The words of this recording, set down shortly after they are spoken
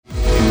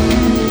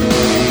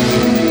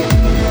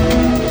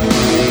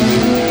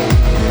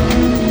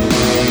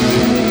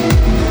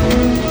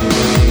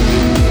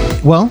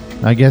Well,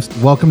 I guess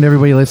welcome to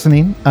everybody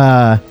listening.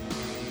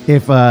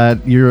 If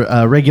you're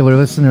a regular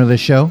listener of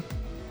this show,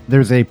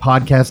 there's a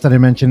podcast that I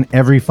mention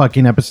every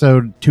fucking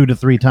episode 2 to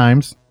 3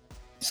 times.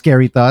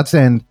 Scary Thoughts.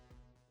 And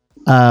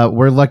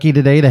we're lucky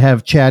today to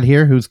have Chad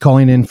here, who's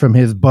calling in from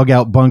his bug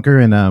out bunker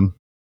in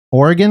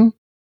Oregon.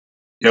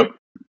 Yep.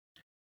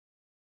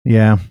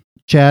 Yeah.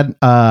 Chad,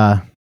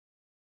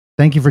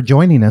 thank you for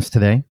joining us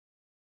today.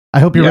 I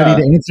hope you're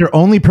ready to answer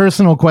only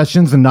personal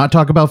questions and not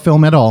talk about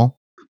film at all.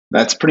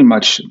 That's pretty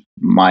much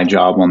my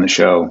job on the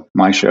show.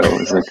 My show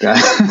is like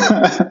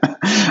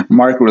that.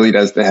 Mark really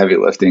does the heavy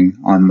lifting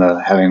on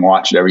the having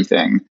watched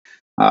everything.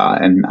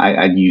 And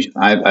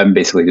I'm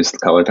basically just the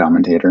color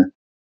commentator.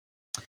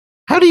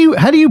 How do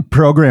you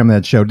program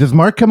that show? Does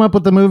Mark come up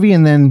with the movie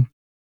and then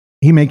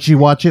he makes you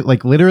watch it,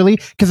 like literally?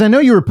 Because I know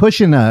you were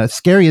pushing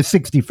Scary as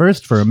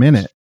 61st for a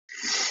minute.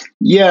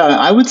 Yeah,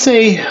 I would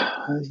say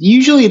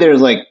usually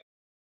there's like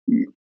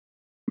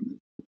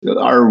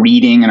our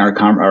reading and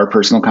our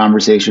personal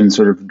conversations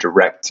sort of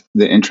direct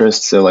the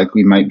interest. So like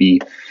we might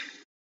be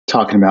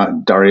talking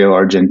about Dario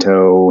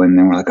Argento and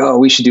then we're like, oh,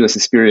 we should do a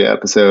Suspiria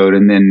episode.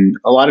 And then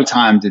a lot of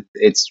times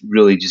it's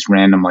really just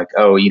random, like,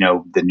 oh,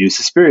 the new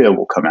Suspiria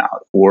will come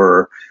out.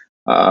 Or,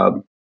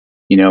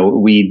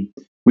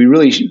 we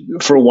really,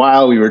 for a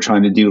while we were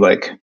trying to do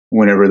like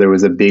whenever there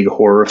was a big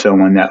horror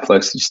film on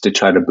Netflix just to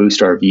try to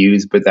boost our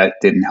views, but that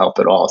didn't help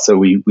at all. So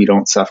we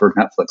don't suffer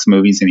Netflix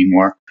movies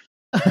anymore.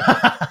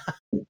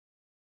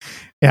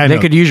 Yeah, they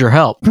could use your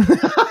help.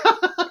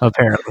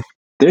 Apparently,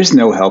 there's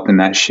no help in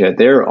that shit.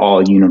 They're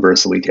all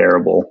universally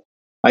terrible.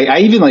 I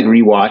even like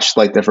rewatched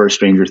like the first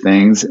Stranger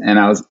Things, and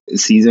I was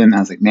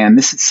like, man,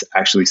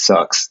 actually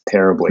sucks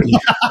terribly.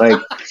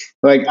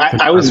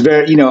 I was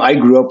very, I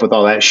grew up with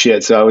all that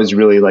shit, so I was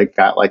really like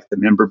got like the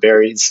member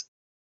berries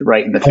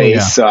right in the face.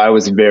 Yeah. So I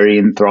was very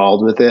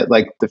enthralled with it,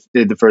 like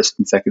the first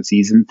and second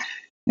season,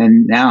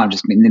 and now I'm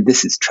just,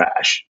 this is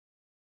trash.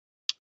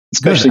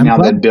 Especially now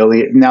that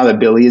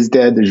Billy is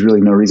dead, there's really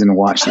no reason to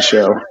watch the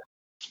show.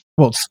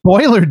 Well,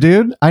 spoiler,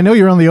 dude. I know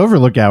you're on the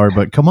Overlook Hour,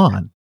 but come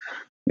on.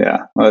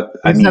 Yeah,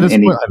 I don't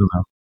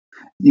know.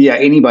 Yeah,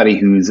 anybody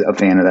who's a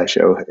fan of that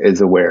show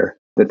is aware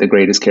that the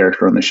greatest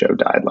character on the show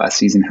died last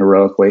season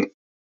heroically.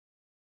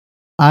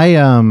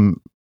 I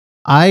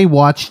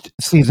watched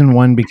season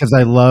 1 because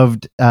I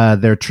loved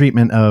their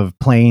treatment of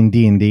playing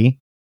D&D,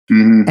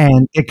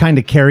 and it kind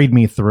of carried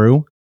me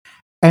through.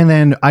 And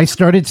then I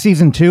started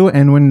season 2,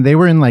 and when they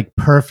were in like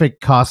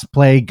perfect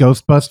cosplay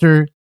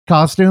Ghostbuster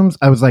costumes,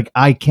 I was like,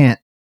 I can't.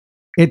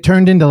 It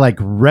turned into like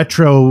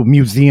retro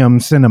museum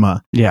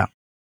cinema. Yeah.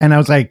 And I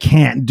was like,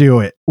 can't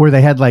do it. Where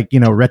they had like,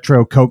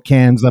 retro Coke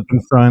cans up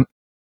in front.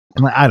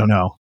 I'm like, I don't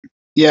know.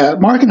 Yeah,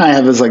 Mark and I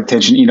have this like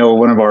tension.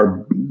 One of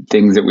our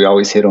things that we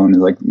always hit on is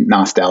like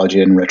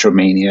nostalgia and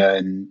retromania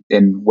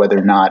and whether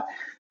or not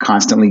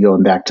constantly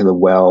going back to the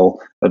well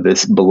of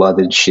this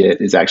beloved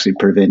shit is actually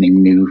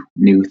preventing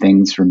new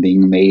things from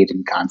being made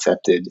and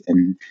concepted,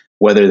 and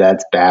whether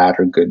that's bad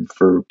or good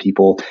for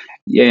people.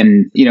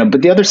 And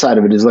but the other side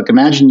of it is, like,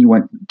 imagine you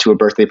went to a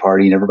birthday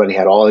party and everybody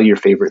had all of your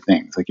favorite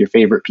things, like your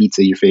favorite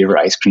pizza, your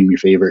favorite ice cream, your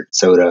favorite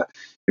soda,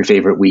 your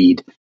favorite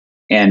weed,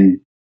 and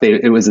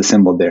it was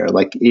assembled there.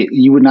 Like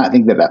you would not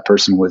think that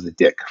person was a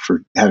dick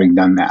for having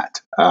done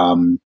that.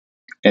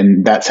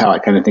 And that's how I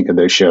kind of think of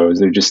those shows.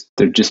 They're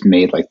just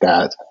made like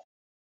that.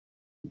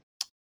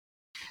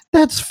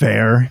 That's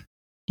fair.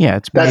 Yeah,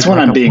 that's when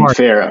I'm being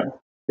fair.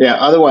 Yeah.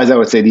 Otherwise, I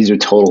would say these are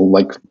total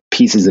like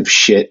pieces of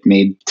shit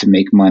made to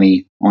make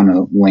money on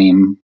a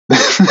lame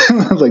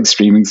like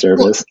streaming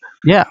service.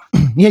 Yeah.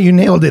 Yeah, you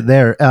nailed it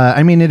there.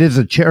 It is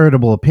a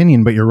charitable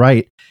opinion, but you're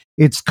right.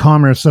 It's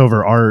commerce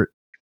over art.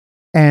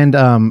 And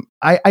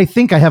I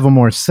think I have a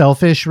more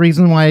selfish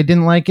reason why I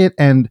didn't like it.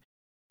 And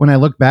when I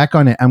look back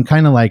on it, I'm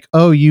kind of like,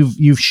 oh,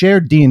 you've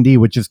shared D&D,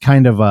 which is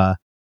kind of a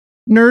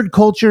nerd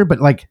culture, but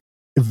like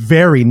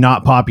very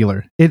not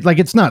popular.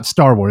 It's not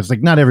Star Wars.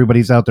 Like not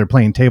everybody's out there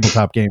playing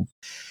tabletop games.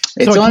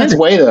 It's on its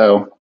way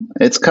though.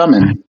 It's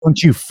coming.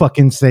 Don't you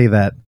fucking say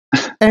that.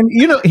 And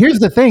here's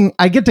the thing.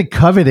 I get to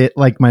covet it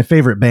like my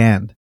favorite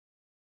band,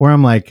 where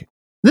I'm like,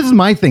 this is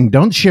my thing.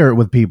 Don't share it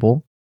with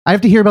people. I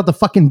have to hear about the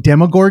fucking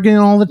Demogorgon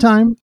all the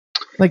time.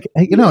 Like,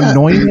 how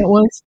annoying it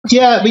was?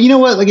 Yeah, but you know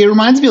what? Like, it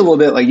reminds me a little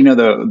bit, like,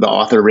 the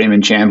author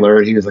Raymond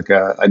Chandler. He was like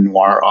a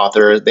noir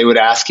author. They would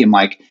ask him,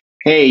 like,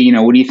 hey,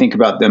 what do you think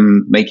about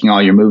them making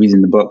all your movies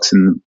and the books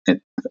and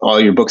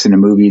all your books into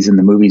movies and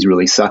the movies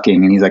really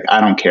sucking? And he's like, I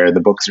don't care.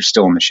 The books are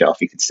still on the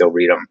shelf. You can still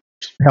read them.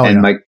 Hell and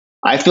yeah. like,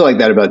 I feel like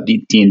that about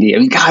D&D. I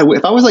mean, God,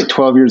 if I was like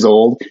 12 years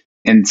old,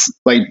 and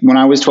like when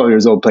I was 12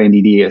 years old playing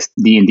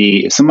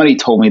D&D, if somebody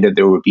told me that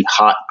there would be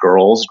hot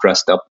girls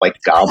dressed up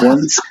like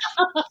goblins,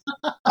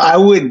 I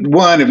would,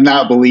 one, have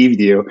not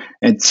believed you,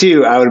 and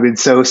two, I would have been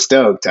so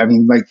stoked. I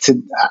mean,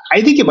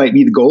 I think it might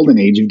be the golden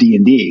age of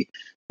D&D,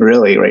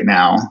 really, right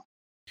now.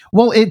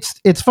 Well,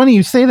 it's funny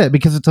you say that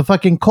because it's a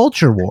fucking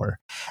culture war,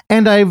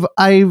 and I've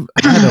had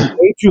a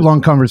way too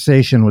long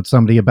conversation with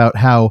somebody about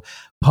how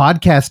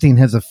podcasting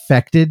has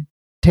affected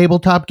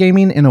tabletop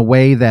gaming in a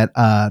way that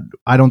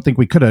I don't think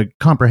we could have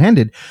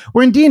comprehended.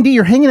 Where in D&D,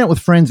 you're hanging out with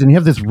friends and you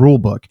have this rule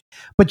book,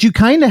 but you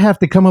kind of have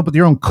to come up with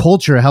your own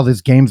culture of how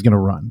this game's going to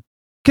run.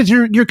 Because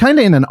you're kind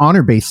of in an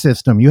honor-based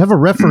system. You have a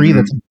referee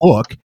that's a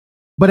book,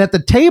 but at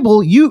the table,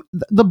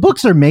 the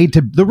rules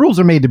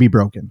are made to be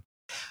broken.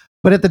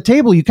 But at the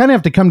table, you kind of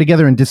have to come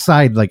together and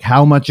decide like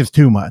how much is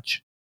too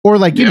much. Or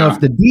like, you know, if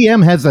the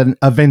DM has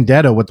a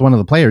vendetta with one of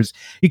the players,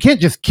 you can't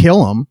just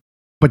kill them,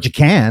 but you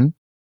can.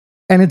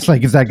 And it's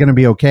like, is that going to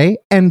be okay?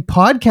 And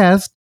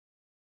podcast,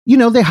 you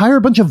know, they hire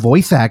a bunch of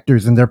voice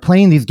actors and they're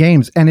playing these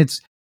games. And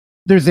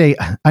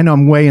I know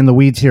I'm way in the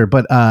weeds here,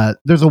 but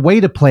there's a way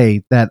to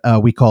play that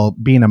we call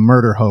being a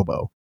murder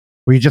hobo,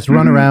 where you just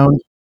run around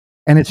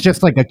and it's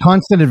just like a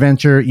constant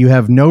adventure. You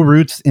have no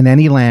roots in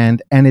any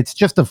land, and it's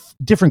just a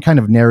different kind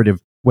of narrative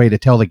way to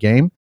tell the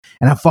game.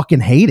 And I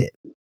fucking hate it.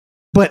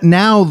 But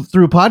now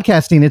through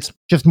podcasting, it's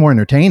just more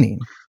entertaining.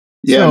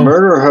 Yeah, so,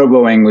 murder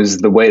hoboing was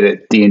the way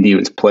that D&D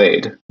was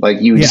played.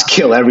 Like you would just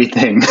kill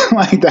everything.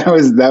 Like that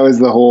was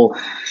the whole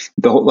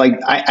like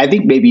I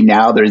think maybe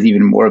now there's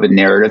even more of a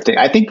narrative thing.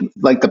 I think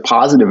like the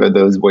positive of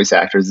those voice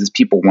actors is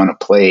people want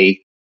to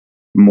play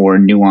more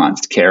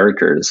nuanced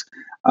characters.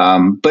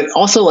 But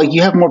also like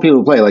you have more people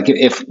to play. Like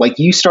if like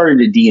you started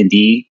a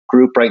D&D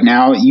group right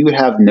now, you would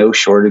have no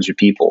shortage of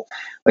people.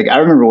 Like I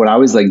remember when I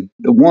was like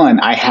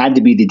I had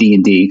to be the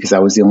D&D because I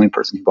was the only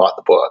person who bought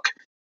the book.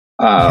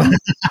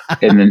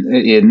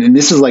 And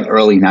this is like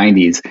early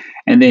 90s.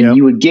 And then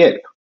you would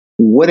get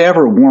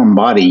whatever warm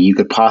body you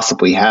could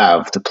possibly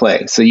have to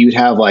play. So you'd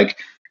have like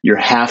your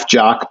half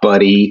jock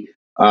buddy,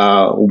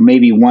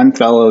 maybe one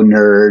fellow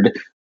nerd,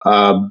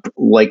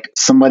 like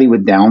somebody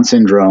with Down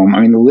syndrome.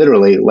 I mean,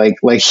 literally like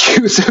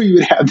so you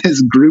would have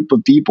this group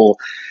of people,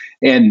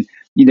 and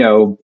you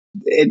know,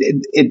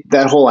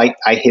 that whole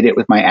I hit it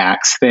with my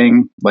axe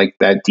thing, like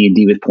that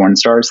D&D with porn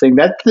stars thing.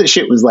 That the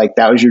shit was like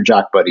that was your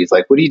jock buddies.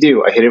 Like, what do you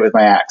do? I hit it with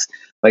my axe.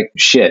 Like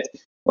shit.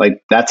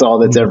 Like that's all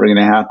that's ever going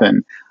to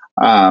happen.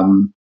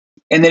 And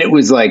then it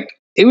was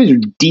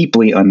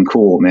deeply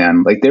uncool,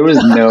 man. Like there was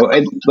no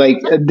like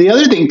the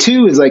other thing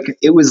too is like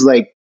it was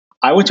like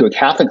I went to a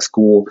Catholic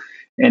school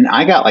and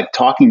I got like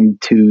talking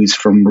tos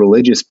from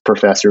religious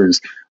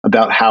professors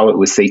about how it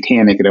was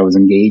satanic and I was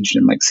engaged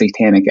in like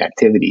satanic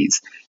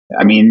activities.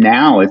 I mean,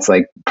 now it's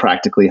like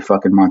practically a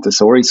fucking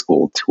Montessori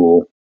school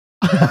tool.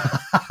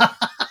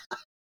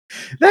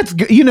 That's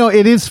good. You know,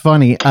 it is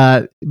funny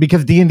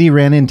because D&D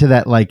ran into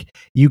that, like,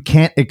 you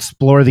can't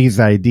explore these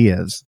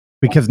ideas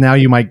because now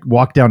you might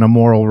walk down a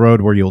moral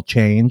road where you'll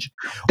change.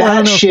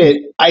 That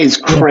shit is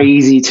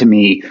crazy to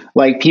me.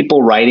 Like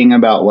people writing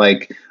about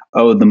like,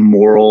 oh, the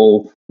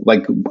moral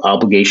like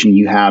obligation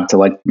you have to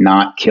like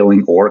not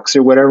killing orcs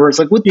or whatever. It's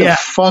like, what the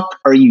fuck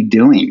are you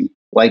doing?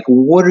 Like,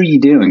 what are you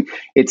doing?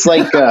 It's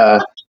like,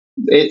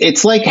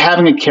 it's like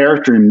having a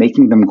character and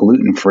making them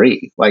gluten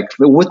free. Like,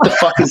 what the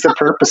fuck is the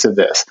purpose of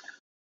this?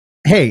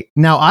 Hey,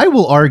 now I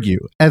will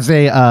argue as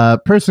a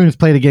person who's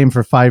played a game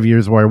for 5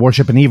 years where I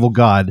worship an evil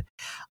god,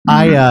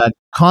 I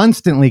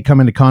constantly come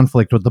into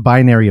conflict with the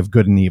binary of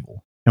good and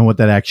evil and what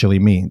that actually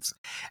means.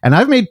 And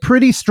I've made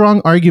pretty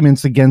strong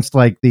arguments against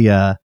like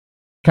the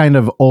kind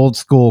of old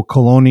school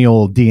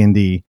colonial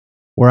D&D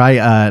where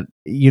I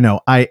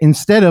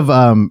instead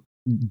of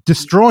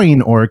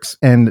destroying orcs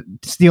and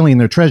stealing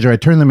their treasure, I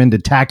turn them into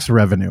tax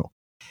revenue.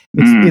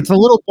 It's a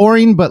little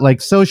boring, but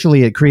like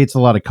socially, it creates a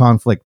lot of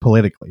conflict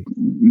politically.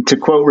 To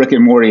quote Rick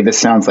and Morty, this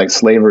sounds like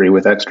slavery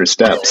with extra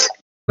steps.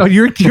 Oh,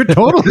 you're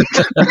totally.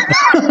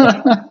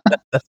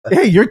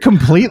 Hey, you're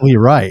completely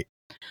right.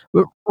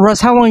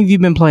 Russ, how long have you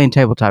been playing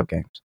tabletop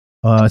games?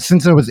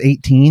 Since I was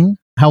 18.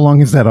 How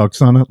long is that,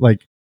 Oksana?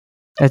 Like,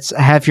 it's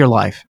half your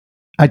life.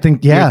 I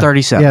think. Yeah, you're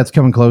 37. Yeah, it's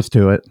coming close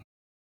to it.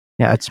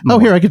 Yeah, it's more. Oh,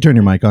 here, I could turn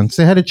your mic on.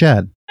 Say hi to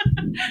Chad.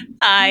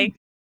 Hi.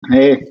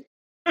 Hey.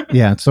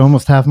 Yeah, it's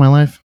almost half my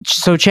life.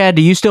 So, Chad,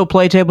 do you still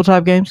play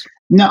tabletop games?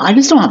 No, I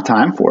just don't have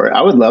time for it.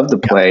 I would love to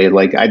play.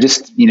 Like, I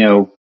just,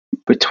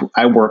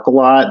 I work a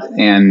lot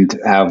and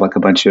have like a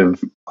bunch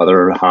of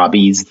other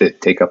hobbies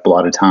that take up a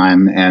lot of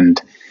time. And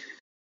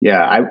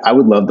yeah, I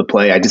would love to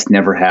play. I just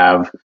never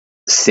have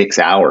 6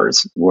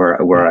 hours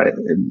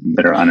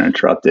that are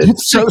uninterrupted.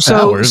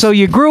 So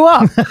you grew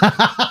up.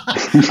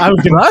 I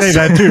was going to say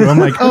that too. I'm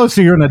like, oh,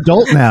 so you're an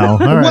adult now. All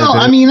right, well,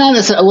 dude. I mean,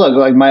 look,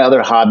 like my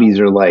other hobbies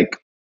are like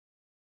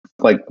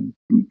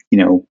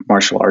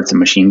martial arts and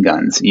machine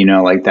guns.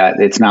 Like that.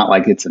 It's not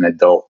like it's an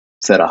adult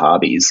set of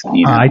hobbies.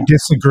 I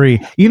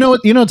disagree. You know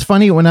it's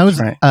funny when I was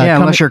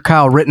unless you're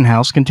Kyle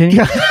Rittenhouse.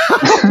 Continue.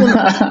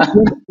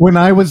 when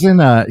I was in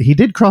he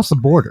did cross the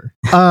border.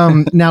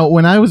 Now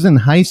when I was in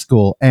high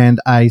school and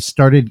I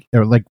started,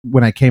 or like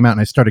when I came out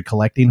and I started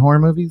collecting horror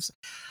movies,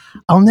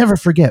 I'll never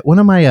forget one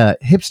of my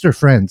hipster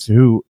friends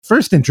who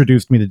first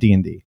introduced me to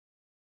D&D.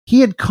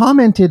 He had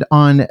commented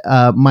on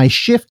my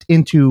shift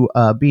into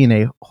being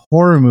a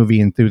horror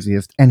movie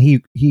enthusiast, and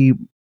he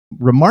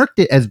remarked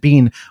it as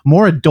being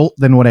more adult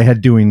than what I had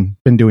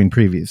been doing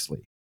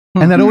previously.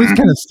 And that always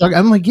kind of stuck.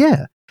 I'm like,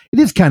 yeah, it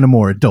is kind of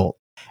more adult.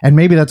 And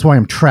maybe that's why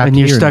I'm trapped. And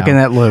you're here stuck now. in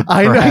that loop for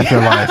half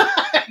your life.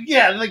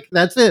 Yeah, like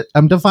that's it.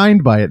 I'm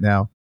defined by it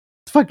now.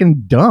 It's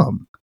fucking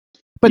dumb.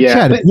 But Yeah,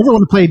 Chad, if you ever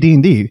want to play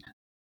D&D,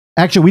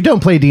 actually, we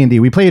don't play D&D.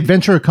 We play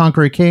Adventure of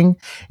Conqueror King.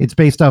 It's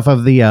based off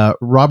of the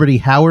Robert E.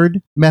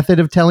 Howard method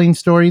of telling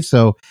stories.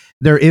 So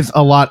there is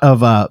a lot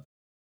of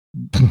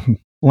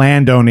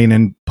landowning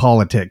and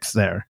politics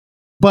there.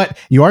 But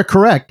you are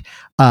correct.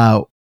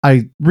 I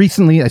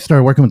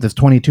started working with this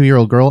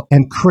 22-year-old girl,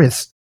 and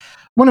Chris,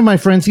 one of my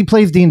friends, he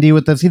plays D&D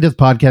with us. He does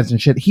podcasts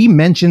and shit. He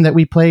mentioned that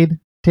we played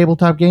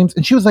tabletop games,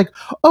 and she was like,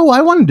 "Oh,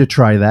 I wanted to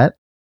try that,"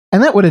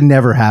 and that would have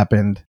never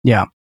happened.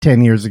 Yeah,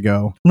 10 years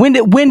ago. When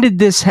did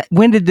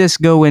this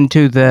go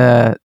into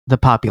the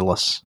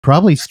populace?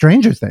 Probably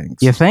Stranger Things.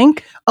 You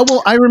think? Oh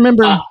well, I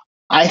remember.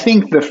 I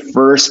think the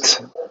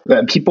first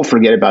people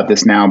forget about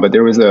this now, but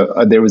there was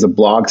a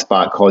blog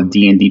spot called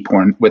D&D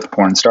Porn with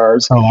Porn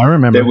Stars. Oh, I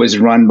remember. That was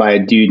run by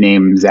a dude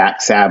named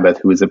Zach Sabbath,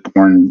 who was a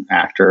porn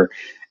actor,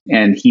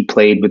 and he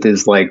played with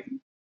his like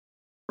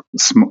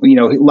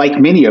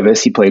many of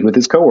us, he played with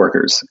his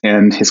coworkers,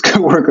 and his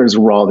coworkers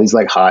were all these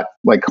like hot,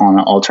 like calling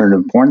it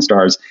alternative porn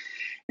stars.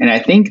 And I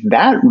think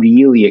that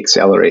really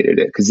accelerated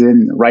it, because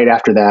then right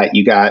after that,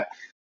 you got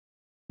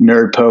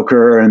Nerd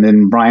Poker, and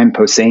then Brian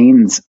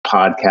Posehn's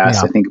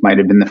podcast, I think might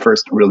have been the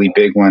first really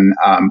big one.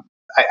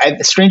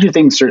 Stranger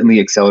Things certainly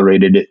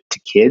accelerated it to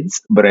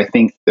kids, but I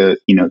think the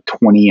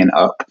 20 and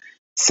up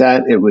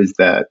set, it was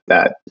that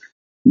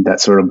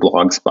sort of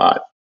blog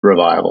spot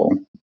revival.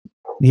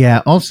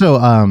 Yeah.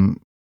 Also,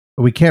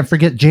 we can't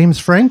forget James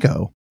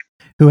Franco,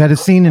 who had a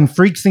scene in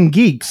Freaks and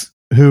Geeks,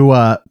 who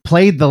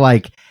played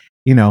the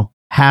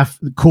half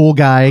cool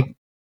guy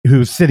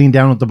who's sitting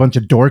down with a bunch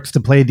of dorks to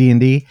play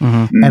D&D.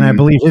 Mm-hmm. And I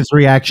believe his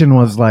reaction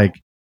was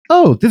like,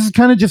 "Oh, this is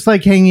kind of just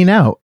like hanging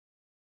out."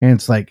 And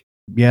it's like,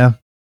 yeah,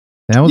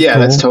 that was cool.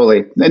 That's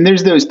totally. And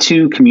there's those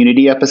 2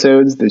 community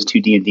episodes, those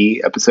 2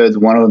 D&D episodes.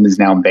 One of them is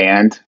now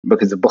banned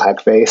because of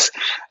blackface.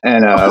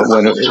 And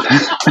one of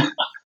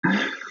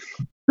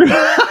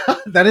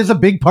that is a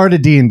big part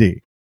of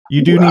D&D.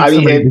 You do need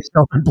somebody to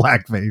show in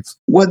blackface.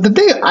 Well, the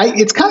thing,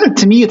 it's kind of,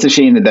 to me, it's a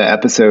shame that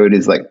episode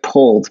is like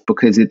pulled,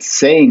 because it's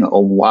saying a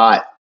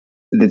lot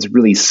that's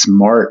really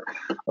smart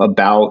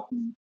about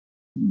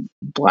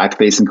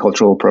blackface and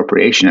cultural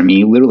appropriation. I mean,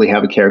 you literally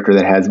have a character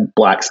that has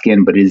black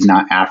skin but is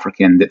not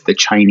African, that the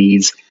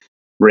Chinese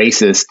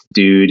racist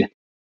dude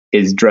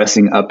is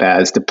dressing up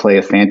as to play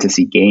a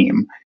fantasy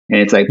game. And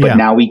it's like, but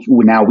now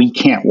we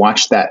can't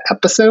watch that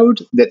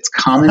episode that's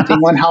commenting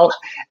on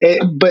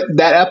but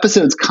that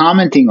episode's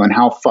commenting on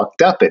how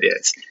fucked up it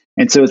is.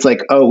 And so it's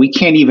like, oh, we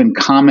can't even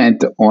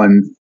comment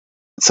on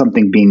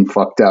something being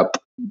fucked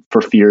up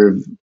for fear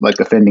of like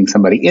offending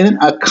somebody in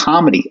a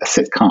comedy, a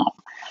sitcom.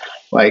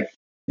 Like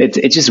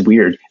it's just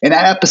weird. And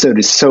that episode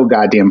is so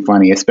goddamn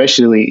funny,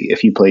 especially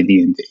if you play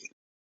D&D.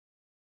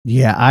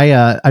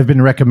 Yeah, I've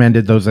been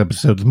recommended those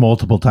episodes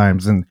multiple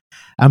times, and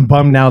I'm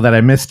bummed now that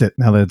I missed it,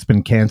 now that it's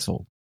been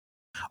canceled.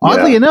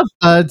 Oddly enough,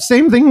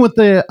 same thing with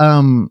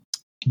the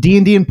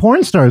D&D and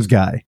Porn Stars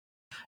guy.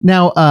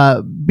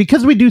 Now,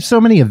 because we do so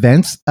many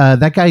events,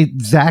 that guy,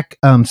 Zach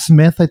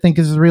Smith, I think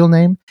is his real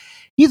name,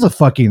 he's a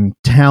fucking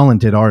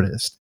talented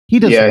artist. He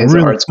does his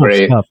really art's cool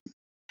great stuff.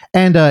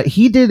 And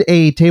he did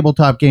a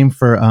tabletop game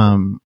for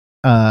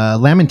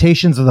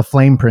Lamentations of the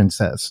Flame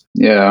Princess.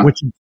 Yeah.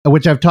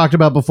 Which I've talked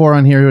about before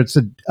on here. It's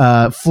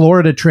a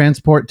Florida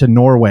transport to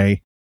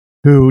Norway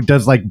who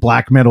does like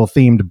black metal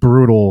themed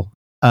brutal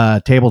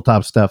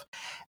tabletop stuff.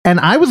 And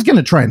I was going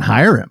to try and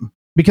hire him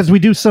because we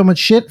do so much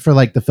shit for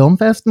like the film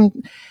fest. And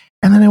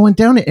then I went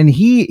down it, and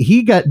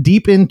he got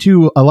deep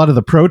into a lot of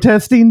the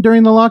protesting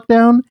during the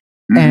lockdown,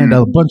 and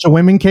a bunch of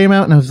women came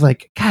out, and I was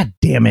like, God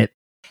damn it.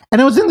 And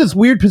I was in this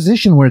weird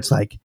position where it's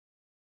like,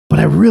 but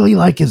I really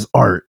like his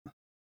art.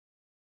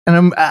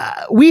 And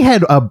we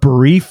had a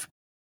brief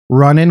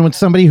run-in with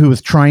somebody who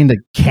was trying to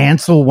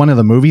cancel one of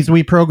the movies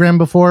we programmed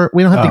before.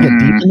 We don't have to get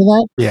deep into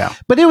that. Yeah.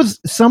 But it was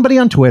somebody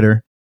on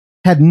Twitter,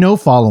 had no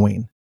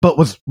following, but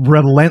was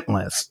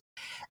relentless.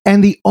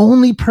 And the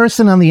only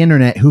person on the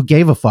internet who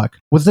gave a fuck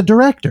was the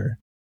director.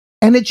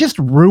 And it just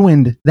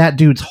ruined that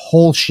dude's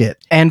whole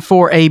shit. And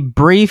for a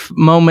brief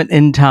moment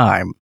in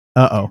time,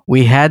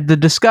 we had the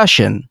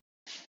discussion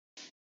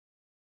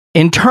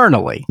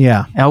internally.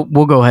 Yeah. Now,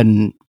 we'll go ahead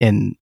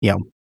and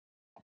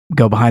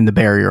go behind the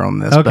barrier on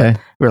this. Okay.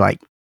 But we're like,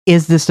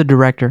 is this the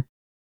director?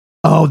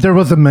 Oh, there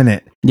was a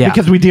minute. Yeah.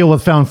 Because we deal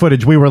with found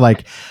footage. We were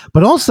like,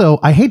 but also,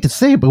 I hate to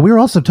say it, but we were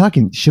also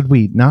talking, should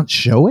we not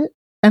show it?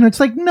 And it's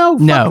like, no,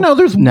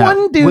 there's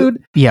one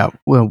dude.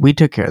 We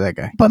took care of that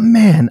guy. But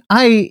man,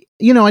 I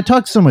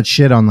talk so much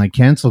shit on like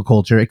cancel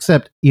culture,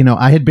 except,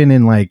 I had been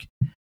in like,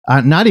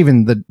 not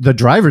even the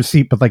driver's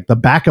seat, but like the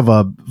back of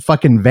a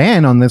fucking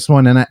van on this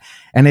one.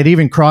 And it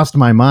even crossed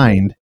my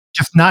mind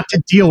just not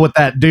to deal with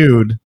that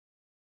dude.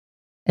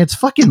 It's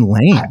fucking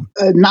lame.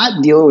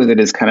 Not dealing with it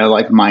is kind of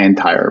like my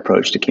entire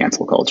approach to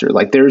cancel culture.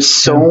 Like there's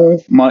so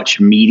much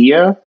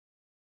media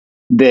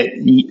that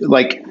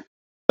like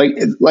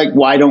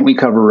why don't we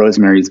cover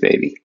Rosemary's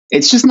Baby?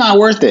 it's just not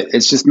worth it.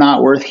 It's just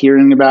not worth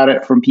hearing about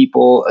it from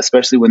people,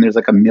 especially when there's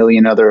like a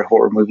million other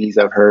horror movies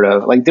I've heard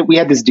of. Like we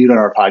had this dude on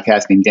our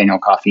podcast named Daniel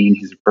Coffeen.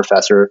 He's a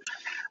professor.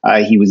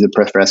 He was a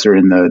professor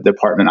in the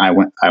department I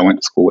went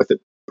to school with at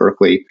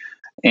Berkeley,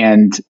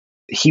 and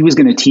he was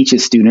going to teach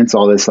his students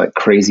all this like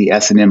crazy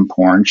S&M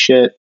porn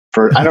shit.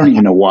 For I don't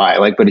even know why,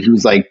 like, but he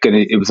was like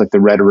it was like the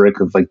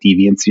rhetoric of like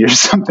deviancy or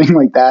something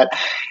like that.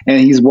 And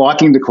he's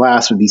walking to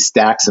class with these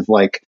stacks of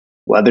like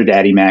Leather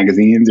Daddy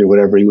magazines or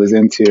whatever he was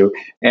into.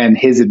 And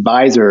his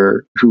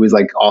advisor, who was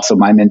like also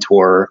my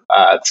mentor,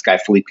 this guy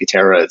Philippe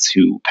Gutierrez,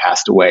 who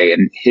passed away,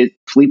 and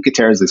Philippe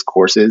Gutierrez's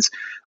courses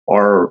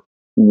are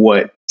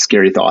what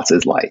Scary Thoughts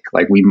is like.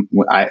 Like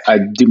I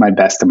do my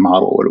best to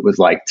model what it was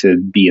like to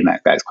be in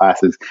that guy's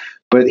classes.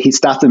 But he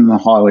stopped him in the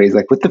hallway. He's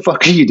like, "What the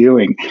fuck are you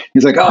doing?"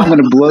 He's like, "Oh, I'm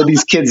going to blow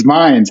these kids'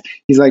 minds."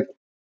 He's like,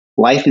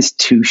 "Life is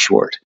too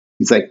short."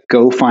 He's like,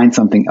 "Go find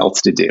something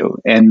else to do."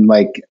 And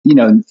like, you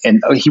know,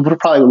 and he would have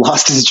probably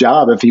lost his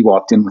job if he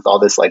walked in with all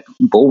this like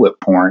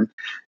bullwhip porn,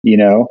 you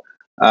know?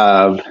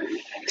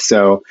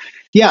 So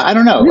yeah, I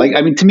don't know. Like,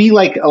 I mean, to me,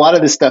 like a lot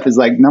of this stuff is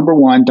like, number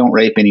one, don't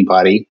rape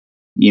anybody,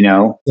 you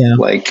know,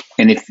 like,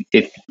 and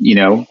if, you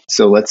know,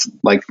 so let's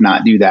like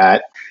not do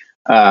that.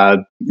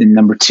 And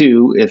number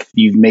two, if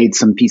you've made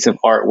some piece of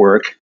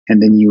artwork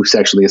and then you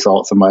sexually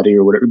assault somebody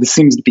or whatever, this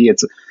seems to be,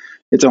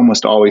 it's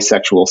almost always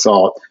sexual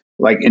assault.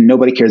 Like, and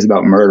nobody cares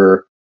about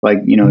murder. Like,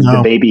 you know,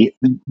 the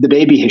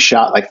baby has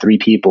shot like 3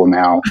 people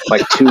now,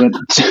 like two in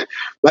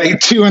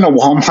a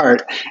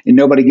Walmart, and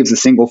nobody gives a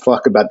single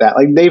fuck about that.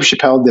 Like Dave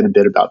Chappelle did a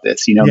bit about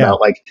this, you know, about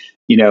like,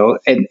 you know,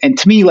 and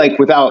to me, like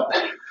without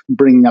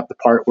bringing up the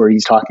part where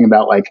he's talking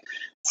about like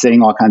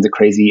saying all kinds of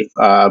crazy,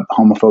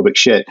 homophobic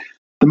shit,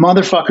 the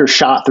motherfucker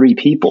shot 3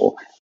 people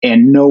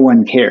and no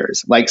one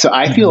cares. Like, so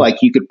I feel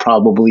like you could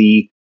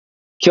probably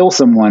kill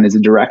someone as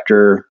a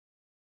director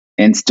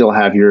and still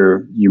have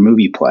your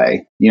movie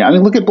play. You know, I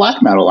mean, look at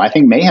black metal. I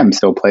think Mayhem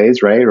still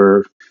plays, right?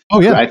 Or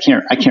I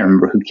can't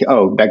remember who.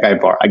 Oh, that guy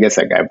Varg. I guess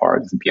that guy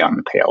Varg is beyond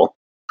the pale.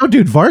 Oh,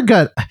 dude, Varg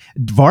has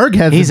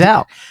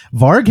out.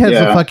 Varg has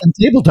a fucking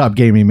tabletop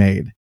game he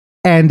made,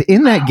 and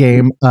in that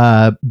game,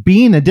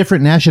 being a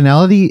different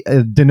nationality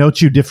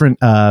denotes you different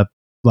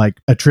like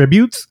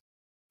attributes.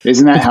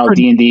 Isn't that how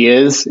D&D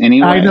is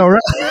anyway? I know, right?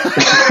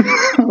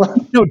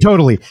 No,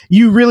 totally.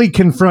 You really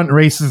confront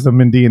racism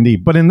in D&D,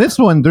 but in this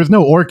one, there's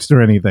no orcs or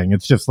anything.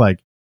 It's just like,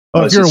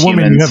 if you're a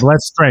woman, humans. You have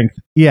less strength.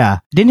 Yeah.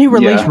 Didn't he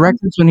release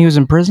records when he was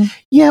in prison?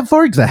 Yeah,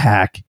 Varg's a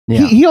hack.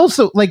 Yeah. He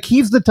also, like,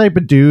 he's the type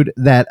of dude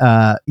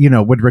that, you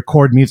know, would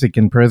record music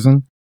in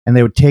prison, and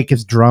they would take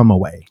his drum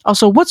away.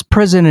 Also, what's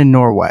prison in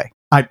Norway?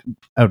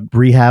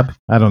 Rehab?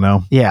 I don't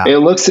know. Yeah. It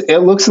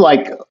looks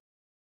like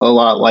a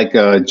lot like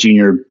a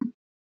junior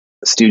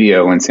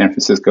studio in San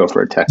Francisco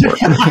for a tech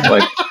worker.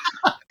 Like,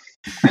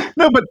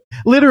 no, but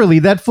literally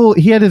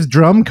he had his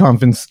drum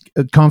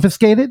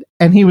confiscated,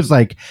 and he was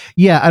like,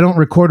 "Yeah, I don't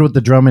record with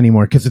the drum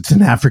anymore because it's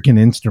an African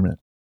instrument."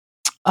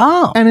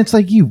 Oh, and it's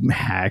like, you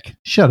hack,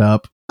 shut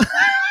up.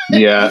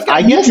 Yeah,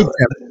 I guess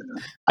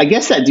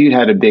that dude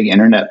had a big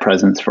internet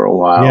presence for a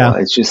while. Yeah.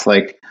 It's just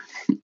like,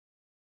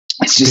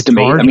 it's just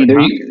amazing. I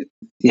mean,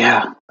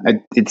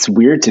 it's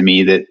weird to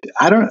me that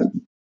I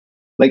don't.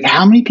 Like,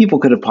 how many people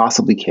could have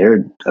possibly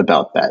cared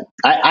about that?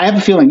 I have a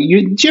feeling.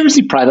 Did you ever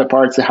see Private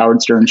Parts, the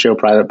Howard Stern show,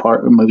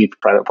 movie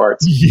Private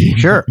Parts?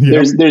 Sure.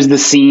 There's the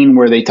scene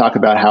where they talk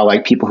about how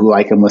like people who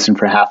like him listen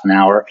for half an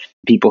hour,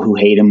 people who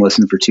hate him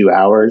listen for 2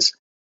 hours.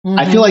 Mm-hmm.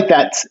 I feel like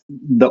that's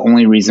the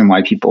only reason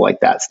why people like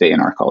that stay in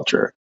our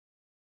culture.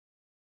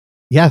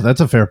 Yeah,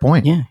 that's a fair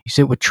point. Yeah, you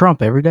sit with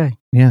Trump every day.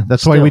 Yeah,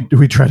 that's why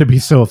we try to be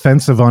so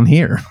offensive on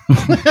here,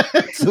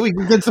 so we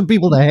can get some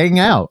people to hang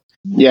out.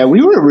 Yeah,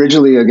 we were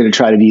originally going to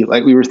try to be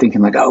like, we were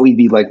thinking like, oh, we'd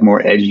be like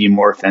more edgy,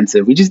 more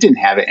offensive. We just didn't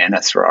have it in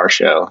us for our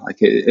show. Like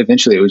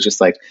eventually it was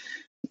just like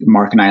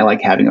Mark and I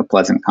like having a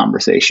pleasant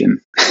conversation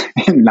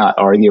and not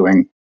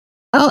arguing.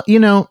 Oh, you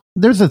know,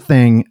 there's a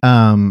thing.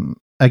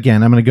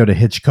 Again, I'm going to go to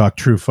Hitchcock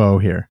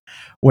Truffaut here,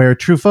 where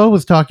Truffaut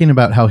was talking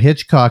about how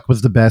Hitchcock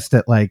was the best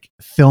at like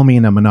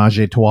filming a menage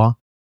a trois,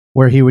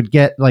 where he would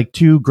get like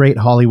 2 great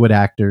Hollywood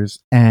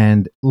actors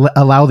and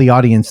allow the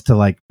audience to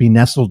like be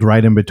nestled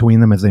right in between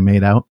them as they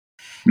made out.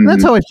 Mm-hmm.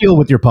 That's how I feel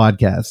with your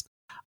podcast.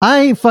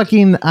 I'm such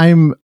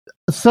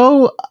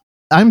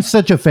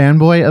a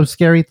fanboy of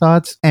Scary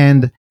Thoughts,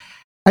 and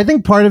I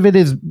think part of it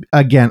is,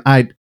 again,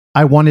 I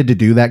wanted to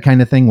do that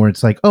kind of thing where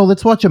it's like, oh,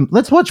 let's watch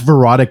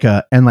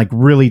Veronica and like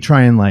really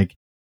try and like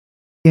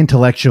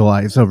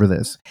intellectualize over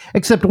this.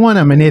 Except 1,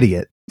 I'm an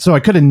idiot, so I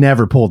could have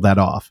never pulled that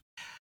off.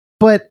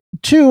 But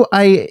 2,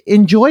 I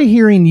enjoy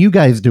hearing you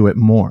guys do it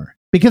more,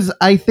 because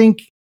I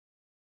think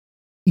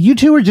you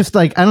 2 are just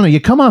like, I don't know,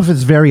 you come off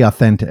as very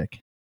authentic.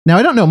 Now,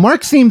 I don't know,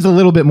 Mark seems a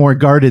little bit more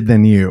guarded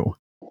than you,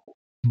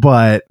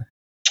 but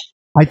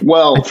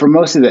for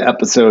most of the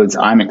episodes,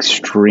 I'm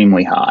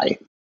extremely high.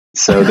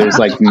 So there's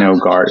like no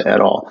guard at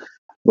all.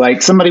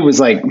 Like somebody was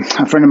like,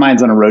 a friend of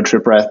mine's on a road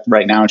trip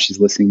right now, and she's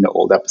listening to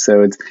old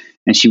episodes,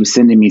 and she was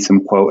sending me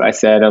some quote. I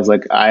was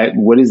like,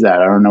 what is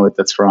that? I don't know what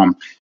that's from.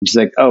 And she's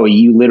like, oh,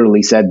 you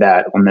literally said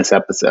that on this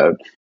episode.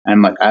 And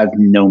I'm like, I have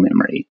no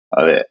memory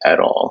of it at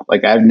all.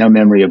 Like I have no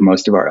memory of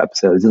most of our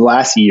episodes. The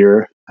last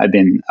year I've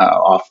been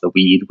off the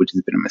weed, which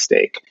has been a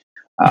mistake.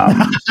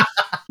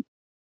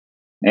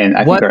 And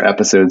I think our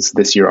episodes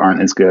this year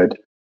aren't as good.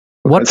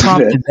 What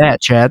prompted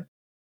that, Chad?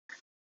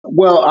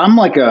 Well, I'm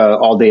like a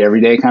all day,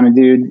 every day kind of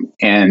dude.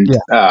 And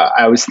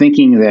I was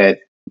thinking that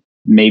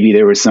maybe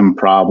there were some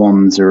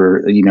problems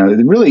or,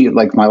 really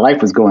like my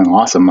life was going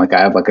awesome. Like I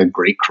have like a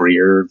great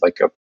career, like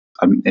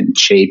I'm in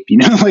shape,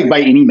 like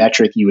by any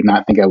metric, you would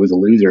not think I was a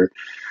loser.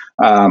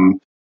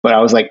 But I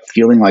was like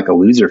feeling like a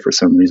loser for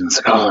some reason. It's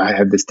like, oh, I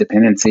have this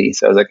dependency.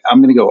 So I was like, I'm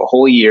going to go a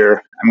whole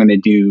year. I'm going to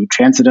do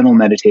transcendental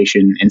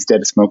meditation instead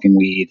of smoking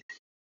weed.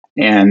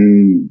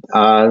 And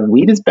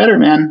weed is better,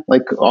 man.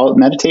 Like all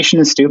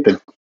meditation is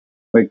stupid.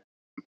 Like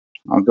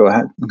I'll go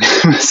ahead.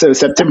 So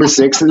September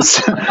 6th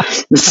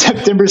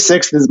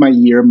is my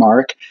year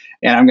mark,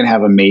 and I'm going to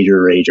have a major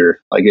rager.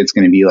 Like it's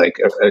going to be like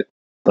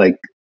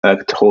a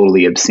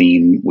totally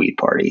obscene weed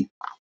party.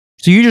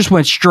 So you just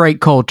went straight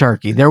cold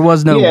turkey. There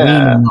was no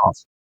weaning off.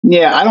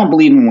 Yeah, I don't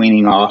believe in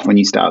weaning off when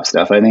you stop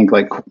stuff. I think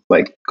like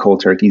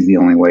cold turkey is the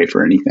only way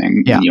for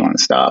anything you want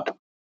to stop.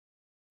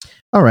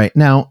 All right.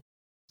 Now,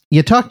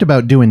 you talked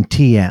about doing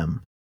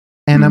TM.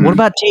 And what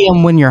about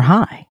TM when you're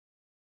high?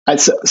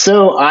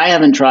 So I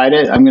haven't tried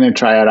it. I'm going to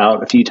try it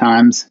out a few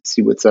times,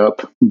 see what's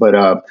up. But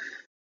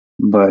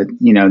the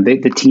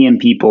TM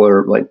people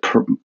are like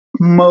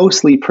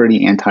mostly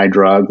pretty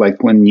anti-drug.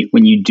 Like when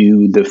you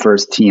do the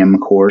first TM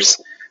course,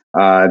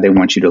 they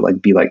want you to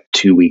like be like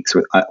 2 weeks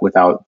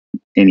without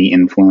any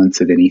influence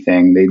of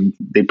anything.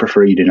 They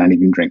prefer you to not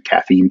even drink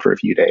caffeine for a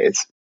few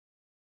days,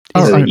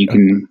 so that you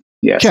can.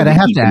 Yeah, Chad, I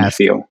have to ask.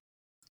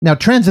 Now,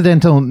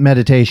 transcendental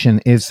meditation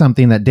is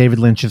something that David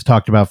Lynch has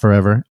talked about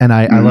forever, and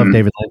I love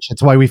David Lynch.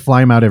 It's why we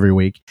fly him out every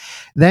week.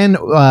 Then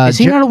is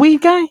he not a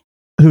weed guy?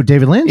 Who,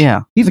 David Lynch?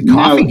 Yeah, he's a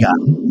coffee guy.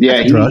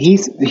 Yeah,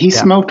 he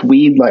smoked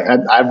weed. Like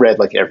I've read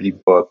like every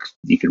book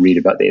you could read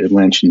about David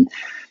Lynch, and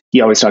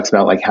he always talks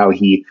about like how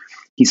he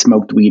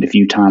smoked weed a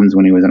few times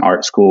when he was in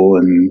art school,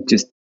 and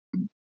just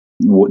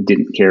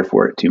didn't care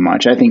for it too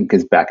much. I think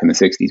because back in the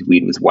 60s,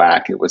 weed was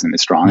whack. It wasn't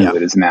as strong as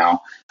it is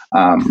now.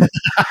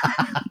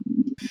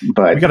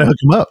 But we got to hook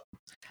him up.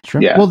 Sure.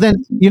 Yeah. Well, then,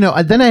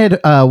 then I had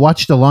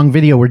watched a long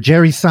video where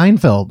Jerry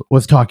Seinfeld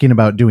was talking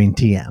about doing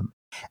TM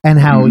and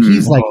how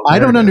he's like, I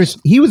don't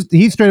understand.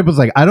 He straight up was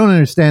like, I don't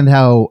understand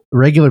how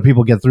regular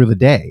people get through the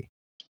day.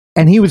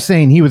 And he was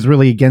saying he was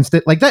really against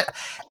it. Like that,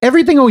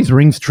 everything always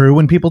rings true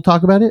when people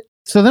talk about it.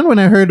 So then when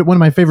I heard one of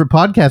my favorite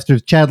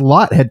podcasters, Chad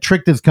Lott, had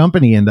tricked his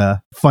company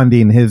into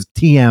funding his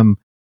TM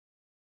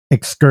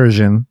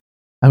excursion,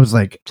 I was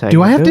like,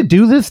 do I have to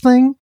do this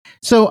thing?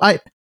 So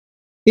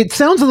it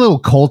sounds a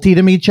little culty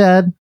to me,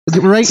 Chad.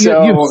 Right?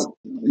 So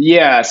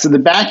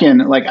the back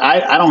end, like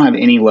I don't have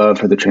any love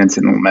for the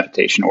Transcendental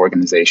Meditation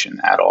organization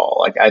at all.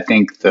 Like I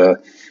think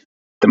the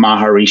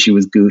Maharishi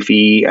was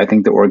goofy. I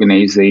think the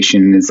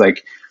organization is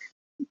like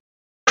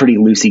pretty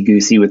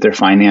loosey-goosey with their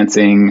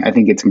financing. I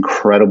think it's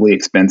incredibly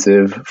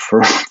expensive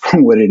for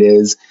what it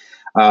is.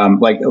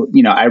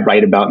 I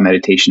write about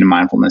meditation and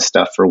mindfulness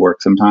stuff for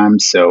work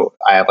sometimes. So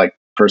I have like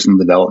personal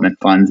development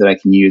funds that I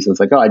can use. I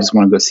was like, I just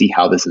want to go see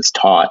how this is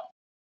taught.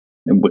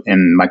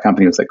 And my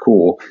company was like,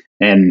 cool.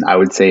 And I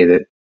would say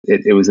that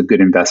it was a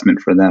good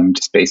investment for them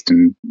just based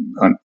in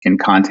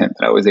content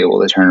that I was able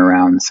to turn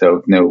around.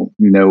 So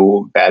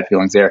no bad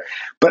feelings there.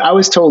 But I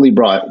was totally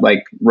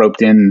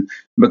roped in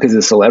because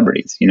of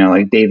celebrities,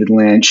 like David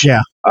Lynch,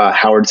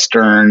 Howard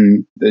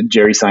Stern,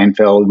 Jerry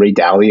Seinfeld, Ray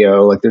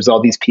Dalio. Like there's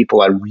all these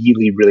people I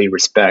really, really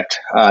respect.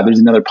 There's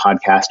another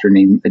podcaster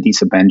named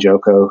Adisa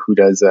Banjoko who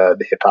does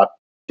the hip hop.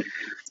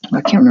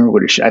 I can't remember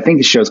what I think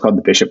his show is called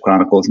The Bishop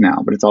Chronicles now,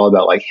 but it's all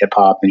about like hip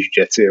hop and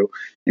jiu-jitsu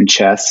and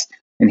chess.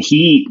 And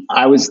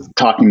I was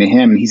talking to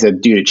him and he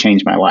said, dude, it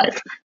changed my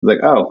life. I was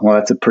like, oh, well,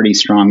 that's a pretty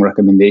strong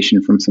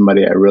recommendation from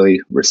somebody I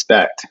really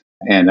respect.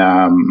 And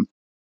I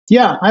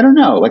don't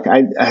know. Like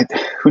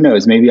who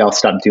knows? Maybe I'll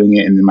stop doing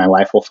it and then my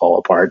life will fall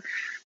apart.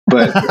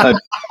 But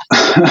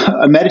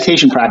a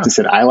meditation practice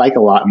that I like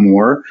a lot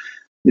more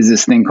is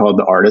this thing called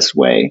the Artist's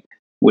Way,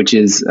 which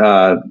is,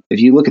 if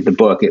you look at the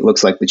book, it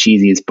looks like the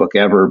cheesiest book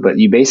ever, but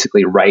you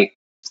basically write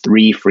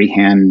 3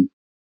 freehand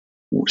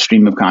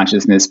stream of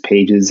consciousness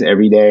pages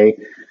every day.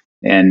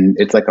 And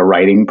it's like a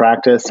writing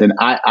practice. And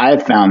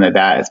I've found that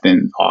has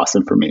been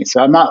awesome for me. So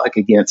I'm not like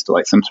against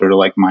like some sort of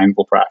like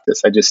mindful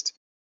practice.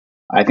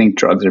 I think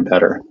drugs are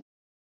better.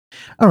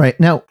 All right.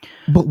 Now,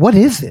 but what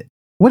is it?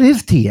 What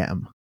is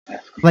TM?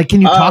 Like,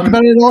 can you talk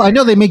about it at all? I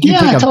know they make you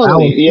take a vow.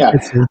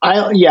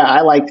 Yeah,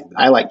 I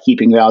like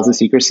keeping vows of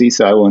secrecy,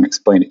 so I won't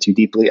explain it too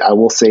deeply. I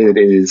will say that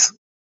it is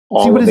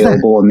all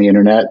available on the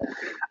internet.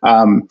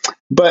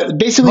 But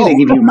basically, they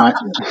give you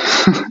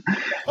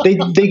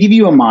they give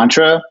you a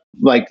mantra,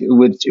 like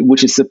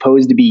which is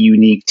supposed to be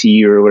unique to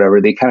you or whatever.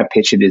 They kind of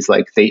pitch it as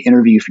like they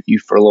interview you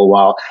for a little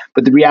while,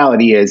 but the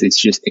reality is it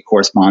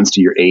corresponds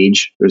to your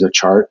age. There's a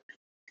chart,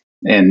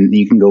 and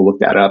you can go look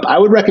that up. I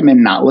would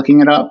recommend not looking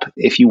it up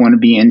if you want to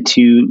be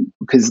into,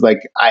 because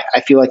like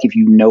I feel like if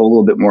you know a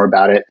little bit more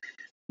about it,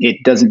 it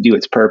doesn't do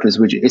its purpose,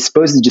 which is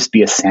supposed to just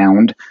be a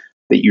sound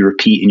that you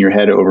repeat in your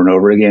head over and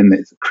over again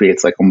that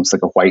creates like almost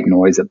like a white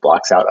noise that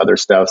blocks out other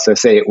stuff. So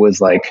say it was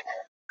like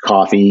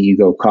coffee, you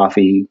go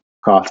coffee,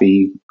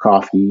 coffee,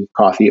 coffee,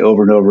 coffee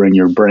over and over in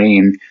your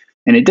brain.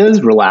 And it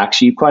does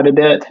relax you quite a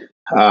bit.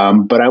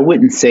 But I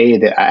wouldn't say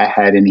that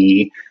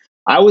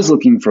I was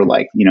looking for,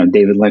 like,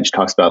 David Lynch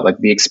talks about like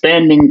the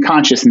expanding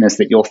consciousness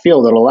that you'll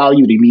feel that'll allow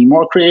you to be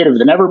more creative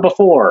than ever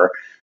before.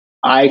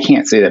 I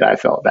can't say that I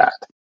felt that,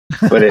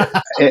 but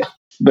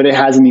but it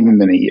hasn't even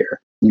been a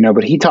year.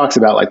 But he talks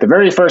about like the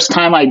very first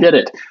time I did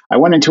it, I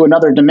went into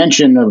another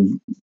dimension of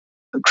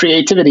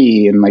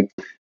creativity, and like,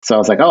 so I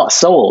was like, oh,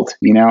 sold,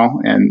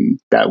 and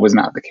that was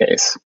not the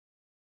case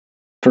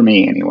for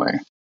me anyway.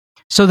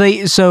 So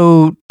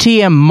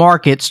TM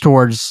markets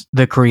towards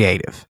the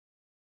creative.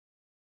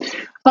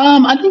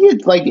 I think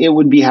it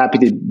would be happy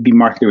to be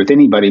marketed with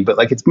anybody, but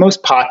like its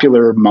most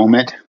popular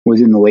moment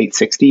was in the late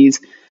 60s.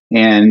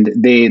 And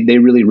they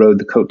really rode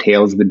the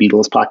coattails of the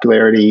Beatles'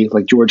 popularity.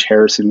 Like George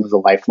Harrison was a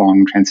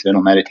lifelong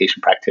transcendental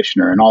meditation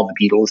practitioner, and all the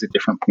Beatles at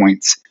different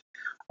points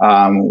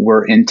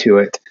were into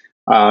it.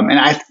 And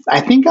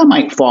I think I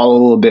might fall a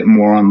little bit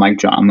more on like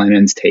John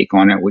Lennon's take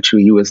on it, which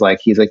he's like,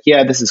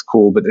 yeah, this is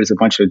cool, but there's a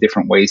bunch of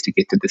different ways to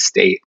get to this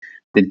state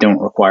that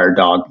don't require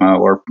dogma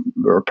or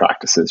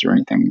practices or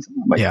anything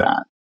like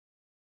that.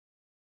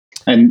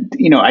 And,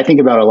 I think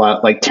about a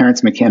lot, like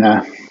Terence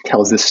McKenna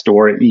tells this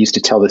story. He used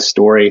to tell this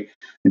story.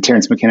 And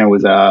Terence McKenna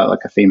was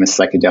like a famous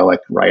psychedelic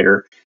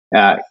writer.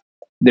 There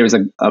was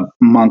a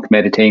monk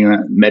meditating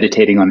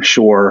on the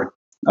shore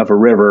of a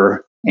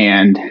river.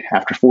 And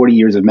after 40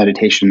 years of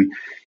meditation,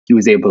 he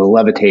was able to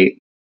levitate,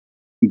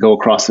 go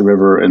across the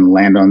river, and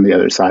land on the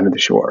other side of the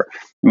shore.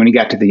 And when he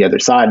got to the other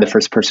side, the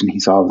first person he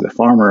saw was a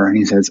farmer. And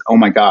he says, "Oh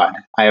my God,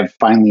 I have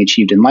finally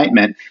achieved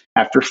enlightenment.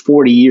 After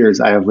 40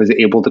 years, I was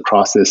able to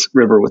cross this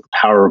river with the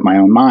power of my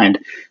own mind."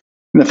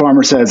 And the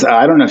farmer says,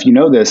 "I don't know if you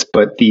know this,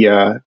 but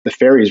the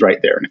ferry's right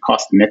there, and it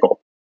costs a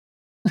nickel."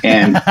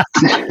 And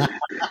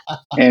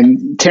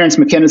and Terence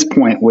McKenna's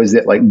point was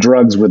that like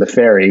drugs were the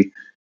ferry,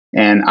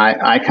 and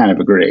I kind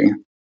of agree.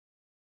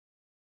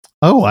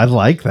 Oh, I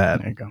like that.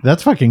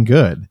 That's fucking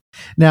good.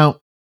 Now,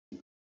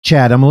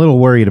 Chad, I'm a little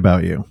worried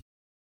about you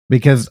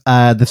because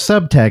the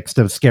subtext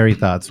of Scary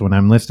Thoughts when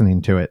I'm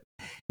listening to it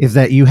is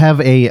that you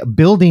have a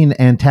building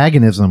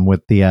antagonism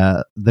with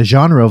the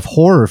genre of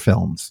horror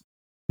films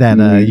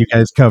that you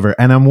guys cover,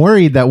 and I'm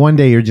worried that one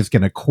day you're just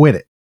going to quit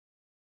it.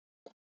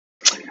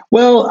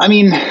 Well, I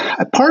mean,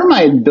 part of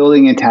my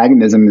building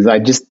antagonism is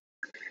like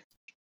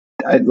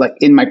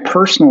in my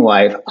personal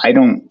life, I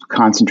don't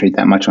concentrate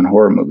that much on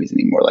horror movies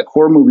anymore. Like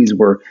horror movies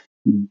were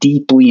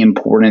deeply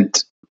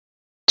important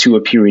to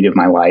a period of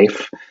my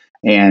life.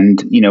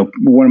 And,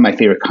 one of my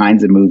favorite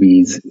kinds of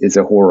movies is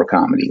a horror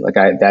comedy. Like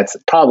that's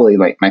probably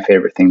like my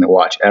favorite thing to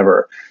watch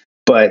ever.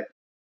 But,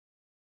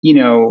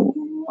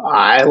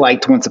 I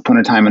liked Once Upon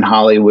a Time in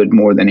Hollywood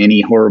more than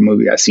any horror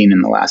movie I've seen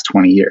in the last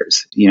 20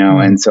 years,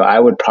 and so I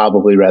would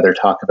probably rather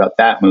talk about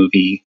that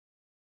movie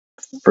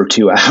for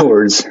 2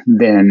 hours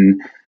than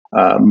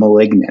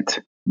Malignant.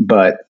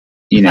 But,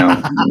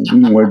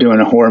 we're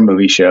doing a horror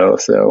movie show,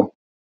 so.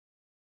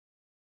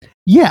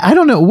 Yeah, I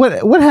don't know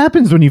what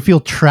happens when you feel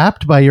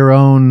trapped by your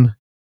own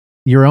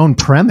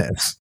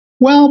premise.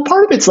 Well,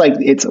 part of it's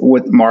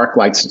what Mark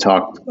likes to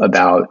talk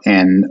about,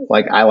 and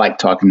like I like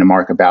talking to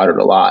Mark about it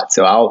a lot.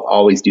 So I'll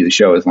always do the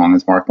show as long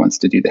as Mark wants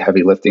to do the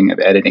heavy lifting of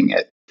editing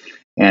it.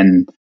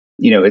 And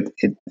you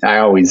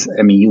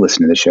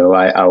listen to the show.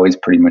 I always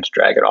pretty much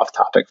drag it off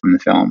topic from the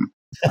film.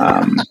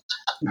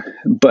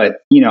 But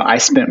I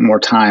spent more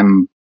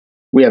time.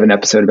 We have an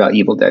episode about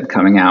Evil Dead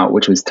coming out,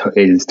 which is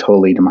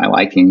totally to my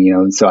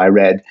liking. So I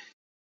read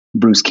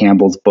Bruce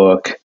Campbell's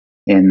book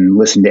and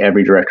listened to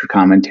every director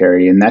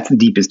commentary, and that's the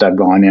deepest I've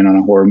gone in on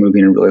a horror movie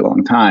in a really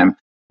long time.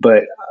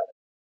 But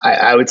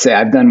I would say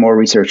I've done more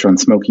research on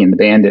Smokey and the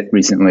Bandit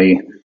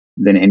recently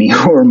than any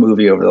horror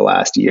movie over the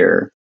last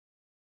year.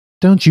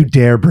 Don't you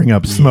dare bring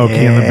up Smokey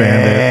and the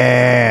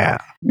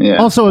Bandit. Yeah.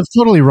 Also, it's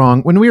totally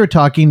wrong. When we were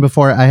talking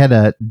before, I had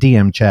a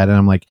DM chat, and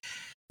I'm like,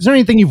 is there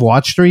anything you've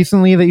watched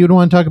recently that you'd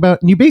want to talk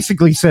about? And you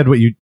basically said what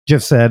you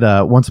just said,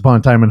 Once Upon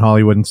a Time in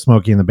Hollywood and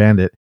Smokey and the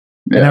Bandit.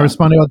 Yeah. And I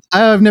responded,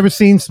 I've never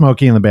seen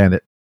Smokey and the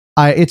Bandit.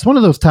 It's one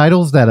of those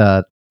titles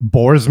that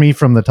bores me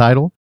from the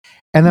title.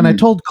 And then I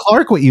told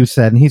Clark what you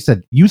said, and he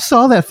said, you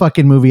saw that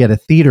fucking movie at a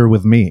theater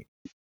with me.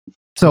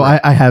 So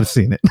I have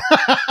seen it.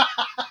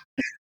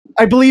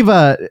 I believe,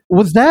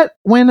 was that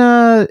when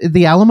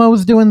the Alamo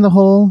was doing the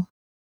whole...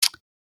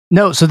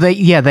 No, so they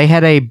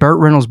had a Burt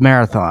Reynolds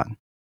marathon,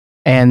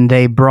 and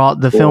they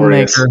brought the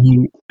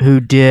filmmaker who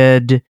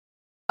did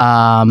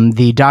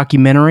the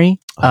documentary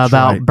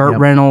about Burt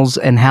Reynolds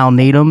and Hal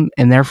Needham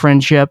and their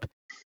friendship.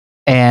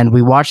 And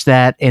we watched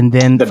that and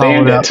then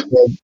followed up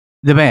with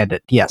The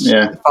Bandit. Yes.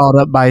 Yeah.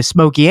 Followed up by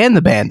Smokey and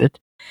the Bandit.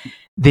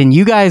 Then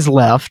you guys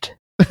left.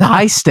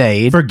 I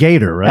stayed. For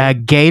Gator, right?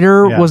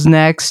 Gator was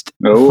next,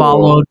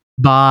 followed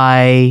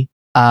by,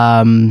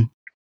 God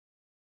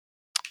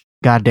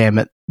damn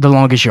it, The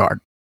Longest Yard.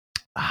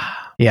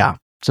 Yeah.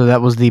 So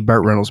that was the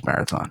Burt Reynolds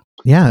marathon.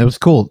 Yeah, it was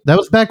cool. That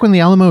was back when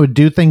the Alamo would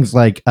do things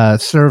like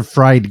serve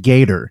fried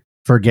gator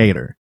for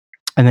Gator.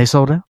 And they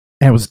sold out?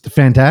 And it was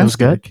fantastic. It was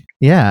good.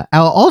 Yeah.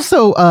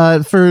 Also,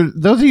 for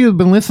those of you who've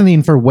been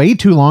listening for way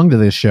too long to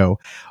this show,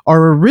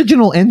 our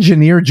original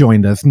engineer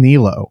joined us,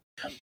 Nilo.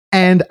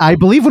 And I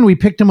believe when we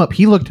picked him up,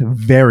 he looked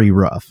very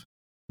rough.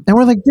 And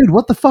we're like, dude,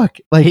 what the fuck?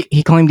 Like,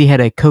 he claimed he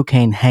had a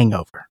cocaine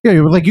hangover. Yeah,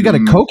 you were like, you got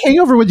a coke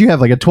hangover? What'd you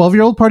have, like a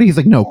 12-year-old party? He's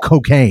like, no,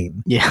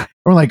 cocaine. Yeah.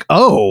 We're like,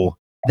 oh,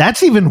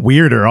 that's even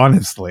weirder,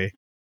 honestly.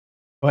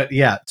 But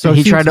yeah, so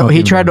he tried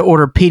to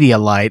order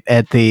Pedialyte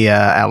at the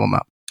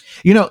Alamo.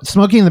 You know,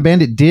 Smokey and the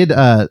Bandit did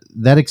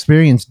that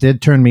experience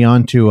did turn me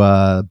on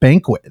to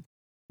Banquet.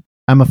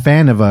 I'm a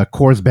fan of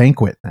Coors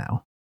Banquet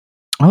now.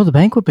 Oh, the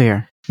Banquet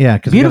beer. Yeah,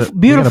 because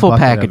beautiful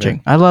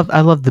packaging. I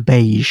love the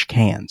beige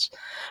cans.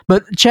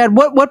 But Chad,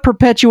 what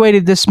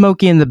perpetuated this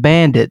Smokey and the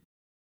Bandit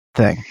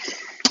thing?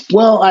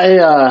 Well, I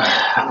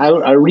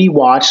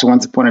rewatched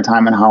Once Upon a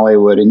Time in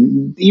Hollywood,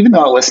 and even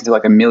though I listened to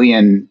like a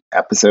million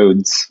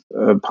episodes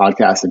of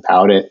podcasts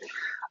about it,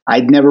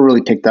 I'd never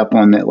really picked up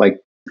on that. Like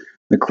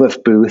the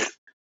Cliff Booth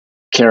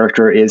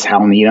character is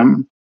Hal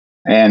Needham,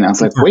 and I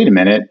was like, wait a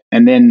minute,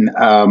 and then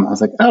I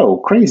was like, oh,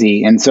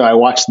 crazy, and so I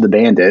watched The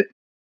Bandit,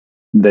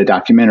 the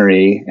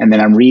documentary, and then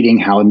I'm reading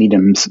Hal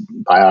Needham's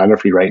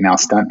biography right now,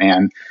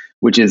 Stuntman,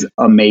 which is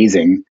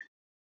amazing,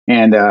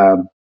 and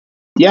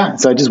yeah,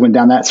 so I just went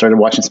down that, started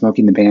watching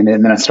Smokey and the Bandit,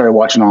 and then I started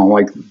watching all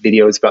like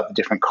videos about the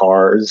different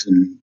cars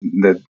and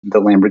the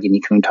Lamborghini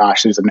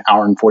Countach. There's an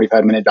hour and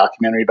 45-minute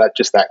documentary about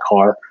just that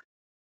car.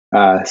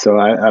 So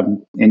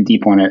I'm in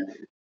deep on it.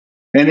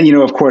 And, you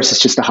know, of course,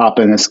 it's just a hop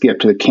and a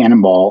skip to the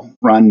Cannonball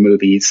Run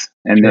movies.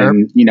 And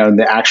then, you know,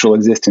 the actual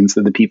existence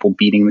of the people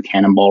beating the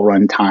Cannonball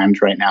Run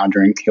times right now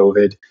during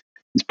COVID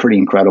is pretty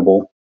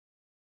incredible.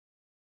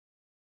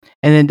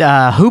 And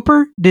then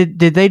Hooper, did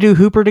they do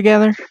Hooper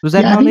together? Was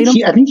that Hal Needham?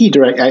 I think he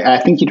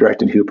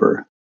directed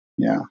Hooper.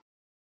 Yeah.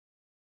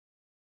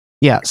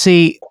 Yeah.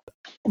 See,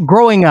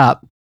 growing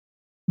up,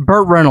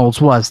 Burt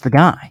Reynolds was the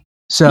guy.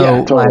 So,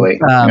 yeah,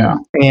 totally.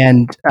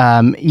 And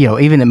you know,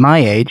 even at my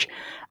age,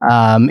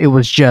 it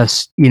was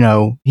just, you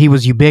know, he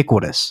was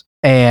ubiquitous.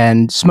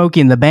 And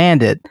Smokey and the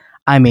Bandit.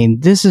 I mean,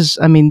 this is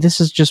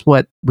just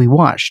what we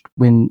watched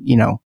when, you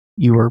know,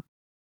 you were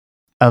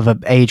of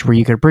an age where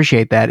you could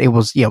appreciate that. It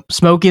was, you know,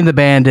 Smokey and the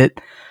Bandit,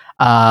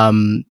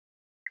 the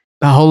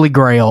Holy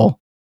Grail,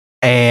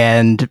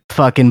 and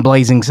fucking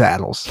Blazing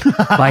Saddles.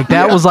 Like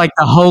that was like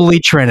the Holy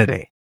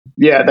Trinity.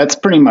 Yeah, that's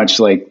pretty much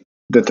like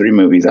the three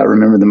movies I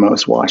remember the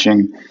most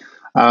watching.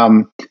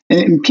 And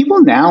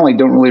people now like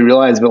don't really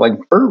realize, but like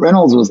Burt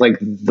Reynolds was like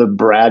the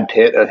Brad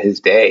Pitt of his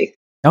day.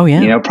 Oh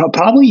yeah, you know,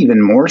 probably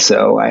even more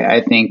so.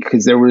 I think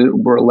because there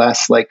were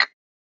less like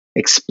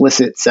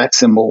explicit sex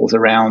symbols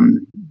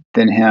around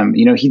than him.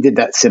 You know, he did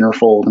that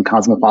Centerfold in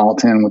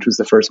Cosmopolitan, which was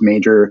the first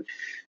major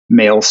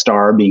male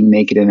star being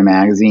naked in a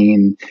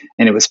magazine,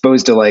 and it was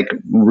supposed to like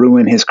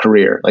ruin his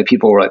career. Like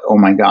people were like, "Oh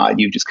my God,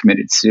 you just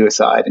committed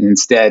suicide," and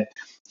instead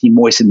he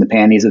moistened the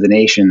panties of the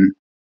nation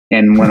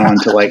and went on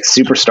to like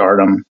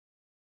superstardom.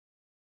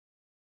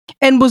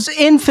 And was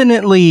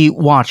infinitely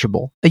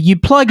watchable. You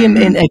plug him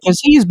in because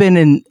he's been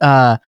in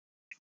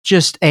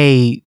just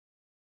a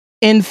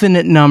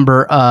infinite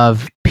number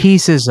of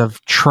pieces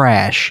of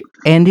trash,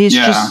 and he's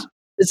just,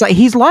 it's like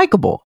he's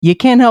likable. You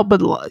can't help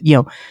but,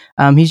 you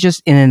know, he's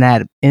just you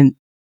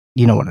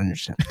know what I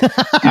understand.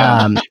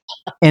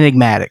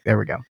 Enigmatic. There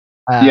we go.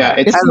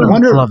 It's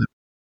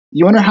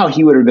you wonder how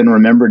he would have been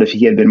remembered if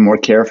he had been more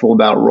careful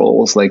about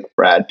roles like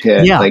Brad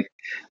Pitt. Yeah.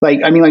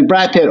 Like I mean, like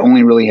Brad Pitt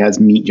only really has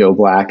Meet Joe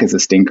Black as a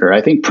stinker.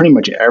 I think pretty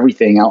much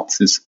everything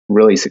else is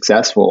really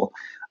successful.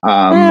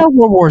 World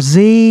War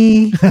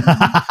Z.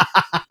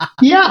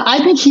 Yeah, I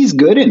think he's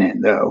good in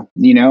it, though.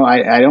 You know,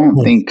 I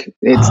don't think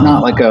it's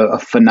not like a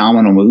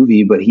phenomenal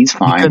movie, but he's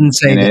fine.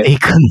 He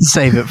couldn't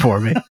save it for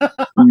me.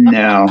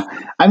 No,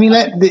 I mean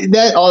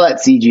that all that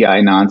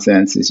CGI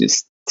nonsense is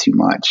just too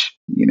much,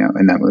 you know,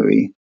 in that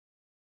movie.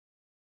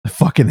 I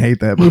fucking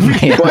hate that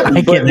movie.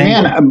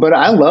 But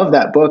I love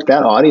that book.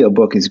 That audio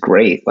book is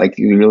great. Like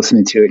you're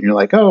listening to it and you're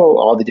like, oh,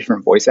 all the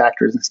different voice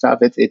actors and stuff.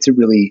 It's a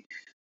really,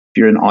 if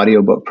you're an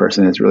audiobook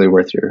person, it's really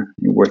worth your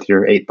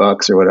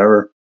 $8 or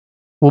whatever.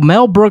 Well,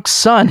 Mel Brooks'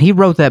 son, he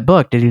wrote that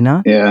book, did he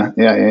not? Yeah.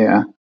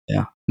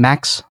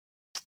 Max?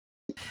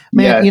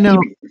 Man, you know,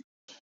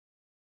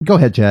 go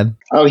ahead, Chad.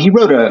 Oh, he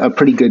wrote a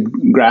pretty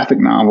good graphic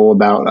novel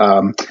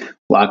about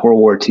Black World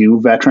War II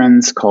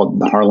veterans called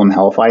The Harlem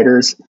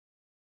Hellfighters.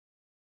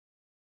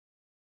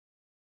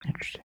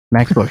 Interesting.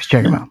 Max Brooks,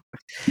 check him out.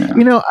 Yeah.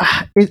 You know,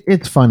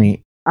 it's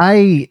funny.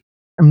 I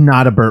I'm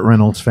not a Burt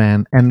Reynolds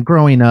fan. And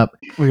growing up,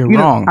 Well, you're you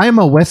know, wrong. I'm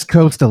a West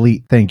Coast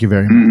elite. Thank you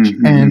very much.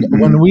 Mhm, And mhm,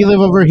 when we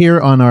live over here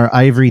on our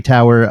ivory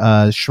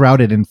tower,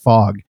 shrouded in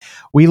fog,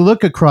 we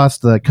look across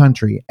the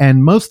country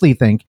and mostly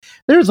think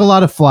there's a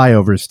lot of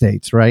flyover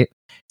states, right?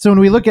 So when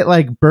we look at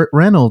like Burt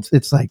Reynolds,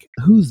 it's like,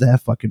 who's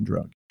that fucking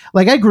drug?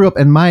 Like I grew up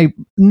and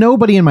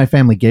nobody in my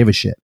family gave a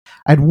shit.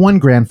 I had one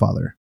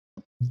grandfather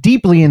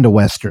deeply into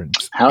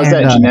Westerns. How is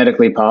And, that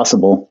genetically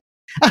possible?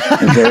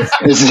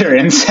 Is there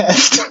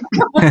incest?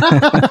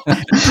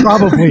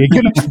 Probably. It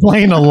could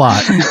explain a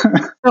lot.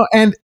 No,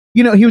 and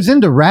you know, he was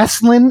into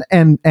wrestling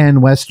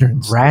and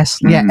westerns.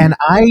 Wrestling? Yeah, and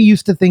I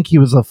used to think he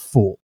was a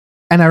fool.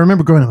 And I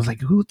remember growing up, I was like,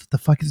 who the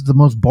fuck is the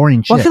most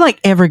boring shit? Well, I feel like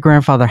every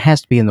grandfather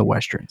has to be in the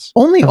westerns.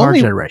 only of our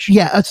only generation.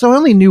 Yeah, so I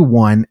only knew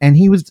one, and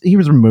he was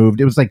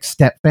removed. It was like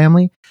Step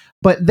Family.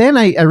 But then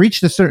I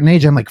reached a certain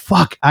age, I'm like,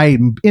 fuck,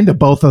 I'm into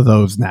both of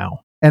those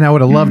now. And I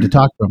would have loved to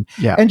talk to him.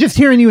 Yeah. And just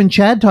hearing you and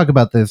Chad talk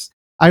about this,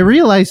 I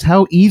realized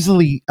how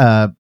easily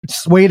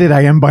swayed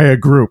I am by a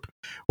group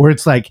where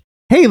it's like,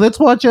 hey, let's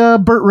watch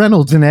Burt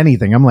Reynolds in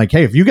anything. I'm like,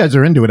 hey, if you guys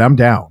are into it, I'm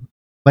down.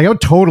 Like, I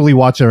would totally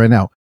watch it right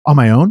now. On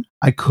my own,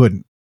 I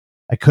couldn't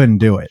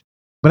do it.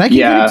 But I can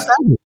get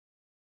excited.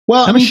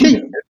 Well, I'm I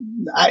mean,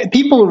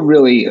 people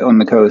really on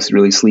the coast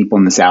really sleep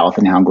on the South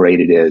and how great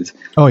it is.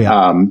 Oh,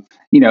 yeah.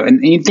 You know,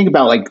 and you think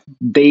about like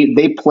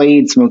they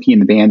played Smokey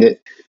and the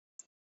Bandit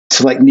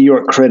to like New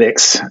York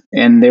critics,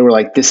 and they were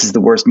like, "This is the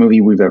worst movie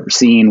we've ever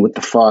seen. What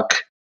the fuck?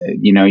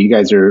 You know, you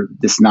guys are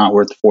this is not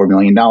worth $4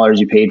 million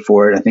you paid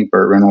for it." I think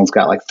Burt Reynolds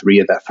got like 3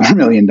 of that $4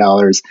 million,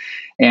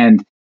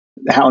 and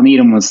Hal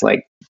Needham was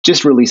like,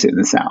 "Just release it in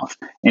the South,"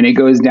 and it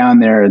goes down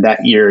there that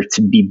year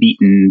to be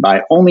beaten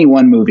by only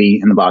one movie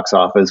in the box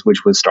office,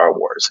 which was Star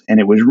Wars, and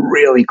it was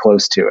really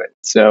close to it.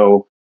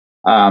 So,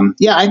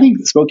 yeah, I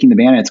think Smokey and the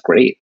Bandit's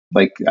great.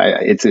 Like,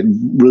 it's a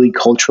really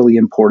culturally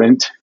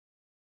important.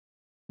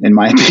 In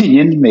my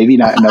opinion, maybe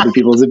not in other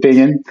people's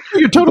opinion.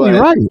 You're totally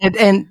right.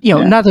 And you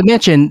know, not to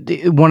mention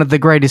one of the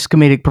greatest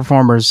comedic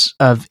performers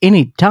of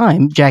any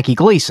time, Jackie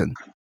Gleason,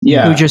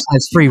 who just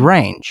has free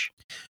range.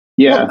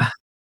 Yeah. Well,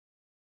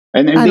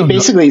 and they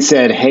basically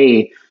said,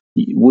 hey,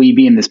 will you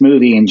be in this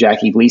movie? And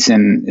Jackie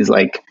Gleason is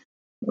like,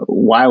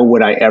 why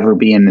would I ever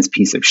be in this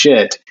piece of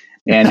shit?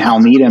 And Hal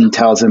Needham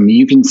tells him,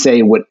 you can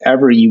say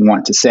whatever you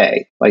want to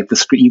say. Like the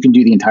script, you can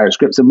do the entire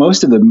script. So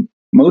most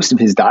of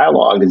his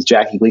dialogue is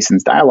Jackie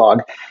Gleason's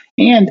dialogue.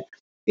 And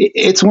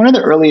it's one of the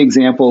early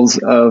examples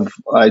of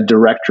a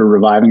director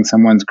reviving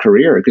someone's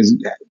career because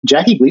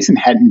Jackie Gleason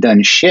hadn't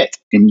done shit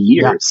in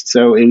years. Yeah.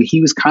 So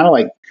he was kind of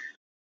like,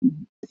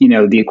 you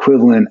know, the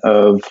equivalent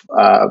of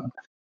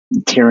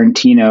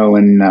Tarantino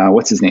and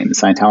what's his name? The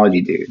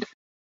Scientology dude.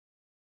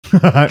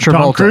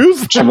 Tom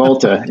Cruise?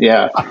 Travolta,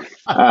 yeah.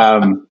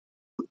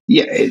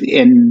 Yeah,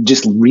 and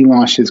just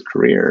relaunch his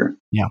career.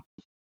 Yeah.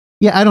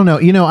 Yeah, I don't know.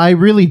 You know, I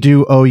really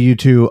do owe you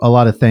two a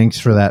lot of thanks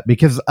for that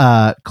because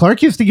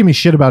Clark used to give me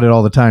shit about it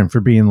all the time for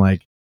being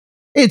like,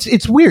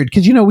 it's weird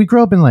because, you know, we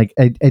grew up in like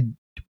a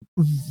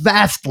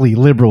vastly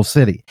liberal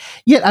city,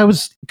 yet I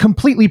was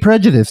completely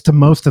prejudiced to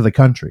most of the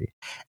country.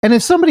 And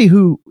as somebody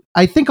who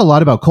I think a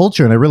lot about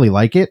culture and I really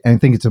like it and I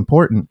think it's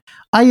important,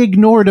 I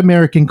ignored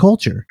American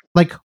culture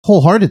like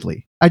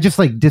wholeheartedly. I just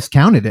like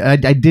discounted it.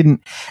 I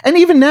didn't, and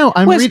even now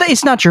I'm. Well,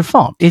 it's not your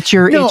fault. It's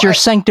your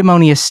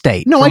sanctimonious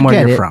state. No, from I where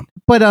get you're it. From.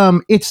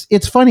 But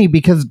it's funny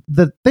because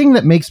the thing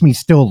that makes me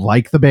still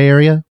like the Bay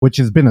Area, which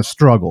has been a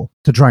struggle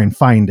to try and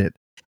find it,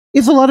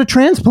 is a lot of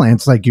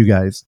transplants like you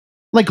guys.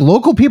 Like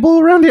local people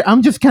around here,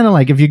 I'm just kind of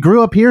like, if you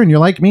grew up here and you're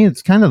like me,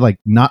 it's kind of like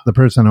not the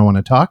person I want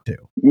to talk to.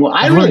 Well,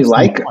 I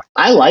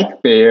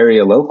like Bay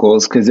Area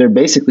locals because they're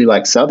basically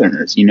like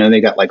Southerners. You know,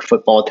 they got like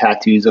football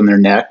tattoos on their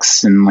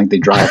necks and like they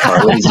drive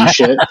Harleys and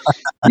shit.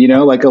 You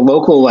know, like a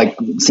local like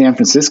San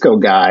Francisco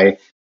guy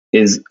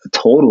is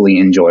totally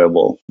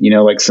enjoyable. You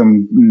know, like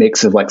some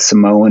mix of like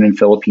Samoan and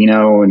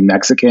Filipino and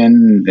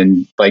Mexican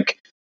and like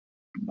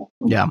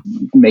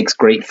makes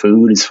great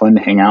food, is fun to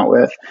hang out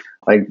with.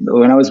 Like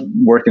when I was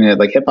working at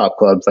like hip hop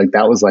clubs, like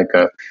that was like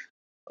a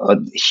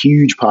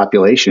huge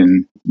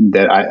population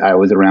that I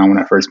was around when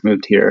I first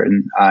moved here,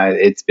 and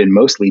it's been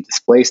mostly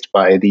displaced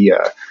by the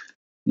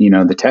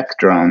the tech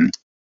drone.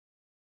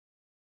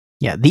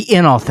 Yeah, the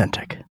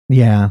inauthentic.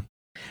 Yeah,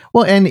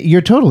 well, and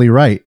you're totally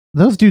right.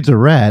 Those dudes are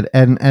rad,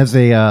 and as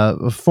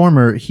a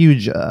former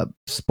huge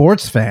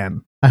sports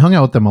fan, I hung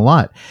out with them a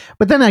lot.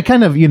 But then I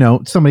kind of,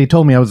 somebody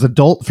told me I was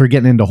adult for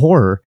getting into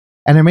horror.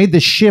 And I made the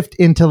shift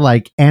into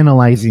like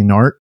analyzing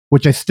art,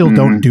 which I still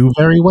don't do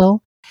very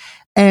well.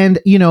 And,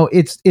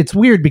 it's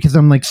weird because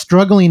I'm like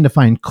struggling to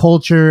find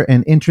culture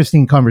and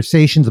interesting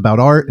conversations about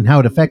art and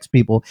how it affects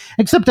people,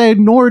 except I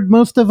ignored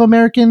most of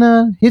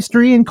American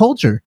history and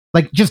culture,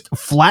 like just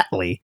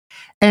flatly.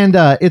 And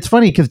it's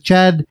funny because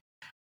Chad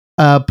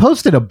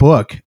posted a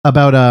book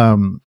about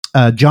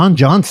John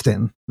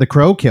Johnston, the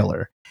Crow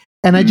Killer.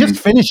 And I just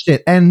finished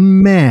it.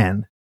 And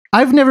man,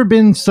 I've never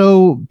been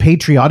so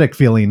patriotic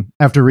feeling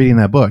after reading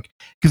that book,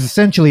 because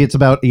essentially it's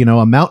about,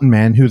 a mountain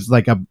man who's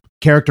like a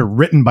character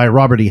written by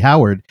Robert E.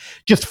 Howard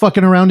just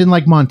fucking around in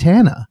like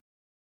Montana.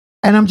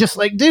 And I'm just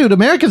like, dude,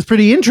 America's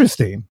pretty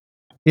interesting.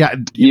 Yeah.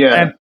 Yeah.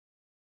 And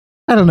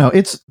I don't know.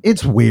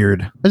 It's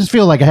weird. I just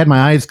feel like I had my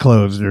eyes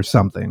closed or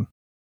something.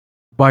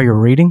 While you're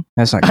reading?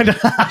 That's not good.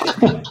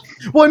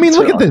 Well, I mean,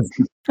 look at this.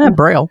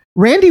 Braille.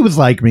 Randy was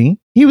like me.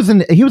 He was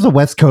a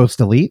West Coast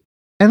elite.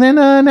 And then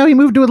now he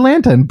moved to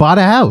Atlanta and bought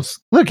a house.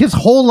 Look, his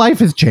whole life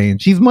has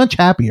changed. He's much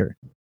happier.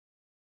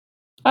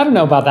 I don't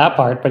know about that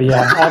part, but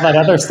yeah, all that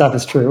other stuff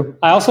is true.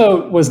 I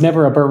also was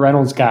never a Burt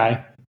Reynolds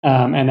guy,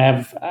 and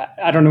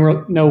I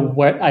don't know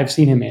what I've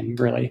seen him in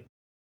really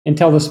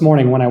until this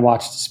morning when I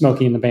watched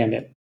Smokey and the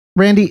Bandit.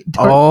 Randy.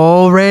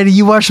 Randy,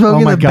 you watched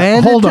Smokey and the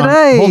Bandit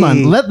today? Hold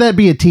on. Let that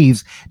be a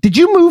tease. Did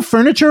you move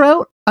furniture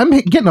out? I'm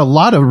getting a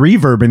lot of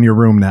reverb in your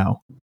room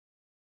now.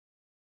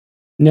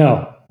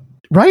 No.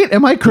 Right?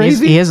 Am I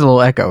crazy? He is a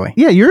little echoey.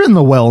 Yeah, you're in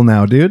the well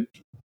now, dude.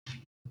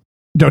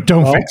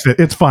 Don't fix it.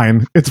 It's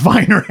fine. It's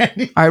fine,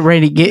 Randy. All right,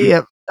 Randy, give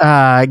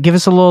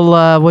us a little,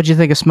 what'd you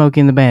think of Smokey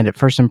and the Bandit?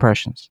 First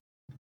impressions.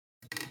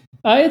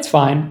 It's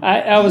fine.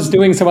 I was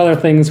doing some other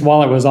things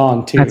while it was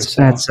on, too.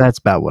 That's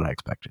about what I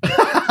expected.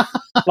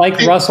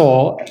 Like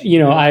Russell,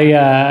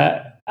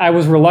 I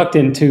was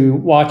reluctant to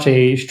watch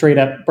a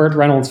straight-up Burt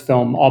Reynolds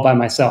film all by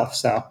myself,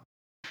 so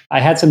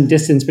I had some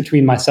distance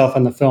between myself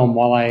and the film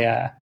while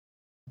I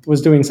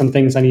was doing some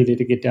things I needed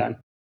to get done.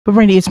 But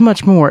Randy, it's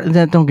much more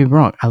than, don't get me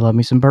wrong, I love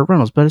me some Burt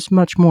Reynolds, but it's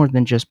much more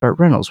than just Burt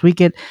Reynolds. We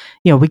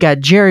got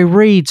Jerry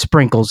Reed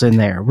sprinkles in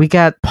there. We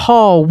got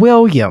Paul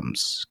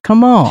Williams.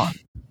 Come on.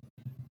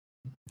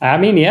 I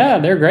mean, yeah,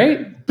 they're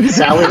great.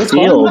 Sally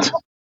Field.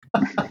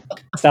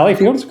 Sally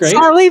Field's great.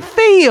 Sally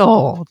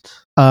Field.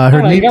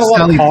 Her name's you got a lot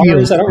Sally of cars.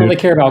 Fields, I don't dude. really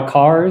care about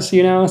cars,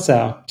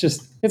 so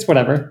just, it's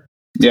whatever.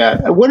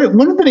 Yeah. One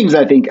of the things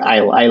I think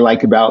I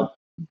like about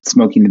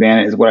Smokey and the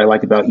Bandit is what I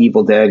like about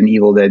Evil Dead and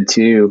Evil Dead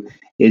 2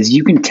 is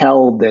you can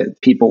tell that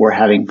people were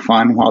having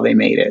fun while they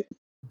made it.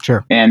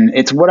 Sure. And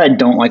it's what I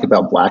don't like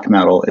about black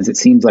metal is it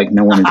seems like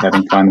no one is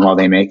having fun while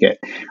they make it.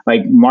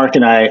 Like Mark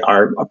and I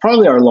are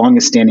probably our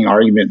longest standing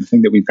argument, the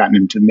thing that we've gotten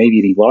into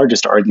maybe the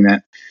largest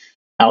argument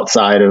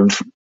outside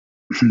of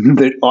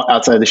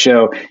the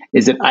show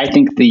is that I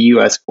think the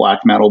US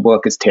black metal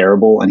book is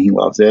terrible and he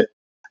loves it.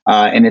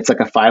 And it's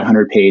like a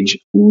 500-page,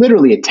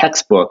 literally a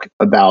textbook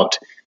about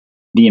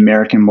the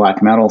American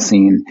black metal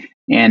scene.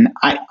 And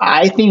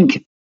I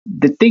think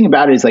the thing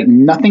about it is like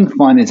nothing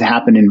fun has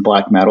happened in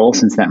black metal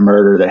since that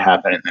murder that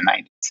happened in the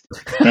 90s.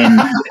 And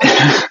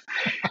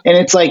and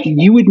it's like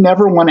you would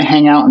never want to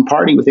hang out and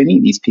party with any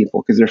of these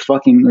people because they're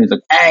fucking like,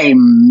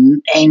 I'm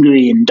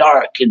angry and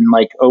dark and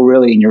like, oh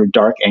really? And your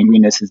dark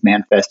angriness is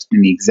manifested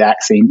in the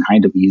exact same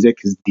kind of music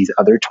as these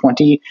other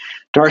 20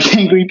 dark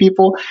angry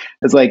people.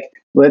 It's like,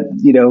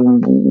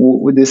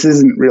 this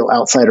isn't real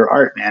outsider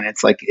art, man.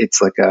 It's like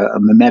a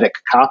mimetic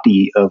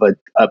copy of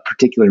a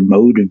particular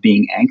mode of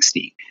being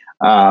angsty.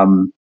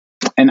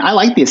 And I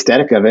like the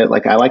aesthetic of it.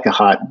 Like I like a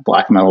hot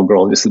black metal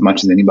girl just as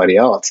much as anybody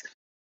else.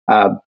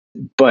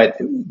 But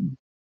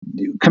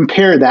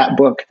compare that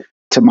book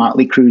to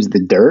Motley Crue's The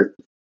Dirt,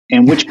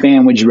 and which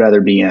band would you rather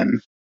be in?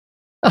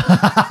 But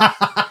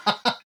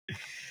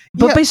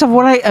based on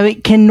what I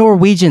mean, can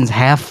Norwegians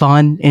have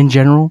fun in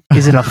general?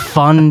 Is it a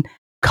fun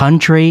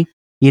country?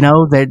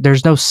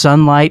 There's no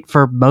sunlight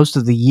for most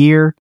of the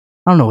year.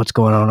 I don't know what's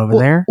going on over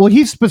there. Well,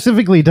 he's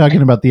specifically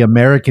talking about the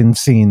American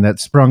scene that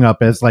sprung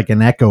up as like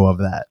an echo of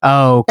that.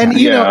 Oh, okay.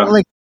 And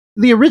like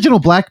the original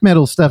black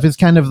metal stuff is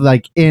kind of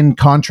like in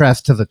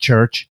contrast to the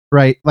church,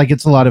 right? Like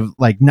it's a lot of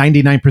like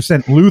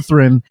 99%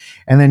 Lutheran,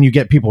 and then you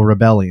get people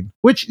rebelling,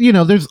 which,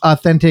 there's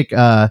authentic,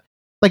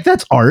 like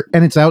that's art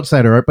and it's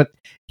outsider art, but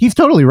he's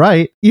totally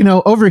right.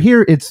 Over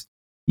here,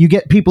 you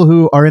get people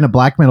who are in a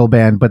black metal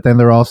band, but then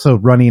they're also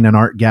running an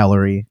art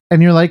gallery.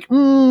 And you're like,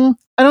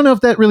 I don't know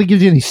if that really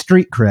gives you any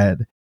street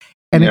cred.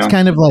 And it's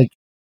kind of like,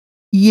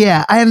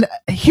 yeah. And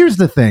here's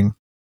the thing.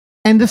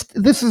 And this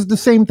is the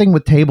same thing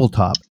with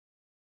tabletop.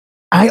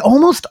 I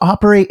almost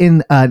operate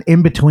in an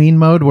in-between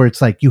mode where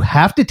it's like, you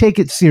have to take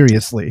it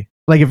seriously.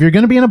 Like if you're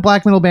going to be in a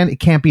black metal band, it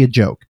can't be a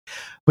joke.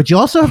 But you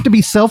also have to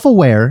be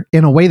self-aware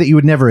in a way that you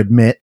would never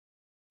admit.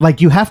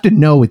 Like you have to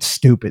know it's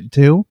stupid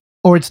too,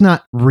 or it's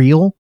not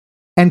real.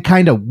 And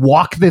kind of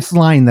walk this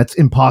line that's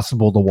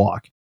impossible to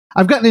walk.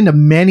 I've gotten into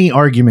many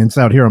arguments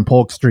out here on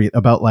Polk Street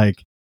about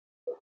like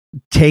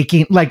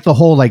taking like the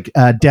whole like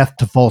death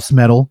to false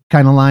metal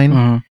kind of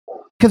line.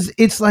 Because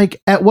it's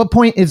like, at what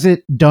point is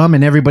it dumb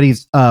and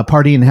everybody's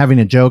partying and having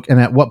a joke?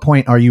 And at what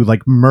point are you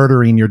like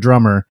murdering your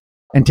drummer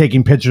and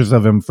taking pictures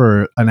of him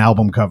for an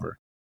album cover?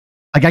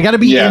 Like I got to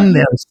be in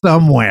there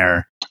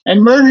somewhere.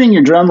 And murdering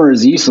your drummer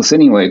is useless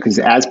anyway, because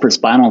as per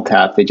Spinal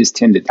Tap, they just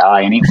tend to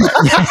die anyway.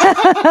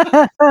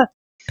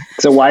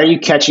 So why are you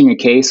catching a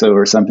case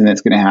over something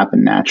that's going to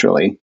happen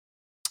naturally?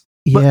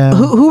 Yeah. But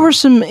who were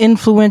some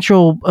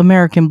influential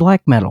American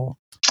black metal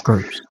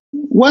groups?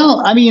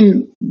 Well, I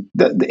mean,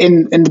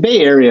 in the Bay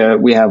Area,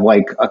 we have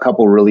like a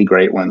couple really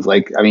great ones.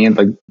 Like, I mean,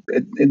 like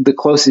the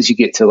closest you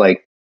get to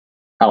like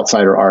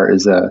outsider art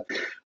is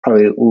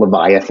probably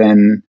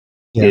Leviathan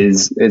Yeah.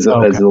 is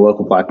Okay. as a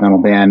local black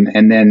metal band.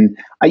 And then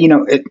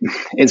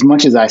as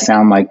much as I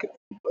sound like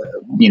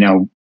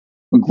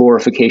a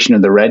glorification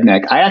of the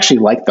redneck, I actually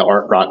like the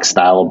art rock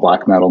style of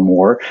black metal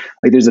more.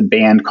 Like there's a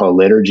band called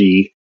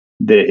Liturgy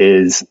that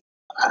is,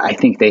 I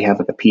think they have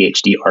like a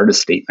PhD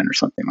artist statement or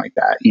something like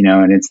that,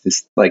 and it's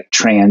this like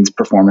trans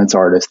performance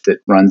artist that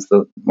runs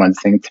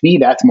thing. To me,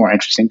 that's more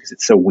interesting because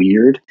it's so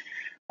weird.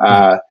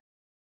 But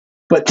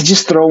to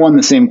just throw on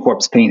the same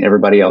corpse paint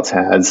everybody else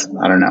has,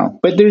 I don't know.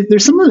 But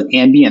there's some of the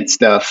ambient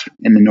stuff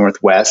in the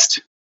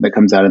Northwest that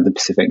comes out of the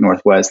Pacific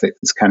Northwest that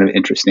is kind of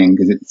interesting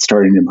because it's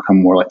starting to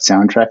become more like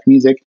soundtrack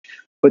music.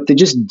 But to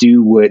just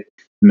do what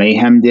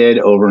Mayhem did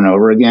over and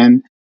over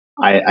again,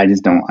 I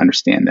just don't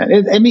understand that.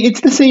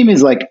 It's the same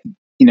as like,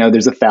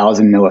 there's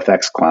 1,000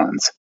 NoFX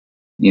clones,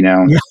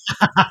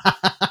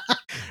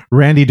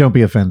 Randy, don't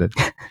be offended.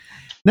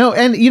 No,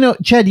 and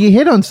Chad, you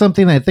hit on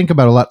something I think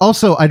about a lot.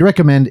 Also, I'd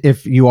recommend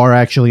if you are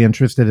actually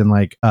interested in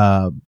like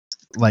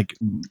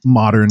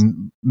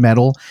modern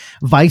metal,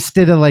 Vice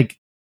did a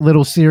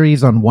little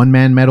series on one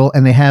man metal,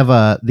 and they have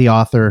the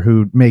author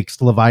who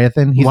makes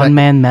Leviathan. He's One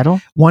Man Metal.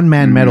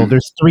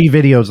 There's 3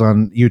 videos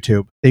on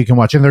YouTube that you can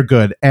watch, and they're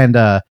good. And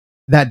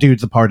that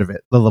dude's a part of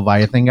it, the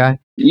Leviathan guy.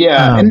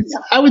 Yeah, and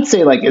I would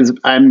say as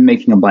I'm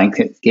making a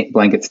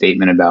blanket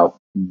statement about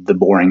the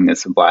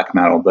boringness of black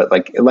metal, but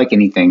like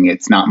anything,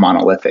 it's not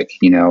monolithic.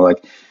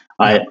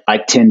 I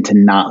tend to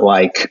not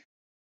like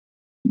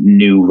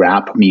new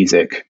rap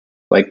music.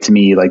 Like to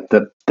me, like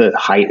the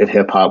height of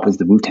hip hop was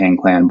the Wu-Tang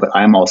Clan, but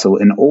I'm also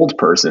an old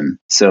person,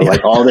 so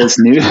like all this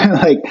new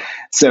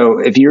so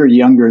if you're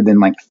younger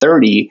than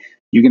 30,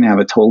 you're going to have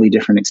a totally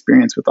different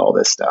experience with all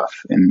this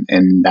stuff,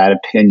 and that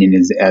opinion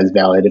is as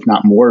valid, if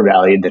not more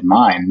valid, than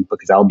mine,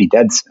 because I'll be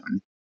dead soon.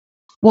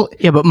 Well,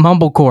 yeah, but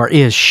mumblecore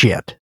is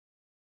shit.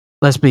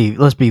 Let's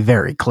be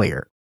very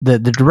clear. The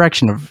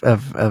direction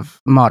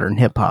of modern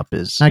hip hop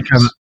is. I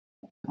kind of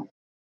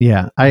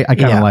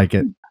like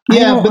it.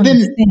 Yeah, but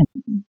then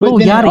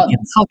Yachty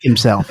can fuck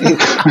himself.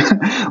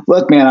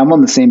 Look, man, I'm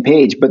on the same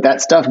page, but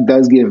that stuff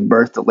does give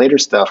birth to later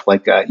stuff.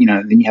 Then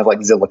you have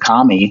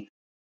Zillakami,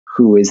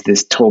 who is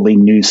this totally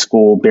new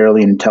school,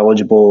 barely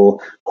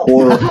intelligible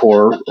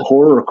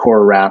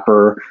horrorcore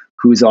rapper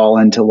who's all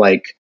into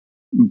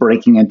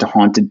breaking into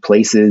haunted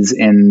places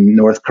in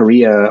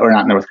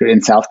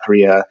in South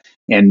Korea,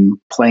 and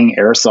playing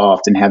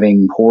airsoft and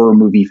having horror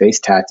movie face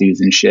tattoos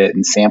and shit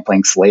and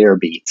sampling Slayer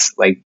beats.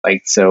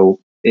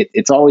 So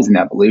it's always an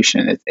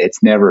evolution.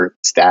 It's never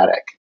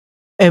static.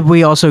 And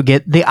we also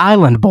get the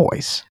Island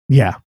Boys.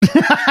 Yeah.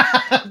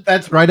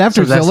 That's right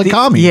after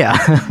Zillakami.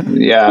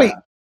 Yeah. Wait.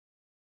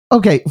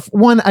 Okay,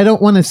 one, I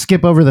don't want to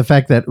skip over the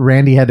fact that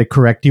Randy had to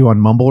correct you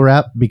on mumble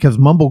rap, because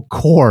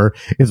mumblecore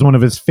is one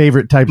of his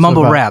favorite types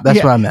mumble of rap.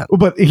 That's what I meant.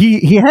 But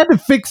he had to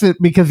fix it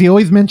because he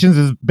always mentions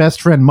his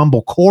best friend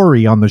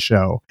Mumblecorey on the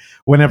show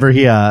whenever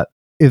he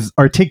is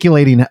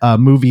articulating a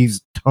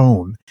movie's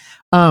tone.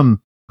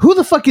 Who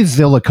the fuck is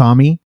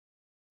Zillakami?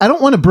 I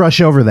don't want to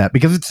brush over that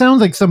because it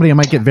sounds like somebody I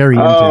might get very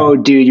into. Oh,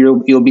 dude,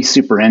 you'll be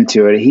super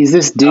into it. He's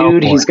this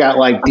dude. He's got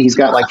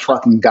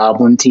fucking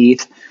goblin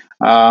teeth.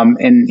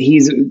 And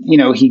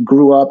he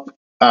grew up,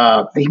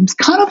 he was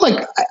kind of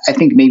I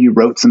think maybe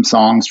wrote some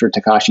songs for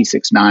Tekashi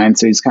 6ix9ine.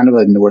 So he's kind of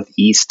a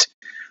Northeast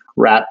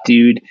rap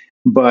dude,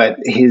 but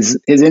his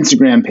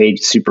Instagram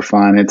page is super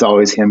fun. It's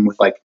always him with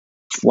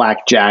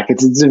flak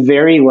jackets. It's a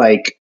very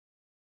like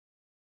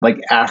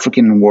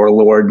African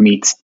warlord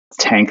meets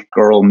tank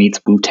girl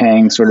meets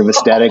Wu-Tang sort of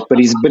aesthetic, but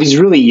he's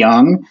really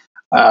young.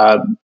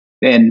 And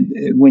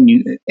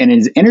in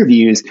his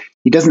interviews,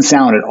 he doesn't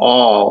sound at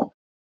all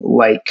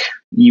like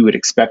you would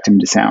expect him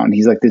to sound.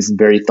 He's like this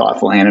very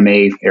thoughtful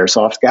anime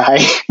airsoft guy,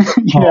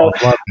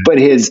 but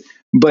his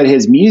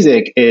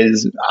music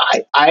is,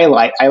 I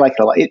like it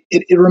a lot.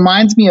 It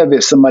reminds me of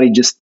if somebody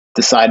just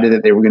decided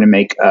that they were going to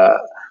make a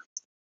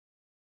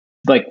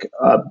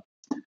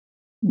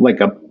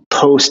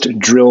post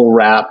drill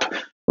rap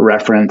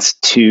reference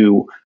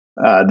to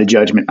the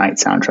Judgment Night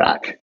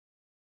soundtrack.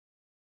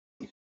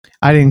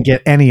 I didn't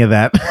get any of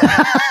that.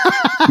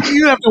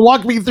 You have to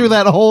walk me through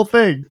that whole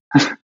thing.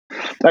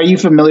 Are you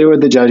familiar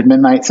with the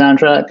Judgment Night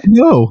soundtrack?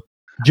 No.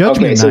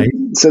 Judgment Night.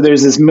 So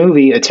there's this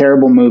movie, a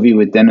terrible movie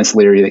with Dennis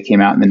Leary that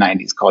came out in the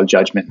 90s called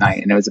Judgment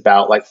Night. And it was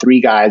about 3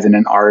 guys in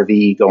an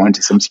RV going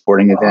to some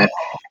sporting event,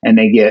 and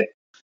the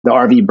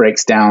RV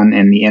breaks down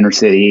in the inner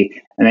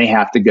city, and they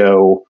have to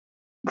go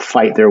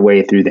fight their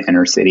way through the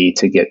inner city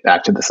to get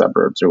back to the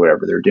suburbs or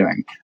whatever they're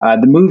doing.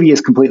 The movie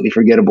is completely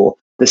forgettable.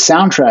 The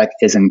soundtrack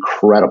is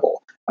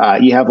incredible.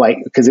 You have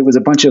because it was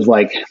a bunch of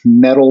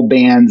metal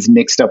bands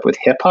mixed up with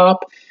hip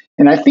hop.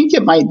 And I think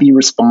it might be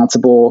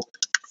responsible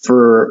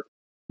for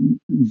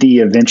the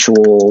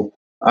eventual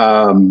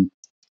new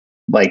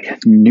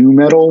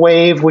metal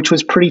wave, which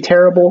was pretty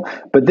terrible.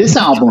 But this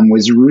album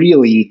was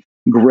really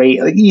great.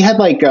 You had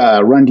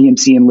Run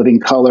DMC and Living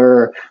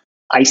Colour.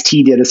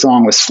 Ice-T did a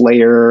song with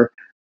Slayer.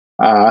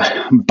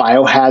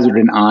 Biohazard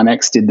and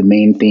Onyx did the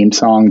main theme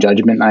song,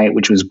 Judgment Night,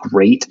 which was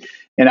great.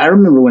 And I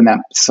remember when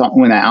that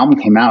album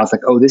came out, I was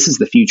like, oh, this is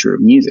the future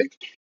of music.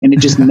 And it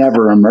just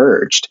never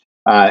emerged.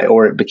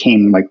 Or it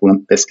became like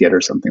Limp Bizkit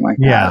or something like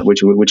that,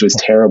 which was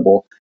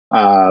terrible.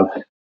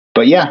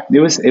 But yeah, it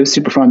was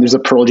super fun. There's a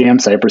Pearl Jam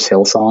Cypress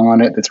Hill song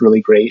on it that's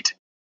really great.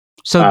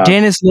 So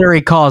Dennis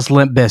Leary calls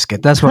Limp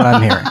Bizkit. That's what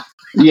I'm hearing.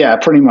 Yeah,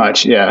 pretty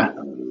much. Yeah.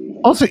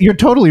 Also, you're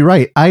totally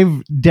right.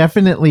 I've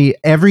definitely,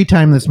 every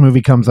time this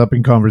movie comes up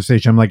in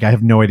conversation, I'm like, I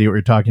have no idea what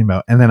you're talking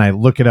about. And then I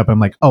look it up. I'm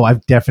like, oh,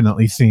 I've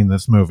definitely seen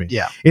this movie.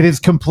 Yeah. It is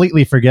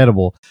completely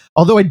forgettable.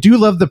 Although I do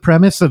love the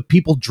premise of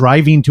people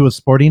driving to a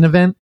sporting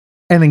event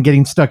and then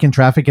getting stuck in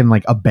traffic and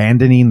like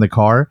abandoning the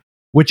car,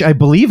 which I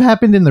believe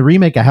happened in the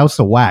remake of House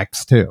of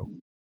Wax too.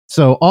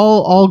 So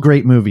all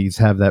great movies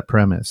have that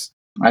premise.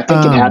 I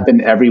think it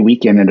happened every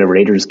weekend at a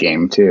Raiders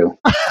game too.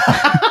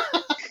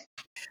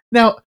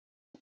 Now,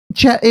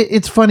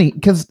 it's funny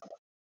because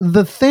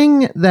the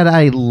thing that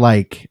I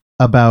like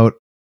about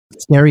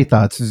Scary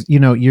Thoughts is,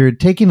 you're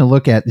taking a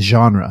look at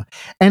genre.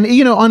 And,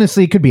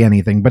 honestly, it could be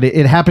anything, but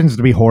it happens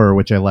to be horror,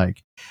 which I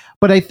like.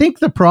 But I think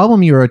the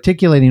problem you're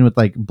articulating with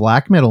like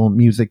black metal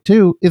music,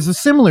 too, is a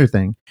similar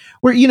thing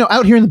where,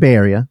 out here in the Bay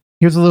Area,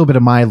 here's a little bit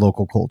of my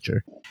local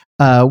culture.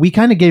 We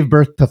kind of gave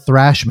birth to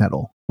thrash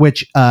metal,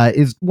 which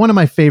is one of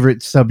my favorite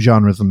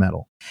subgenres of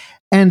metal.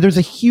 And there's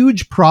a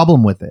huge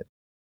problem with it.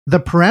 The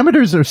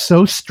parameters are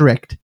so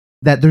strict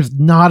that there's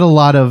not a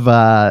lot of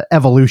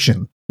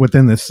evolution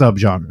within this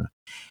subgenre.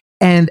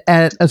 And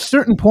at a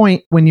certain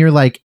point, when you're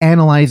like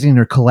analyzing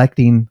or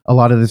collecting a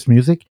lot of this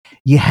music,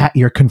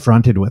 you're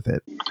confronted with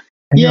it.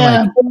 And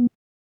yeah. You're like,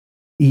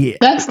 yeah.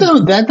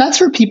 That's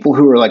for people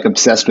who are like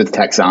obsessed with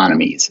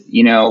taxonomies.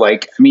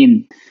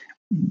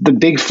 The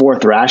big four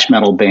thrash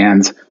metal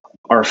bands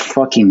are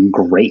fucking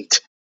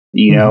great.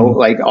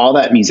 Like all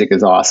that music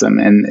is awesome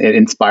and it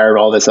inspired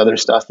all this other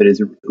stuff that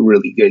is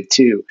really good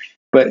too.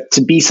 But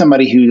to be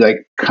somebody who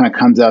like kind of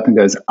comes up and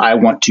goes, I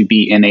want to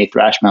be in a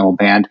thrash metal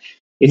band,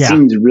 it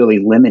seems really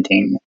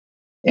limiting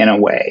in a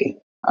way.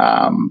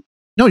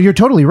 No, you're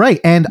totally right.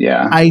 And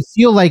I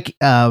feel like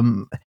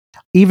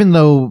even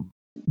though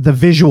the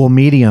visual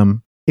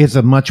medium is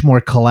a much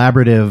more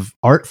collaborative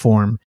art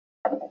form,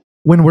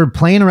 when we're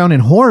playing around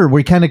in horror,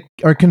 we kind of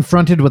are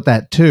confronted with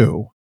that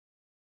too.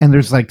 And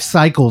there's like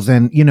cycles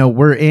and,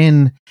 we're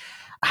in,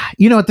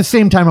 at the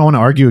same time, I want to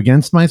argue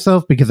against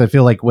myself because I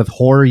feel like with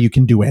horror, you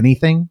can do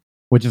anything,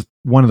 which is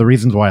one of the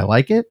reasons why I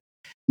like it.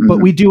 Mm-hmm. But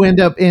we do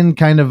end up in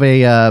kind of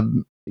a,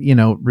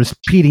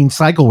 repeating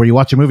cycle where you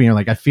watch a movie and you're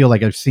like, I feel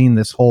like I've seen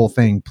this whole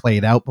thing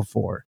played out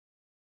before.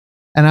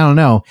 And I don't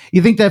know.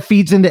 You think that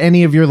feeds into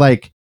any of your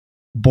like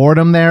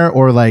boredom there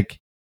or like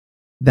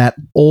that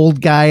old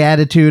guy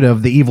attitude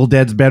of The Evil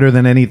Dead's better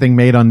than anything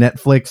made on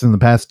Netflix in the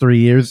past 3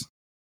 years?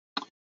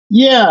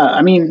 Yeah,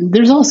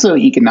 there's also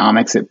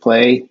economics at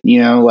play,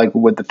 like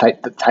with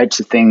the types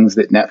of things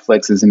that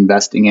Netflix is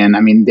investing in.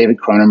 David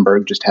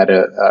Cronenberg just had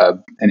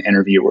an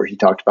interview where he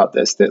talked about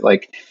this, that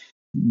like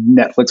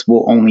Netflix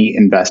will only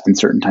invest in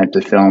certain types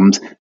of films.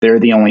 They're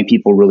the only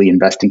people really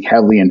investing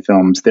heavily in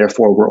films.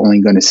 Therefore, we're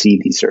only going to see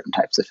these certain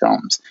types of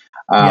films.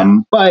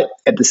 But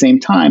at the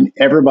same time,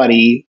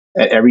 everybody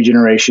at every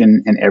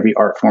generation and every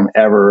art form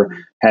ever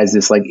has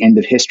this like end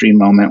of history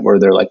moment where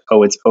they're like,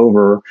 oh, it's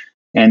over.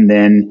 And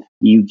then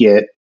you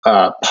get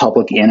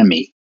Public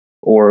Enemy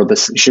or the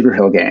Sugar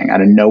Hill Gang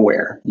out of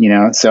nowhere,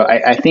 So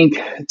I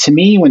think to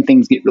me, when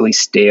things get really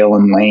stale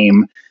and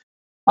lame,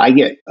 I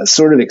get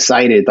sort of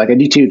excited. Like I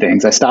do two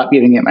things. I stop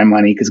giving it my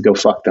money because go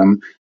fuck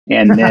them.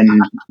 And then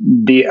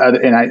the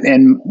other,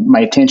 and my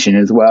attention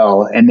as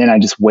well. And then I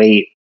just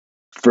wait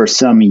for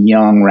some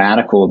young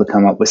radical to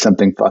come up with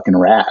something fucking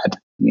rad,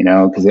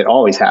 because it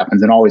always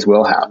happens and always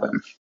will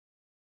happen.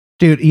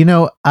 Dude,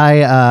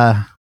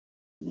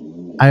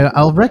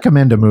 I'll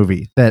recommend a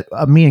movie that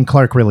me and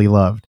Clark really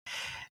loved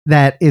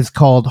that is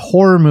called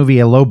Horror Movie,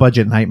 A Low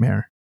Budget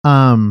Nightmare.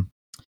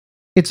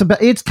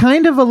 It's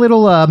kind of a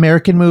little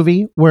American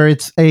movie where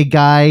it's a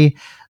guy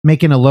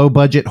making a low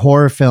budget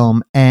horror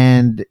film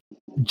and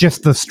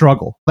just the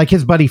struggle. Like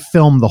his buddy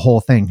filmed the whole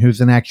thing,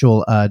 who's an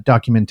actual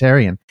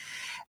documentarian.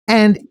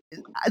 And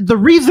the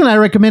reason I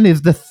recommend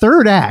is the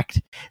third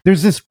act.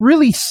 There's this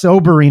really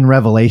sobering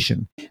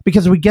revelation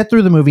because we get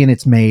through the movie and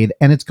it's made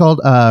and it's called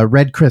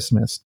Red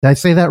Christmas. Did I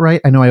say that right?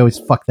 I know I always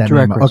fuck that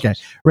name up. Okay,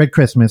 Red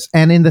Christmas.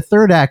 And in the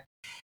third act,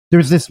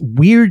 there's this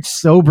weird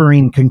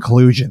sobering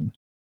conclusion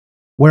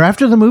where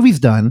after the movie's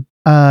done,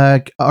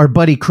 our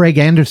buddy Craig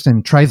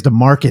Anderson tries to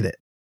market it.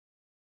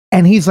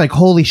 And he's like,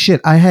 holy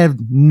shit, I had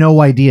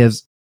no idea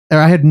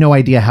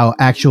how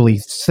actually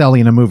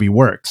selling a movie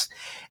works.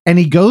 And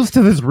he goes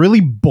to this really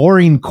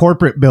boring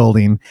corporate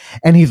building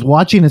and he's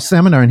watching a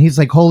seminar and he's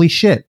like, holy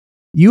shit,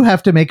 you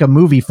have to make a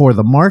movie for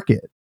the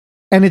market.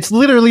 And it's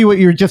literally what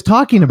you're just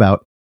talking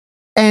about.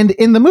 And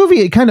in the movie,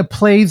 it kind of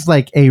plays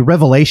like a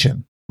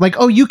revelation. Like,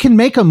 oh, you can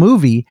make a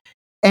movie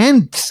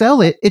and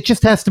sell it. It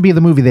just has to be the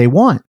movie they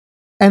want.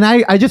 And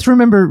I just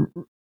remember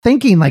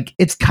thinking like,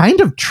 it's kind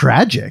of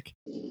tragic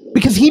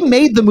because he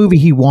made the movie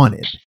he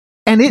wanted.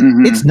 And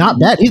it's not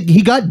bad.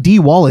 He got Dee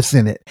Wallace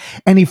in it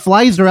and he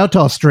flies her out to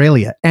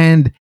Australia.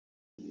 And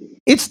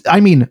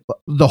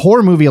the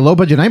horror movie A Low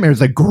Budget Nightmare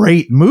is a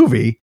great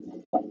movie,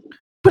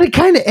 but it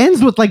kind of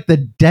ends with like the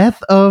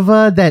death of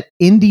that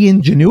indie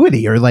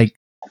ingenuity, or like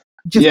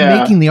just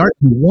making the art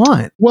you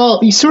want. Well,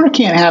 you sort of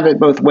can't have it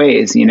both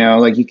ways, you know.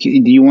 Like, do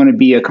you want to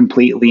be a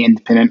completely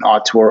independent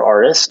auteur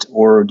artist,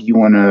 or do you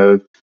want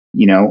to,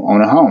 you know,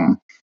 own a home?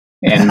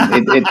 And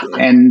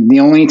and the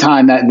only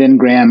time that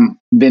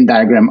Venn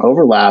diagram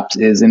overlaps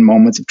is in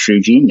moments of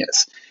true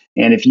genius.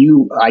 And if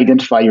you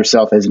identify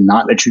yourself as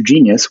not a true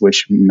genius,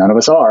 which none of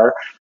us are,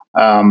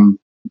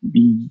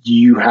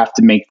 you have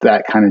to make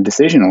that kind of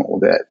decision a little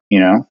bit, you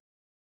know?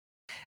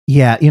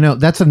 Yeah, you know,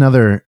 that's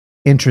another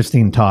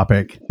interesting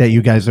topic that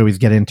you guys always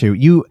get into.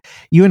 You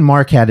and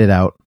Mark had it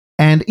out.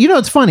 And, you know,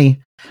 it's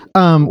funny.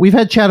 We've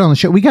had Chad on the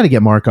show. We got to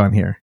get Mark on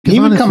here. He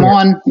would come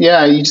on.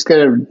 Yeah, you just got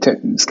to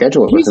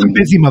schedule it with him. He's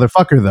a busy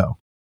motherfucker, though.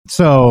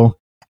 So,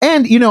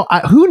 and, you know,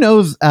 who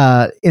knows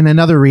in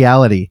another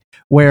reality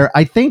where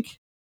I think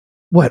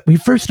we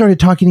first started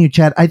talking to you,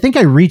 Chad. I think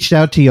I reached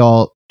out to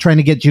y'all trying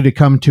to get you to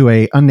come to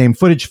a unnamed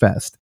footage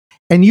fest.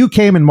 And you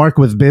came and Mark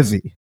was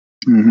busy.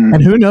 Mm-hmm.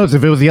 And who knows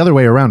if it was the other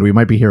way around, we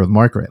might be here with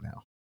Mark right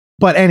now.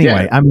 But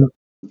anyway,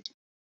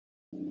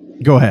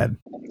 go ahead.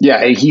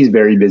 Yeah, he's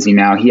very busy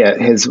now.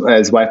 His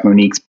wife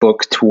Monique's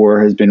book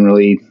tour has been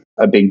really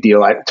a big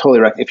deal. I totally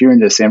recommend, if you're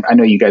into I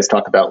know you guys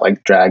talk about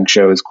like drag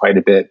shows quite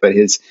a bit, but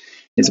his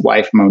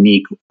wife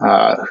Monique,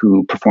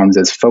 who performs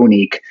as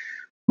Phonique,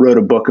 wrote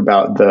a book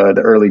about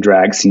the early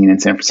drag scene in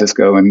San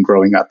Francisco and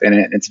growing up in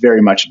it. It's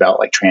very much about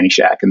like Tranny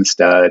Shack and the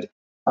Stud.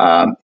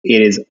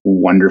 It is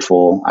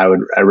wonderful.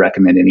 I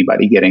recommend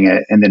anybody getting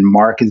it. And then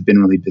Mark has been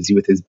really busy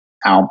with his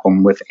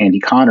album with Andy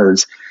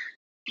Connors.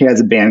 He has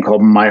a band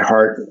called My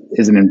Heart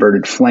is an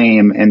Inverted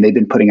Flame, and they've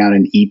been putting out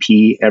an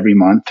EP every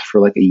month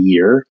for like a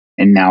year.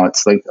 And now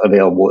it's like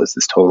available as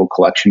this total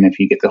collection. If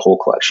you get the whole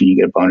collection, you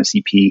get a bonus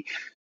EP.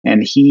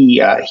 And he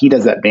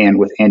does that band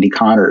with Andy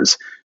Connors,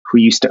 who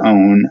used to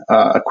own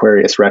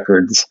Aquarius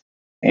Records.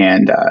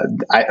 And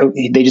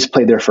they just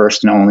played their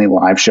first and only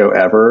live show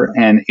ever.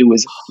 And it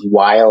was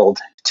wild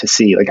to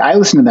see. Like, I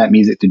listen to that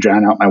music to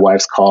drown out my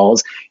wife's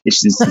calls.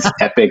 It's just this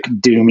epic,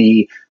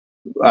 doomy,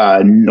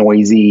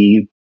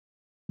 noisy,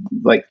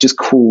 like just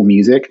cool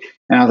music.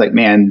 And I was like,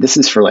 man, this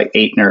is for like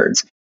 8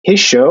 nerds. His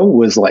show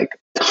was like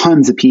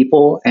tons of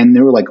people. And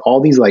there were like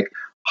all these like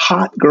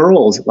hot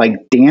girls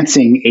like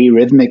dancing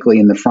arrhythmically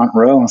in the front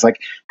row. I was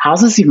like,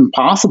 how's this even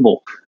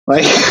possible?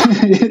 Like,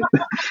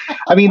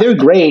 I mean, they're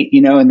great,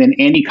 you know, and then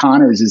Andy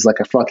Connors is like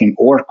a fucking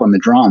orc on the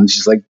drums.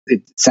 Just like,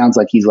 it sounds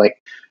like he's like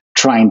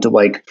trying to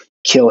like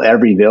kill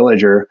every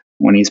villager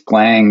when he's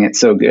playing. It's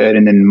so good.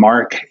 And then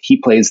Mark, he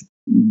plays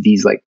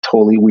these like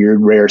totally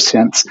weird, rare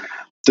synths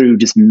through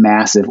just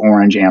massive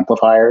orange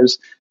amplifiers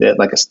that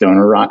like a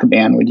stoner rock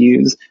band would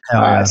use.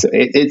 So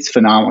it's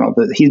phenomenal.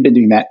 But he's been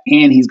doing that,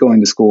 and he's going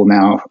to school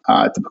now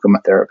to become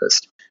a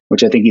therapist,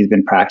 which I think he's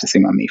been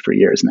practicing on me for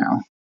years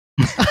now.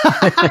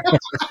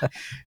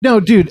 No,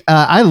 dude,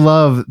 I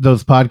love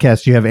those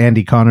podcasts you have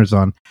Andy Connors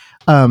on.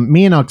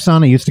 Me and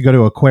Oksana used to go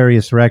to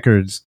Aquarius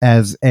Records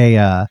as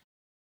a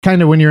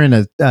kind of when you're in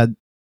a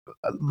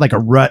like a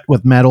rut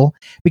with metal,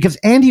 because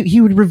Andy, he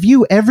would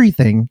review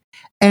everything,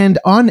 and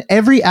on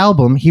every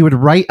album he would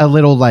write a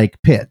little like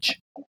pitch,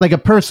 like a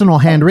personal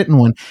handwritten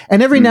one.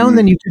 And every now and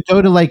then you could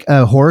go to like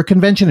a horror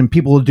convention and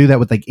people will do that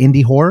with like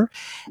indie horror,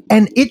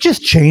 and it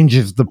just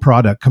changes the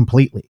product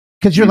completely,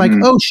 because you're like,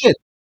 oh shit,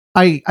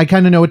 I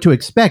kind of know what to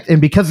expect.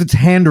 And because it's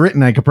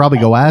handwritten, I could probably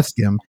go ask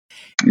him.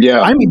 Yeah.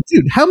 I mean,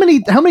 dude, how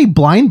many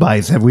blind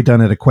buys have we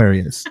done at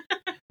Aquarius?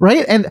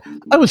 Right? And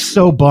I was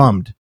so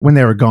bummed when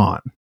they were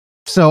gone.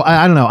 So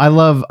I don't know. I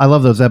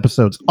love those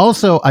episodes.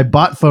 Also, I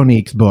bought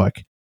Phonique's book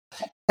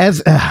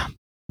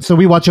so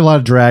we watch a lot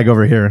of drag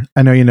over here.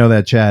 I know you know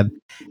that, Chad.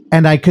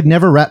 And I could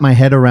never wrap my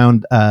head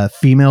around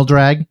female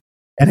drag.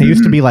 And I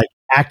used to be like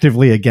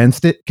actively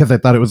against it because I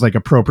thought it was like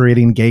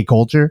appropriating gay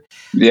culture.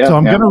 Yeah. So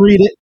I'm going to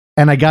read it.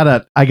 And I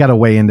gotta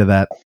weigh into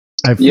that.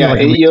 I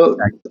feel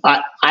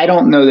I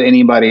don't know that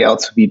anybody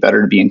else would be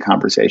better to be in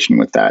conversation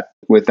with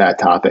that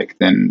topic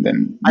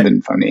than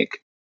Phonique.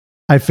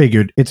 I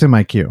figured it's in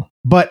my queue.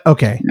 But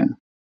okay. Yeah.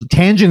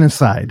 Tangent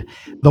aside,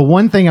 the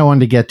one thing I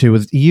wanted to get to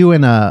was you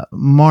and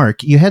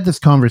Mark, you had this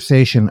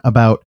conversation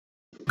about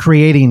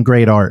creating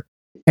great art.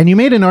 And you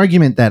made an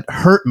argument that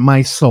hurt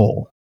my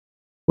soul,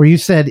 where you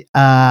said,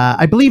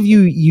 I believe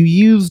you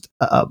used,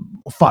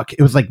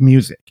 it was like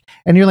music.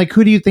 And you're like,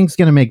 who do you think's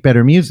going to make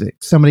better music?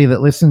 Somebody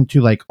that listened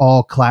to like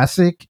all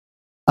classic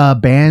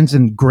bands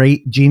and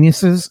great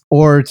geniuses,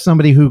 or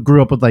somebody who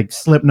grew up with like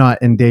Slipknot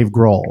and Dave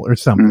Grohl or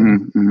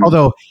something?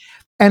 Although,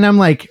 and I'm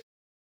like,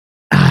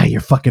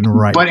 you're fucking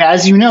right. But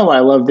as you know, I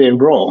love Dave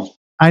Grohl.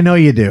 I know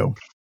you do.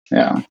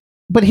 Yeah.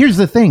 But here's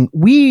the thing.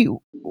 We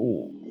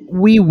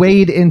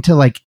wade into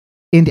like,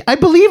 I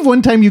believe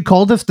one time you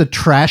called us the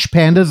trash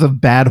pandas of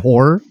bad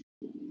horror.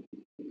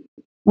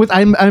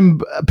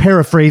 I'm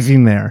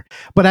paraphrasing there,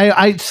 but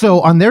I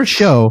so on their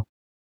show,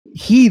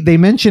 they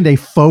mentioned a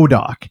faux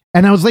doc,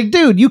 and I was like,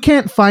 dude, you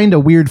can't find a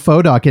weird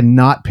faux doc and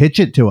not pitch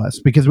it to us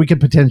because we could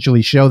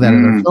potentially show that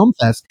at our film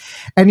fest.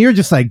 And you're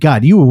just like,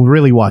 God, you will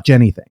really watch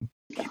anything.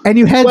 And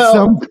you had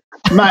the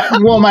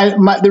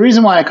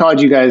reason why I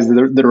called you guys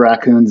the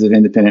raccoons of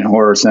independent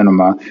horror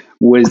cinema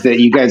was that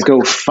you guys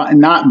go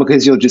not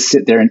because you'll just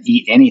sit there and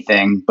eat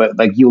anything, but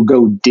like you'll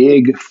go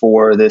dig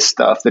for this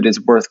stuff that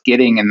is worth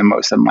getting in the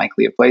most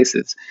unlikely of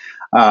places.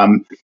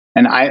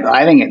 And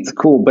I think it's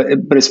cool,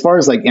 but as far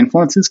as like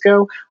influences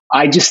go,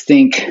 I just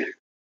think,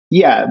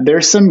 yeah,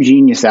 there's some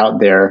genius out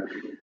there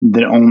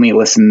that only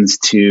listens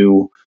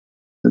to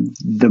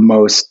the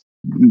most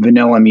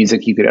vanilla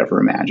music you could ever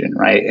imagine,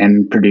 right?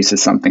 And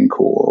produces something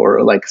cool.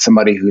 Or like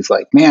somebody who's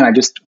like, man, I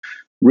just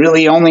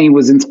really only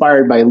was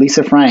inspired by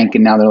Lisa Frank,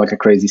 and now they're like a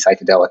crazy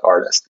psychedelic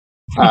artist.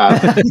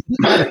 But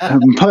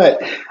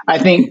I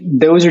think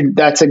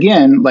that's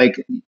again,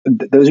 like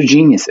those are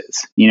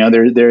geniuses, you know,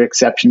 they're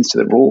exceptions to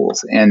the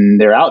rules,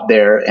 and they're out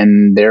there,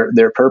 and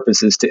their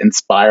purpose is to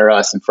inspire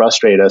us and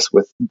frustrate us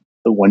with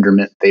the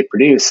wonderment they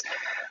produce.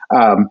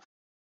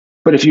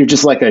 But if you're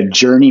just like a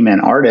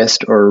journeyman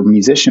artist or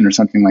musician or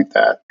something like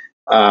that,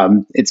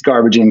 it's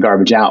garbage in,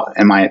 garbage out,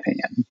 in my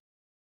opinion.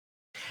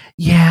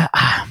 Yeah.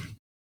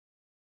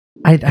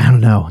 I don't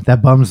know.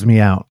 That bums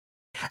me out.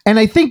 And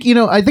I think,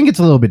 it's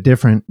a little bit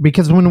different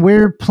because when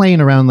we're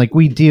playing around, like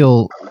we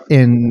deal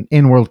in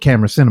world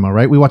camera cinema,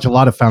 right? We watch a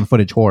lot of found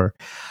footage horror.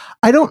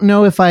 I don't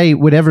know if I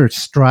would ever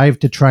strive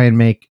to try and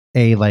make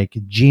a like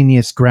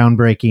genius,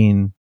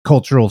 groundbreaking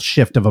cultural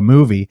shift of a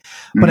movie,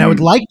 but I would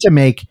like to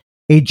make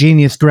a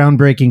genius,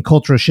 groundbreaking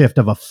cultural shift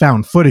of a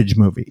found footage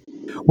movie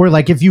where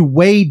like if you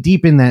way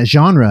deep in that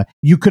genre,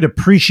 you could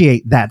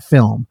appreciate that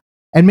film.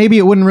 And maybe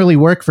it wouldn't really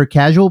work for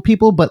casual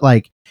people, but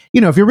like,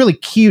 if you're really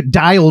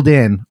dialed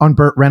in on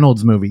Burt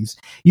Reynolds movies,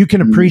 you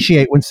can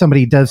appreciate when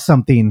somebody does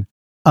something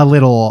a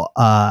little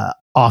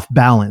off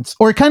balance,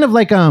 or kind of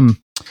like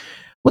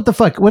what the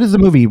fuck? What is the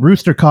movie?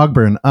 Rooster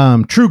Cogburn,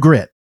 True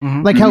Grit.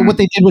 Like what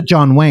they did with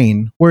John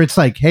Wayne, where it's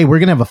like, hey, we're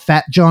gonna have a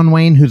fat John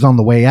Wayne who's on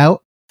the way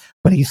out,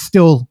 but he's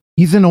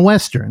in a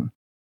Western.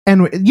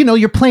 And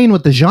you're playing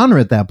with the genre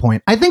at that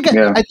point. I think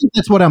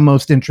that's what I'm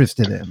most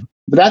interested in.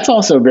 But that's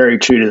also very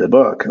true to the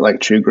book,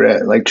 like True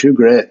Grit. Like True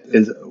Grit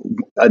is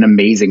an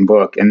amazing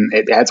book, and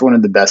it has one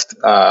of the best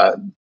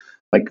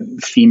like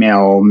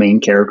female main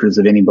characters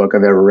of any book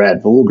I've ever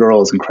read. The little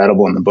girl is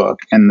incredible in the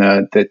book, and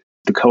the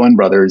Coen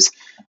brothers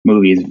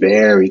movie is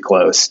very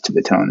close to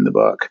the tone of the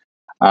book.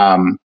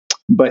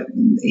 But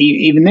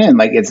even then,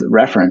 like it's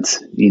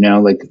reference,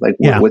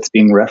 what's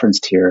being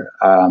referenced here.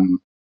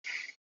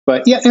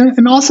 But yeah,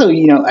 and also,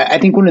 I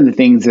think one of the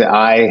things that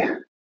I,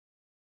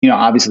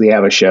 obviously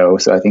have a show,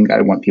 so I think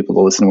I want people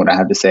to listen to what I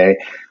have to say,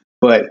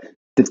 but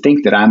to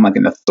think that I'm like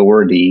an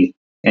authority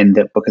and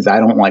that because I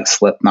don't like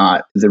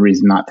Slipknot is a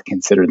reason not to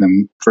consider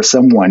them, for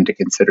someone to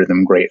consider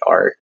them great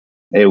art,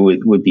 it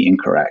would be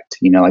incorrect.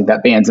 Like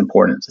that band's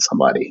important to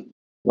somebody,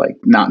 like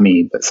not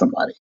me, but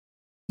somebody.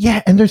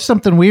 Yeah, and there's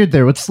something weird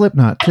there with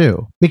Slipknot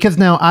too, because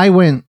now I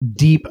went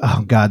deep.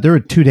 Oh God, there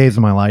were 2 days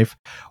of my life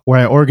where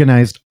I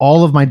organized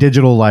all of my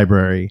digital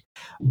library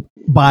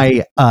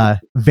by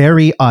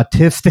very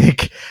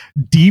autistic,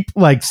 deep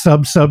like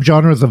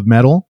subgenres of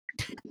metal.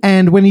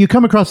 And when you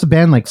come across a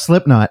band like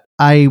Slipknot,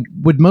 I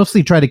would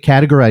mostly try to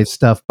categorize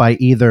stuff by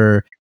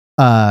either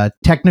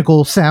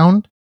technical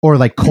sound or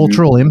like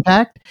cultural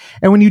impact.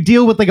 And when you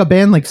deal with like a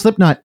band like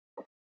Slipknot,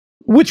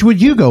 which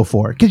would you go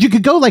for? Because you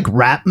could go like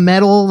rap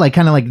metal, like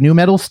kind of like new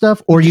metal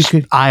stuff, or you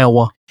could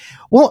Iowa.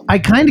 Well, I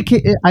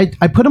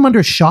put them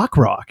under shock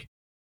rock,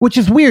 which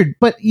is weird.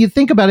 But you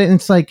think about it, and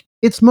it's like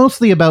it's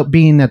mostly about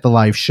being at the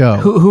live show.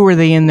 Who are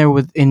they in there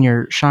with in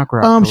your shock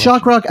rock?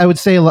 Shock rock, I would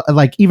say,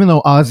 like even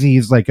though Ozzy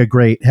is like a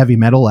great heavy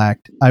metal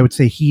act, I would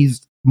say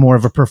he's more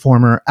of a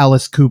performer.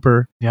 Alice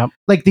Cooper,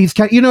 like these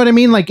kind, you know what I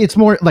mean? Like it's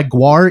more like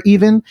Gwar,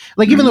 even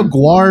like even though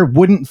Gwar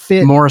wouldn't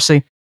fit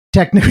Morrissey.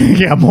 Technically,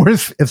 yeah,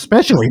 Morrissey,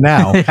 especially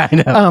now. Yeah, I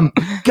know.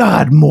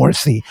 God,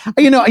 Morrissey.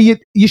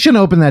 You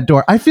shouldn't open that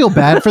door. I feel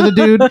bad for the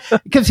dude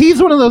because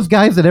he's one of those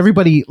guys that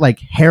everybody like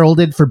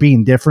heralded for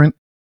being different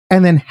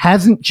and then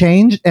hasn't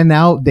changed, and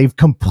now they've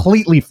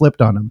completely flipped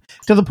on him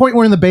to the point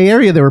where in the Bay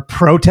Area they were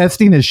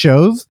protesting his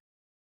shows.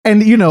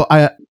 And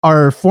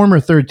our former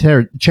third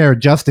chair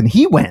Justin,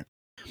 he went.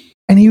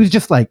 And he was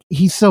just like,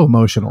 he's so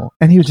emotional.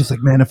 And he was just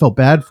like, man, I felt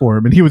bad for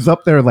him. And he was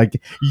up there like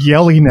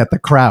yelling at the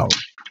crowd.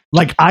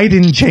 Like, I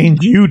didn't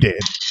change, you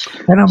did.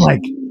 And I'm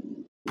like,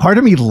 part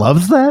of me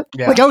loves that.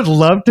 Yeah. Like, I would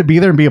love to be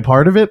there and be a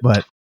part of it,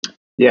 but.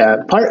 Yeah,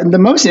 the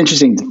most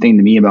interesting thing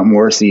to me about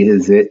Morrissey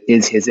is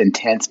his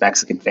intense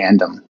Mexican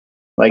fandom.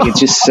 Like,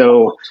 it's just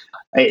so,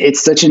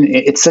 it's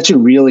such a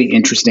really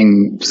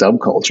interesting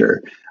subculture.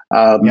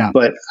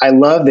 But I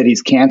love that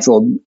he's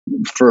canceled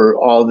for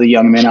all the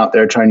young men out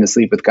there trying to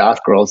sleep with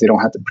goth girls. They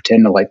don't have to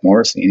pretend to like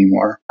Morrissey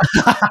anymore.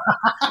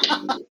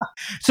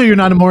 So you're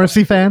not a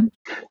Morrissey fan?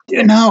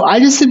 No, I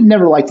just have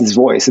never liked his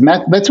voice. And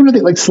that's one of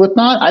the, like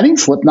Slipknot. I think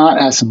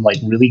Slipknot has some like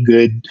really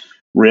good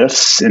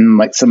riffs, and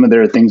like some of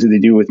their things that they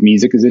do with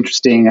music is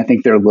interesting. I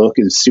think their look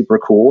is super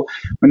cool.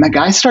 When that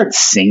guy starts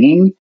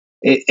singing,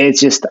 it's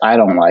just, I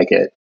don't like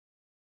it.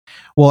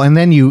 Well, and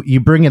then you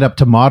bring it up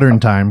to modern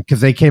time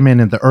because they came in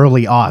the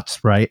early aughts,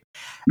 right?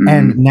 Mhm.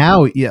 And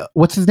now,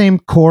 what's his name?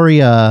 Corey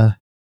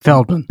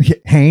Feldman.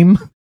 Haim?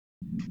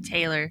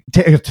 Taylor.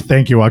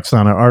 Thank you,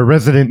 Oksana, our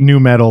resident new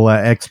metal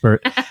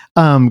expert.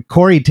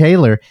 Corey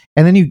Taylor.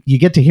 And then you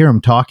get to hear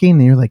him talking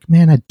and you're like,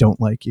 man, I don't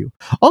like you.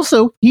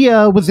 Also, he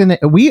was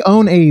we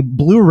own a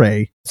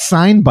Blu-ray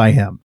signed by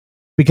him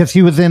because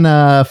he was in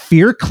a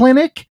Fear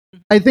Clinic,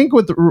 I think,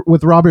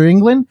 with Robert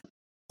Englund.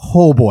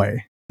 Oh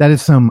boy, that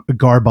is some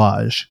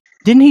garbage.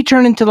 Didn't he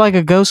turn into like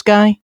a ghost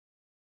guy?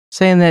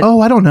 Saying that. Oh,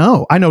 I don't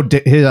know. I know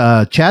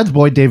Chad's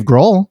boy, Dave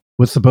Grohl,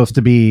 was supposed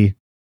to be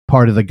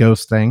part of the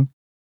ghost thing.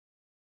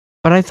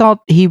 But I thought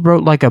he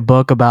wrote like a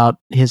book about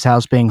his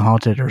house being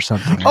haunted or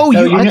something. Oh,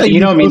 you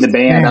don't mean the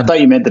band. I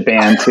thought you meant the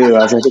band too.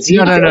 I was like,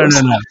 no.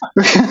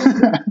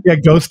 Yeah,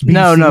 Ghost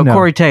BC. No,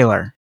 Corey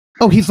Taylor.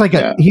 Oh, he's like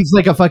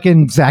a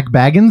fucking Zach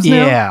Baggins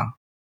now? Yeah.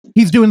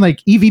 He's doing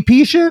like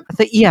EVP shit?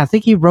 I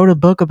think he wrote a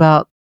book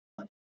about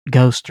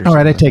Ghost or something. All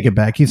right, I take it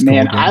back. He's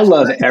Man, I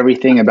love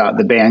everything about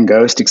the band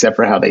Ghost except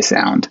for how they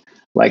sound.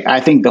 Like, I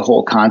think the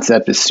whole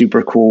concept is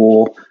super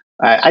cool.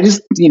 I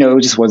just,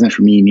 it just wasn't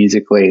for me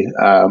musically.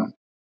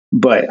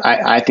 But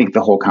I think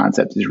the whole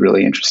concept is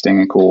really interesting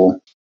and cool.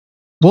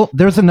 Well,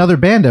 there's another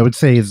band I would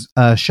say is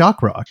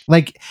shock rock.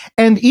 Like,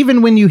 and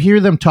even when you hear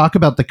them talk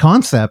about the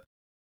concept,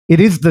 it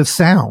is the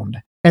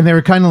sound. And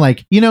they're kind of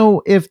like,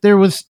 if there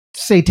was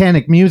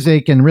satanic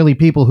music and really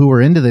people who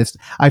were into this,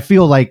 I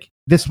feel like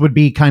this would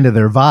be kind of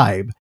their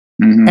vibe.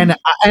 Mm-hmm.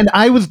 And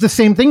I was the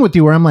same thing with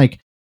you, where I'm like,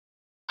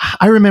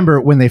 I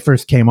remember when they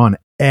first came on,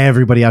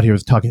 everybody out here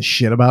was talking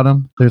shit about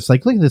them. There's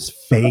like, look at this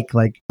fake,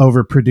 like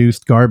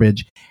overproduced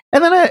garbage.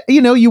 And then,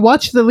 you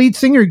watch the lead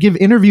singer give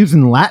interviews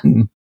in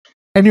Latin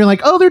and you're like,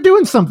 oh, they're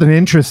doing something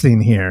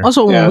interesting here.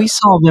 Also, when we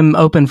saw them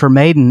open for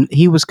Maiden,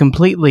 he was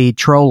completely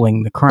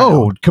trolling the crowd.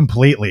 Oh,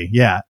 completely.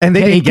 Yeah. And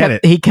they didn't get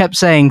it. He kept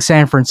saying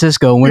San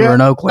Francisco when we were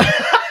in Oakland.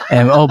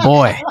 And oh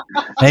boy,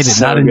 they did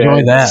not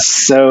enjoy that.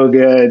 So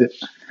good.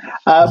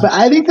 But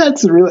I think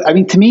that's really, I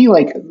mean, to me,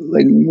 like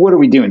what are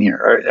we doing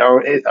here?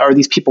 Are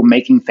these people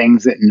making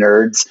things that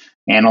nerds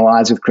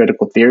analyze with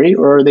critical theory,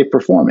 or are they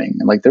performing?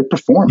 Like, they're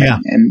performing. Yeah.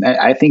 And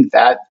I think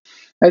that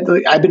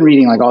I've been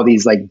reading like all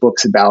these like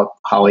books about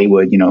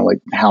Hollywood, like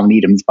Hal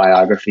Needham's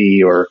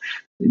biography or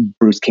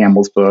Bruce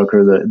Campbell's book,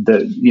 or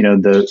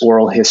the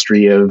oral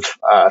history of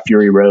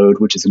Fury Road,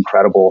 which is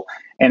incredible.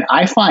 And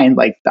I find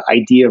like the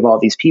idea of all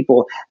these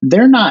people,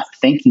 they're not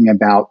thinking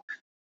about,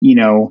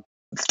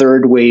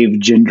 third wave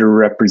gender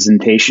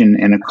representation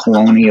in a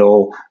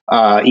colonial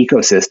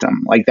ecosystem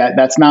like that.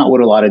 That's not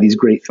what a lot of these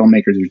great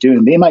filmmakers are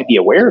doing. They might be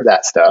aware of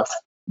that stuff,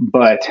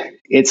 but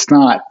it's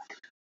not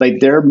like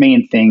their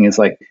main thing is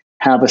like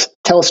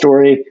tell a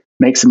story,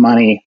 make some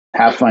money,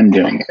 have fun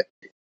doing it.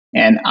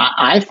 And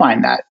I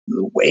find that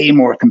way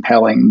more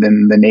compelling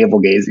than the navel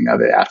gazing of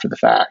it after the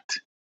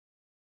fact.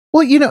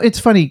 Well, it's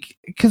funny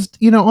because,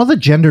 all the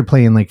gender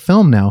play in like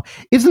film now,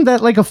 isn't that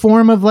like a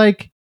form of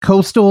like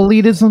coastal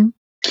elitism?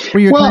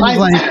 Where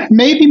you're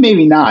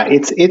maybe not.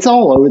 It's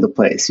all over the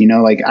place.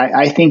 Like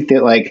I think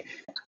that like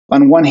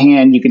on one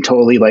hand, you can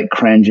totally like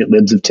cringe at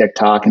libs of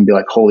TikTok and be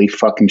like, holy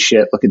fucking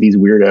shit, look at these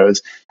weirdos.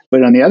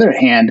 But on the other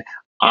hand,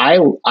 I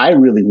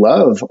really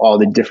love all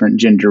the different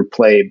gender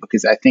play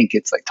because I think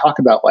it's like, talk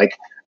about like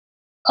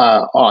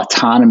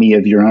autonomy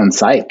of your own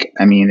psyche.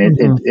 I mean,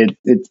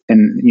 it's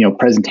and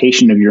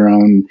presentation of your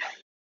own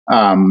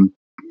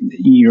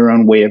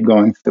way of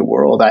going through the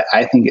world.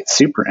 I think it's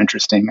super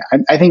interesting.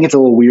 I think it's a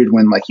little weird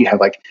when like you have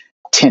like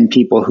 10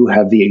 people who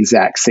have the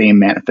exact same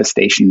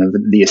manifestation of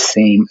the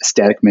same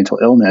aesthetic mental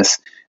illness.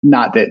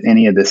 Not that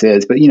any of this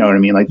is, but you know what I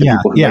mean? Like the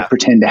people who like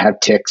pretend to have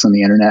tics on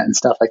the internet and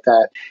stuff like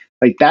that.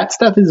 Like that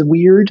stuff is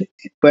weird,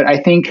 but I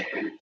think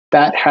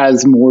that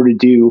has more to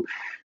do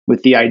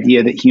with the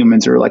idea that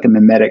humans are like a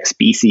mimetic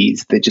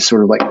species that just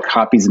sort of like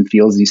copies and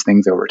feels these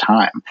things over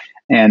time.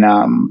 And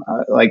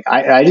like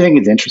I think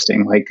it's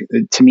interesting. Like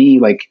to me,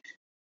 like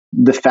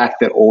the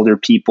fact that older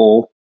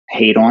people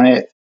hate on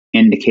it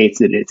indicates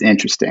that it's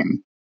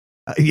interesting.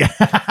 Yeah.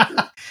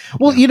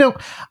 Well,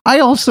 I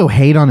also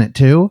hate on it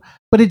too,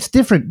 but it's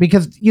different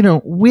because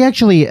we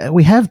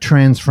have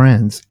trans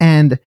friends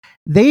and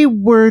they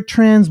were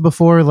trans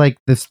before like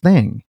this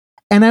thing.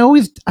 And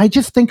I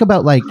just think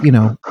about like,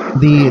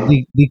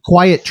 the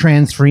quiet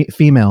trans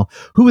female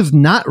who is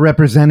not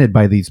represented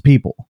by these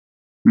people.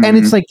 Mm-hmm. And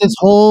it's like this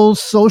whole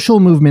social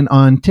movement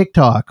on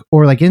TikTok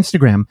or like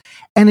Instagram.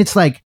 And it's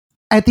like,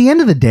 at the end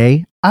of the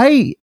day,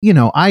 I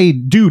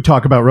do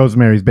talk about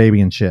Rosemary's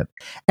Baby and shit.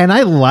 And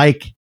I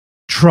like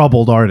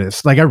troubled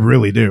artists. Like I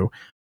really do.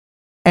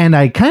 And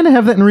I kind of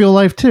have that in real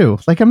life too.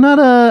 Like I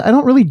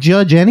don't really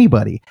judge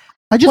anybody.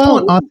 I just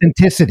want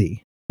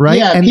authenticity. Right.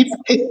 Yeah. And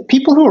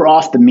people who are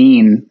off the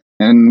mean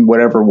in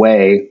whatever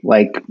way,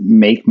 like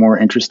make more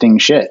interesting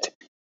shit.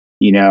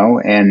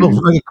 and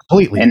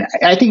completely. And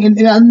I think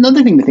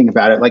another thing to think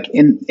about it, like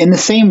in the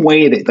same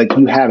way that like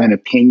you have an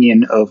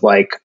opinion of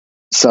like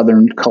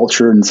Southern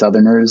culture and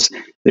Southerners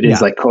that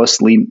is like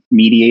closely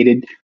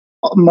mediated,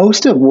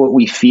 most of what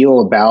we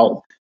feel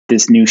about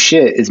this new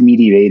shit is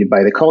mediated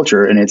by the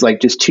culture. And it's like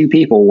just two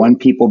people, one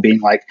people being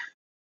like,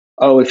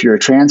 oh, if you're a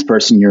trans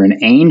person, you're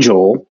an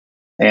angel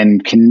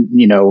and can,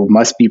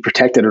 must be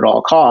protected at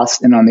all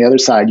costs. And on the other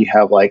side, you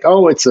have like,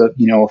 oh, it's a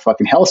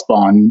fucking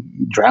hellspawn,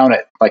 drown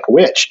it like a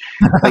witch.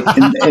 Like,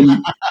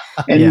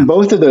 and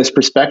both of those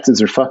perspectives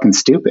are fucking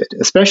stupid,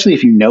 especially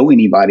if you know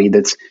anybody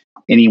that's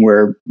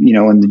anywhere,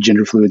 in the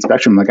gender fluid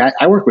spectrum. Like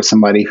I work with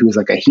somebody who's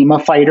like a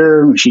HEMA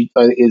fighter. She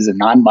is a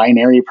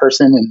non-binary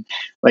person. And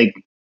like,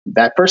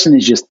 that person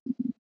is just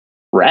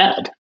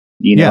rad.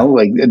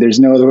 Like there's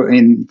no other.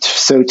 And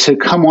so to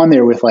come on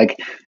there with like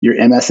your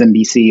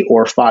MSNBC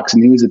or Fox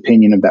News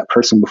opinion of that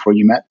person before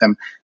you met them,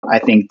 I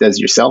think does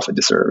yourself a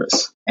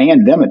disservice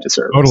and them a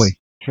disservice. Totally.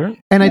 Sure.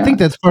 And I think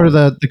that's part of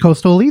the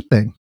coastal elite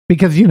thing,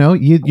 because,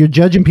 you're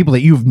judging people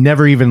that you've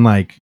never even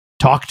like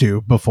talked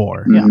to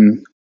before.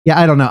 Mm-hmm. Yeah.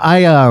 I don't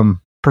know.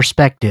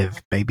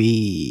 Perspective,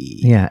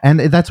 baby. Yeah. And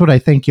that's what I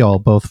thank y'all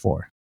both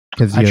for.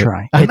 Because I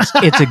try.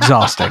 It's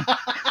exhausting.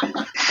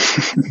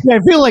 Yeah, I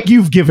feel like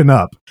you've given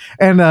up.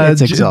 And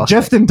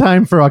just in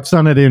time for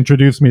Oksana to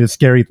introduce me to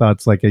Scary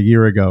Thoughts like a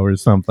year ago or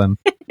something.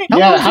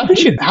 How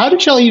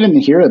did y'all even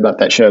hear about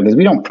that show? Because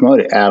we don't promote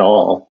it at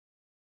all.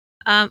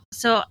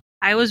 So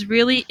I was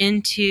really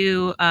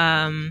into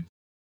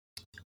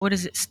what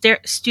is it?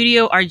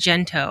 Studio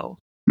Argento.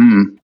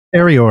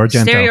 Stereo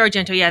Argento. Stereo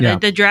Argento, yeah.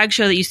 The drag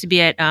show that used to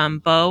be at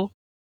Bo.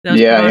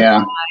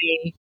 Yeah.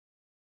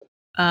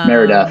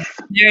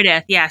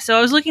 Meredith, yeah. So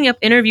I was looking up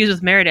interviews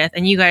with Meredith,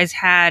 and you guys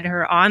had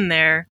her on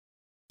there.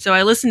 So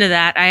I listened to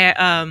that.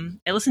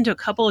 I listened to a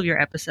couple of your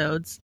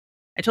episodes.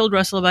 I told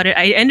Russell about it.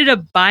 I ended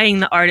up buying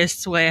The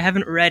Artist's Way. I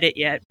haven't read it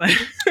yet, but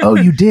oh,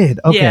 you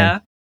did? Okay.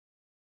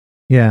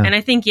 Yeah. And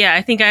I think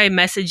I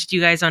messaged you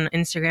guys on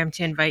Instagram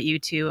to invite you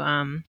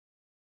to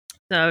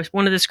so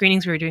one of the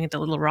screenings we were doing at the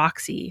Little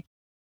Roxy.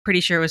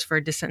 Pretty sure it was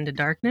for Descend to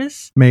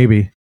Darkness.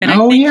 Maybe.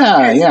 And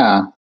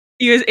yeah.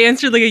 You guys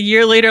answered like a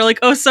year later, like,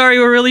 "Oh, sorry,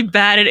 we're really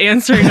bad at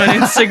answering on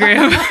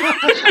Instagram."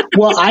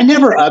 Well, I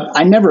never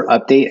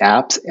update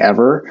apps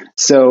ever.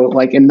 So,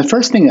 like, and the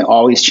first thing that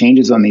always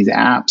changes on these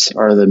apps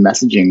are the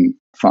messaging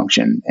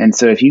function. And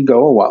so, if you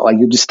go a while, like,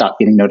 you'll just stop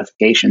getting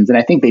notifications. And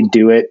I think they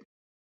do it.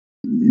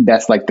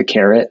 That's like the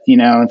carrot,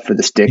 for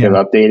the stick of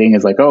updating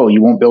is like, oh,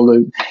 you won't be able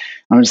to.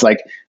 I'm just like,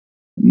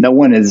 no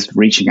one is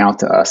reaching out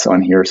to us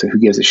on here, so who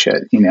gives a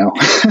shit,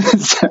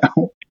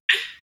 So.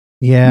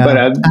 Yeah,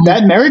 but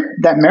that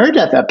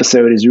Meredith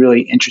episode is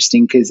really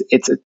interesting because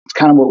it's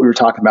kind of what we were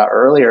talking about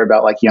earlier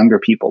about like younger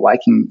people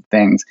liking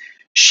things.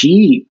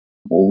 She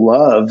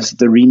loves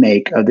the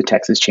remake of the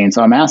Texas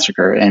Chainsaw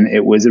Massacre, and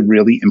it was a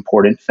really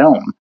important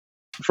film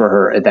for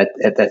her at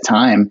that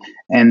time.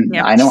 And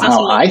I know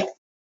how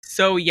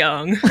so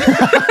young,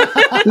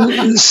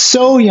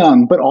 so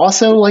young, but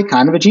also like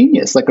kind of a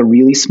genius, like a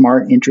really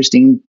smart,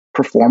 interesting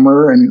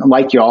performer, and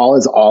like y'all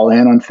is all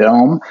in on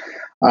film.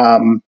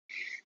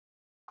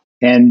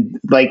 And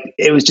like,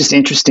 it was just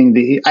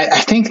interesting. I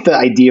think the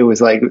idea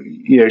was like,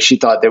 she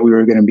thought that we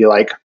were going to be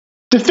like,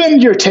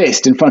 defend your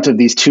taste in front of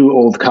these two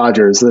old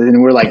codgers.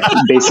 And we're like,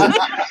 basically,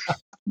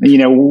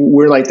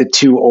 we're like the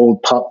two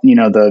old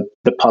the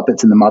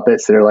puppets and the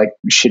Muppets that are like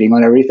shitting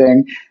on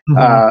everything,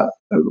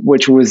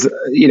 which was,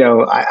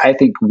 I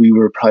think we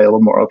were probably a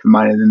little more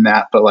open-minded than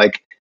that. But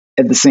like,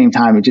 at the same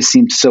time, it just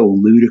seemed so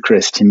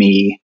ludicrous to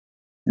me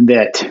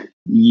that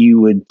you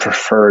would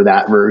prefer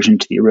that version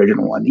to the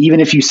original one, even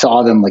if you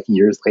saw them like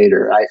years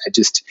later.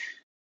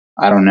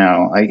 I don't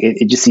know. Like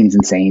it just seems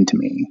insane to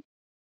me.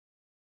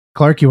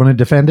 Clark, you want to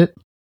defend it?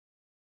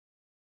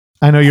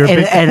 I know you're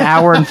an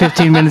hour and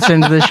 15 minutes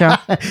into the show.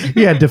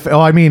 Yeah.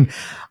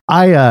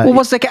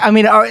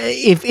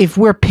 If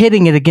we're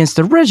pitting it against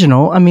the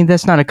original, I mean,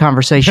 that's not a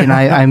conversation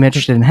I'm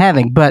interested in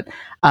having, but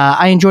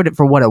I enjoyed it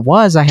for what it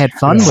was. I had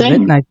fun with it.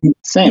 And I think,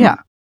 same. Yeah.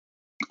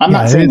 I'm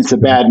not saying it's a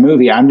bad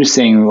movie. I'm just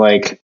saying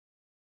like,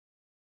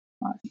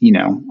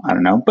 I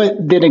don't know. But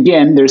then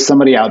again, there's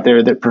somebody out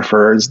there that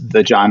prefers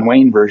the John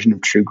Wayne version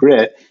of True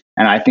Grit.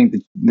 And I think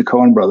the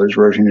Coen Brothers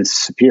version is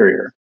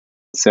superior.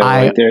 So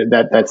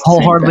that's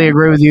wholeheartedly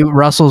agree with you.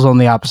 Russell's on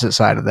the opposite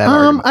side of that.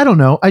 I don't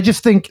know. I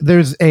just think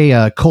there's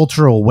a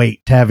cultural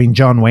weight to having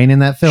John Wayne in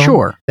that film.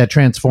 Sure. That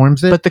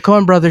transforms it. But the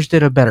Coen Brothers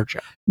did a better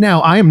job. Now,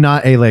 I am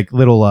not a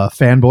little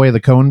fanboy of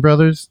the Coen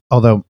Brothers,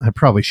 although I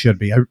probably should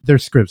be. Their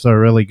scripts are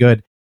really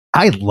good.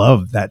 I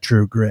love that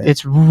True Grit.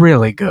 It's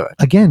really good.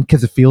 Again,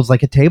 because it feels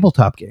like a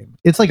tabletop game.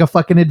 It's like a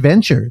fucking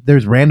adventure.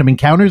 There's random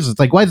encounters. It's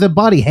like, why is the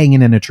body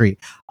hanging in a tree?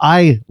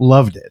 I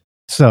loved it.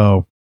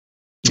 So,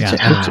 yeah,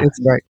 it's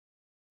great.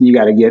 You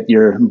got to get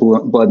your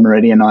blood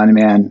meridian on,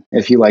 man,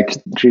 if you like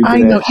True Grit. I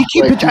know. You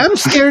keep I'm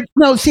scared.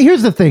 No, see,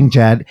 here's the thing,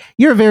 Chad.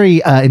 You're a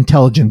very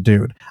intelligent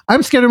dude.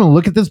 I'm scared I'm going to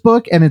look at this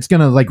book and it's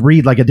going to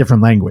read like a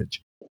different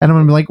language. And I'm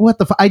going to be like, what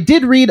the fuck? I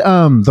did read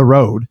The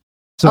Road.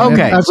 So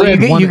okay, so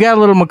you got a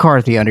little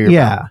McCarthy under your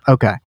belt.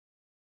 Okay.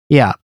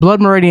 Yeah,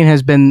 Blood Meridian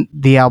has been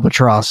the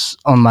albatross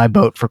on my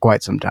boat for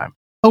quite some time.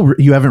 Oh,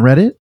 you haven't read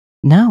it?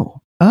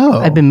 No. Oh,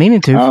 I've been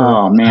meaning to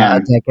for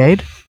man. a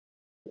decade.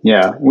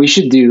 Yeah, we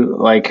should do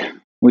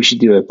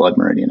a Blood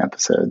Meridian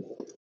episode.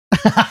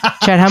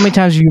 Chad, how many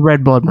times have you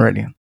read Blood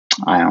Meridian?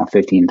 I don't know,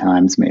 15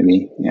 times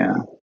maybe. Yeah.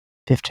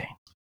 15.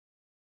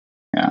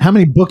 Yeah. How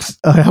many books?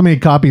 How many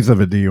copies of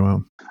it do you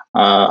own?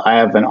 I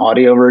have an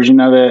audio version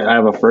of it. I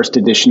have a first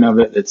edition of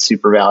it that's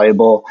super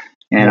valuable,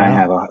 and I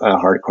have a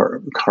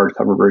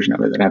hardcover version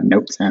of it that I have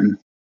notes in.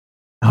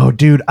 Oh,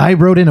 dude, I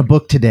wrote in a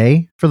book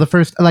today for the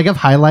first. Like, I've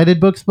highlighted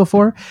books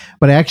before,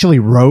 but I actually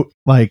wrote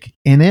like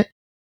in it.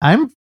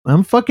 I'm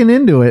fucking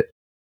into it.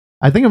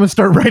 I think I'm gonna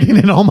start writing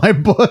in all my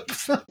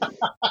books.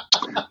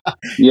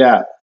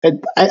 Yeah.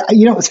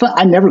 It's fun.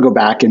 I never go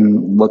back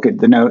and look at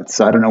the notes,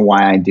 so I don't know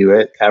why I do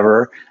it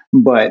ever.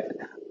 But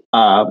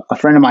a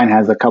friend of mine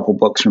has a couple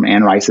books from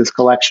Anne Rice's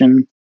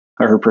collection,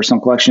 or her personal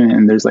collection,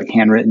 and there's like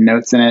handwritten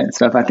notes in it and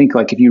stuff. I think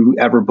like if you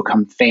ever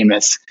become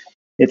famous,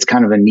 it's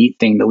kind of a neat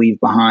thing to leave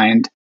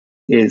behind,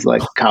 is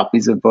like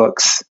copies of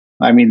books.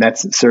 I mean,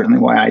 that's certainly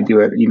why I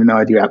do it, even though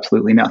I do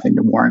absolutely nothing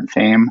to warrant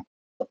fame.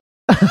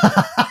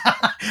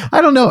 I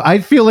don't know. I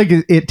feel like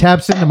it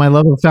taps into my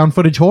love of found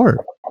footage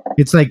horror.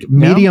 It's like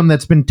medium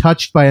that's been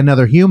touched by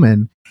another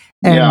human,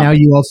 and now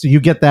you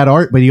get that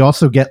art, but you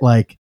also get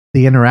like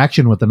the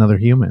interaction with another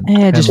human.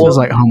 It just feels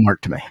like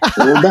homework to me.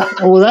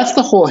 Well, that's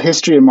the whole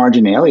history of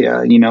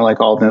marginalia. You know, like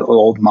all the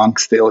old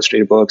monks, the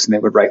illustrated books, and they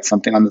would write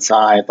something on the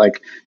side,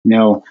 like, you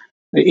know,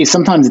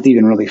 sometimes it's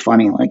even really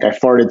funny. Like, I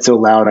farted so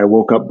loud I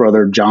woke up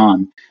Brother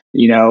John.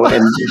 You know,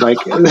 and like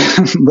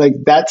like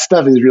that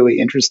stuff is really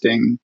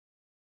interesting.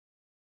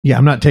 Yeah,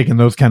 I'm not taking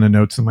those kind of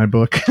notes in my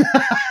book.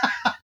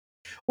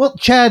 Well,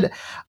 Chad,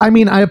 I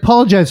mean, I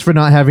apologize for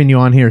not having you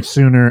on here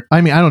sooner.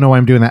 I mean, I don't know why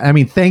I'm doing that. I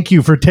mean, thank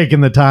you for taking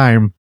the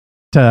time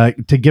to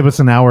give us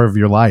an hour of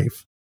your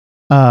life.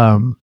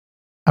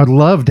 I'd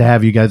love to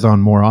have you guys on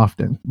more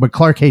often, but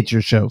Clark hates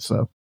your show,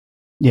 so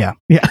yeah.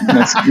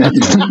 That's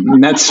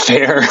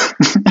fair.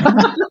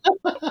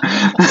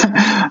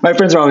 My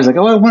friends are always like,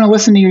 "Oh, I want to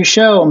listen to your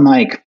show." I'm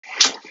like,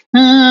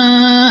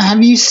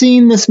 "Have you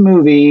seen this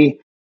movie?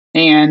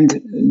 And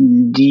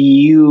do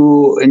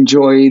you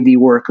enjoy the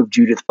work of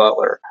Judith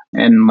Butler?"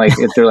 And like,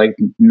 if they're like,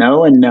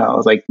 no and no, I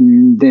was like,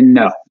 then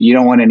no, you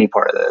don't want any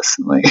part of this.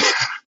 Like,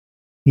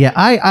 yeah,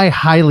 I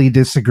highly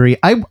disagree.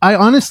 I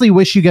honestly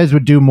wish you guys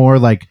would do more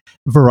like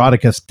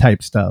Veronica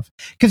type stuff.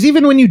 Because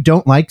even when you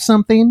don't like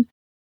something,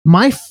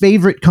 my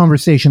favorite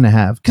conversation to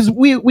have, because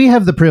we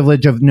have the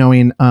privilege of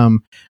knowing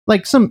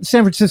like some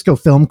San Francisco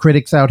film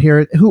critics out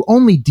here who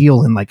only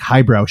deal in like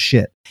highbrow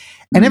shit.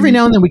 And every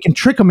now and then we can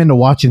trick them into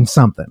watching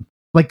something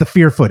like the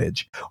Fear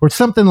footage or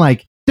something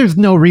like there's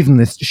no reason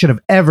this should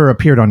have ever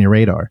appeared on your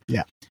radar.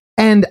 Yeah.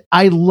 And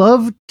I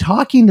love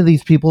talking to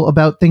these people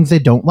about things they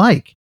don't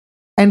like.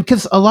 And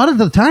because a lot of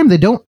the time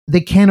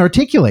they can't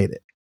articulate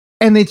it.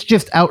 And it's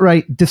just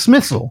outright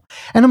dismissal.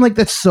 And I'm like,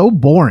 that's so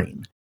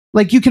boring.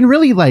 Like, you can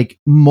really like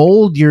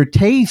mold your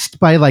taste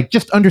by like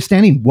just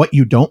understanding what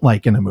you don't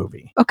like in a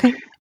movie. Okay.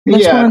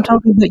 That's why I'm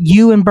talking about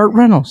you and Burt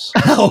Reynolds.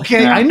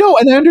 Okay. Yeah. I know.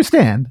 And I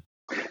understand.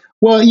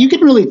 Well, you can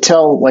really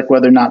tell like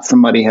whether or not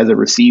somebody has a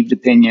received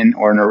opinion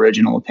or an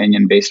original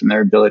opinion based on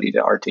their ability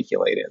to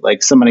articulate it.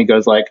 Like, somebody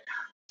goes like,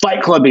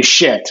 Fight Club is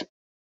shit,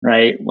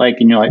 right? Like,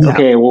 and you're like,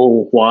 okay,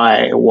 well,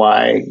 why?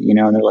 You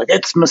know, and they're like,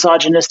 it's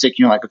misogynistic. And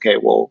you're like, okay,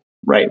 well,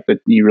 right. But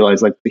you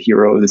realize like the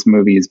hero of this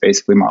movie is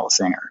basically Marla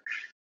Singer.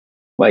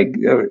 Like,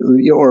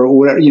 or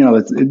whatever, you know,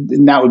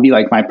 and that would be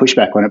like my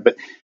pushback on it. But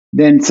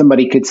then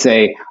somebody could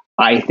say,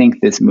 I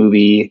think this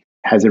movie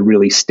has a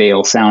really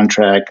stale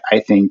soundtrack. I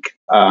think,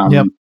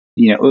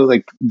 you know,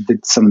 like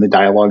some of the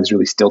dialogue is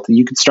really stilted.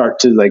 You could start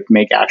to like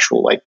make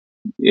actual, like,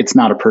 it's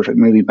not a perfect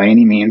movie by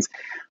any means,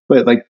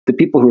 but like the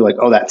people who are like,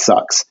 oh, that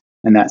sucks,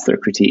 and that's their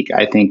critique.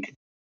 I think,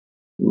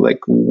 like,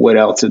 what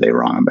else are they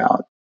wrong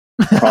about?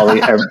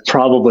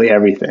 Probably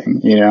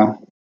everything, you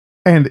know?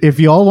 And if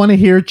you all want to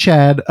hear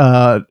Chad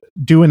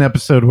do an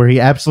episode where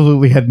he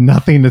absolutely had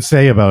nothing to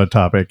say about a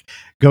topic,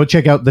 go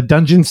check out the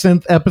Dungeon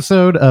Synth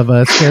episode of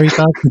Scary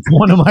Thoughts. It's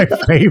one of my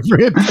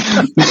favorites.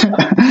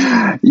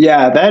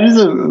 Yeah, that is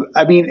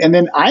I mean, and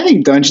then I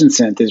think Dungeon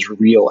Synth is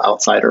real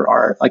outsider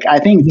art. Like, I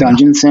think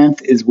Dungeon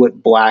Synth is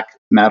what black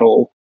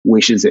metal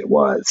wishes it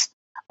was.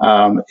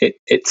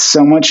 It's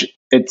so much,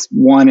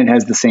 it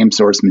has the same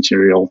source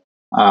material,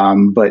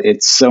 but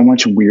it's so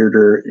much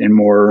weirder and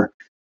more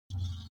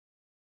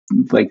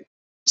like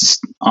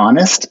just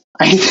honest,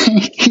 I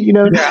think. You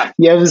know,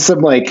 you have some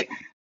like,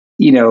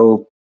 you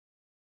know,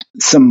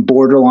 some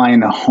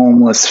borderline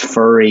homeless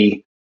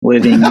furry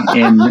living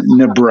in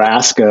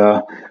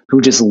Nebraska who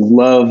just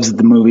loves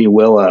the movie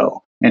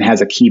Willow and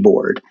has a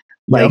keyboard.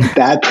 Like,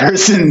 that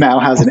person now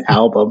has an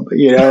album,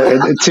 you know,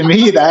 and to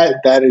me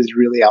that is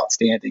really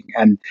outstanding.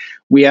 And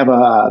we have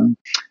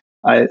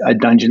a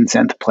Dungeon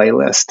Synth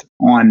playlist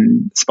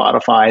on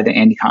Spotify that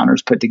Andy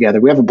Connors put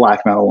together. We have a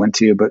black metal one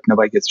too, but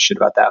nobody gives a shit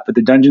about that. But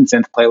the Dungeon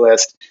Synth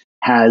playlist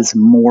has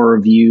more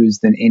views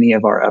than any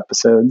of our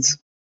episodes.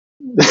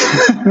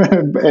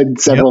 and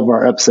several of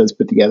our episodes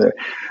put together.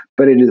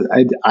 But it is,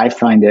 I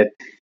find it,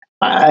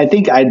 I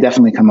think I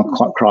definitely come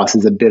across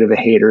as a bit of a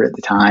hater at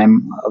the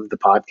time of the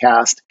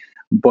podcast.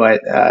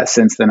 But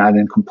since then, I've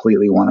been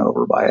completely won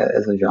over by it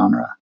as a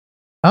genre.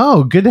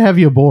 Oh, good to have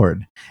you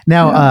aboard.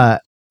 Now,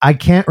 I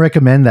can't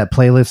recommend that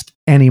playlist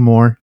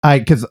anymore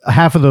because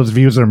half of those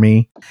views are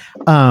me.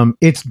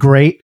 It's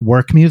great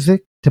work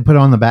music to put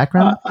on the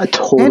background. I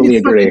totally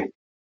agree.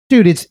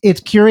 Dude, it's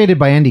curated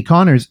by Andy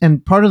Connors,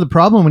 and part of the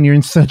problem when you're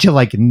in such a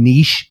like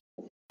niche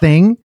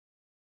thing,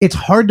 it's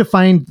hard to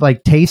find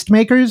like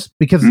tastemakers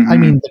because I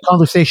mean the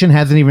conversation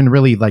hasn't even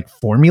really like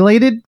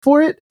formulated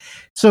for it.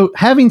 So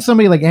having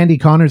somebody like Andy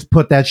Connors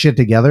put that shit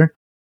together,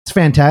 it's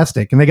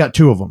fantastic. And they got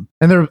 2 of them,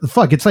 and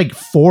it's like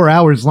 4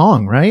 hours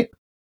long, right?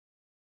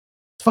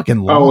 It's fucking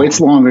long. Oh,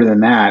 it's longer than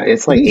that.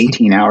 It's like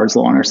 18 hours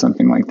long or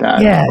something like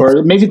that. Yeah.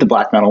 Or maybe the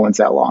black metal one's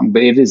that long,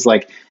 but it is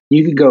like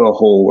you could go a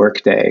whole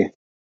work day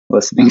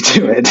listening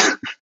to it.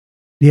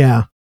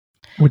 Yeah,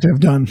 which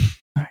I've done.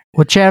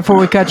 Well, Chad, before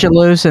we cut you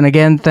loose, and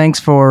again, thanks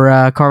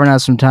for carving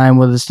out some time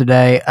with us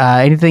today.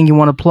 Anything you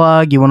want to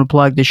plug? You want to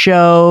plug the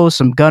show?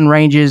 Some gun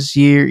ranges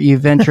you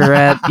venture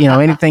at?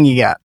 Anything you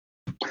got?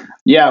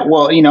 Yeah,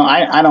 well,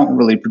 I don't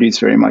really produce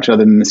very much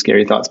other than the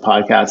Scary Thoughts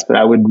podcast, but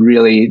I would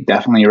really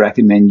definitely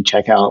recommend you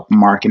check out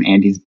Mark and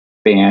Andy's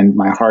band,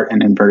 My Heart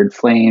and Inverted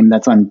Flame.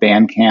 That's on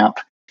Bandcamp.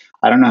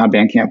 I don't know how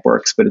Bandcamp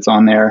works, but it's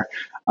on there.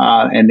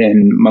 And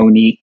then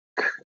Monique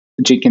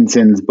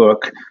Jenkinson's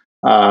book,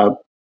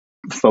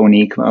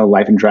 Phonique,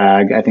 Life and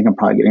Drag. I think I'm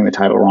probably getting the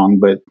title wrong,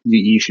 but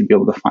you should be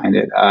able to find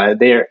it.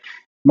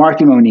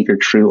 Mark and Monique are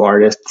true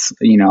artists.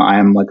 I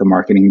am like a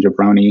marketing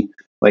jabroni,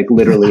 like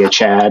literally a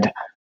Chad.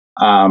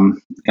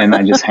 And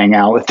I just hang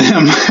out with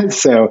them.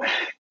 So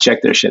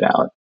check their shit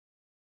out.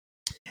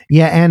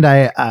 Yeah. And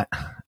I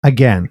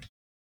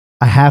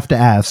have to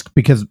ask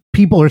because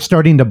people are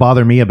starting to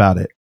bother me about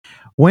it.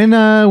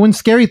 When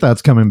Scary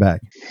Thoughts coming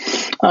back?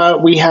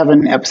 We have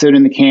an episode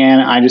in the can.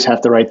 I just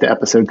have to write the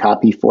episode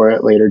copy for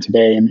it later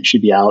today, and it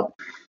should be out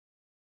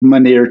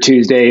Monday or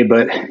Tuesday.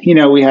 But,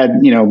 we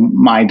had,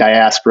 my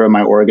diaspora,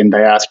 my Oregon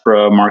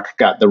diaspora. Mark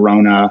got the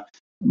Rona.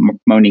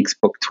 Monique's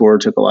book tour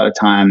took a lot of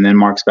time. Then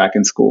Mark's back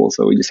in school.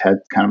 So we just had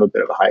kind of a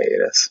bit of a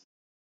hiatus.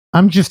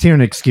 I'm just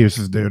hearing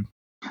excuses, dude.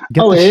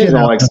 It is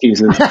all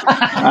excuses.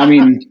 I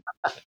mean,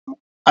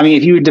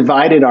 if you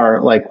divided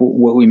our, like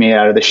what we made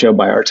out of the show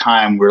by our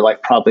time, we're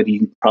like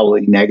probably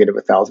negative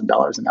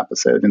 $1,000 an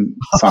episode in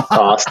sunk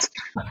costs.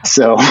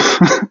 So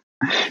you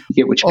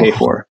get what you pay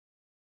for.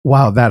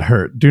 Wow, that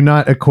hurt. Do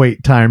not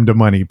equate time to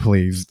money,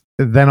 please.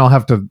 Then I'll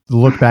have to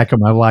look back at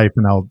my life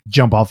and I'll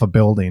jump off a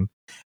building.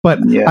 But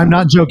yeah. I'm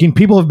not joking.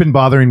 People have been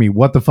bothering me.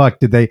 What the fuck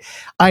did they?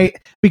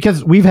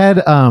 Because we've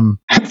had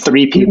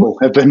 3 people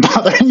have been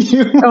bothering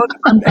you.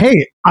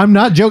 Hey, I'm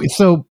not joking.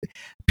 So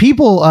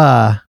people,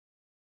 I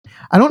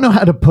don't know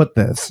how to put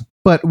this,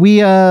 but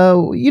we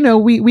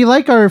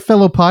like our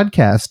fellow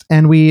podcast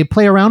and we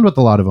play around with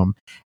a lot of them.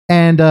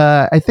 And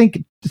I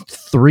think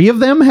 3 of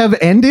them have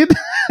ended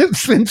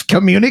since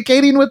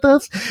communicating with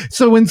us.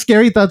 So when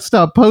Scary Thoughts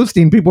stopped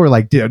posting, people were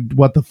like, dude,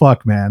 what the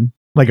fuck, man?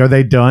 Like, are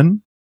they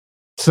done?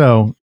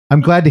 So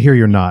I'm glad to hear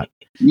you're not.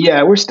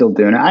 Yeah, we're still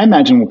doing it. I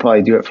imagine we'll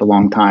probably do it for a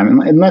long time.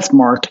 Unless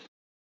Mark,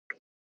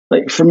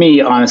 like for me,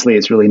 honestly,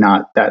 it's really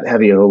not that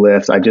heavy of a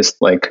lift. I just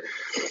take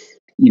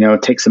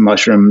some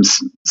mushrooms,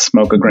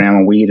 smoke a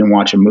gram of weed and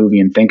watch a movie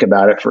and think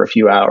about it for a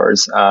few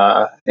hours.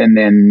 And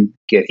then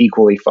get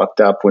equally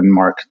fucked up when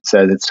Mark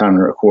says it's time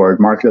to record.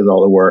 Mark does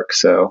all the work.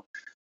 So,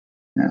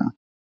 yeah.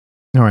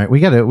 All right.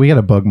 We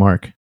gotta bug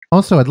Mark.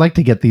 Also, I'd like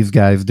to get these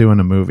guys doing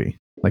a movie,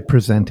 like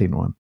presenting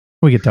one.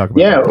 We could talk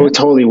about that. Yeah, we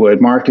totally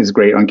would. Mark is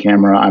great on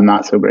camera. I'm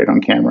not so great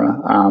on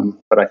camera,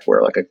 but I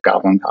wear like a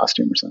goblin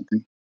costume or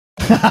something.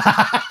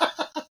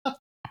 All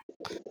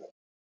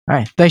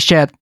right. Thanks,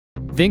 Chad.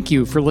 Thank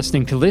you for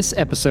listening to this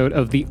episode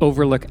of The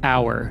Overlook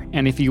Hour.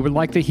 And if you would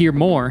like to hear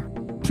more,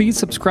 please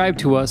subscribe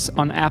to us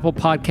on Apple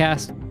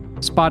Podcasts,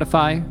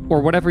 Spotify,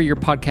 or whatever your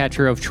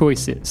podcatcher of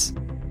choice is.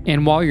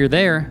 And while you're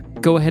there,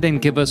 go ahead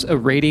and give us a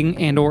rating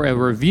and or a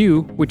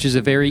review, which is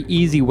a very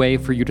easy way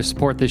for you to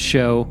support this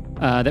show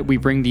that we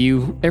bring to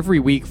you every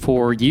week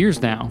for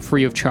years now,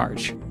 free of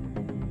charge.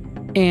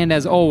 And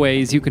as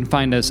always, you can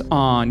find us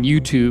on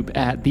YouTube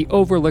at The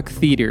Overlook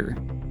Theater,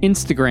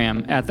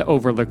 Instagram at The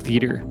Overlook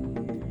Theater,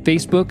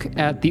 Facebook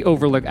at The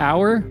Overlook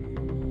Hour,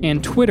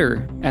 and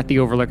Twitter at The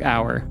Overlook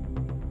Hour.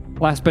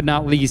 Last but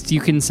not least, you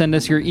can send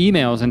us your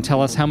emails and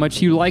tell us how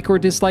much you like or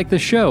dislike the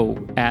show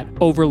at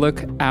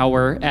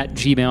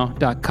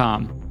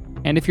overlookhour@gmail.com.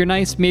 And if you're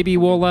nice, maybe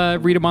we'll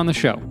read them on the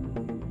show.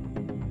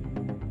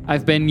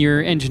 I've been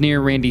your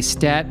engineer, Randy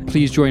Stat.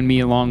 Please join me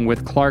along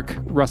with Clark,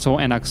 Russell,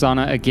 and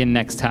Oksana again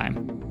next time.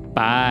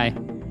 Bye.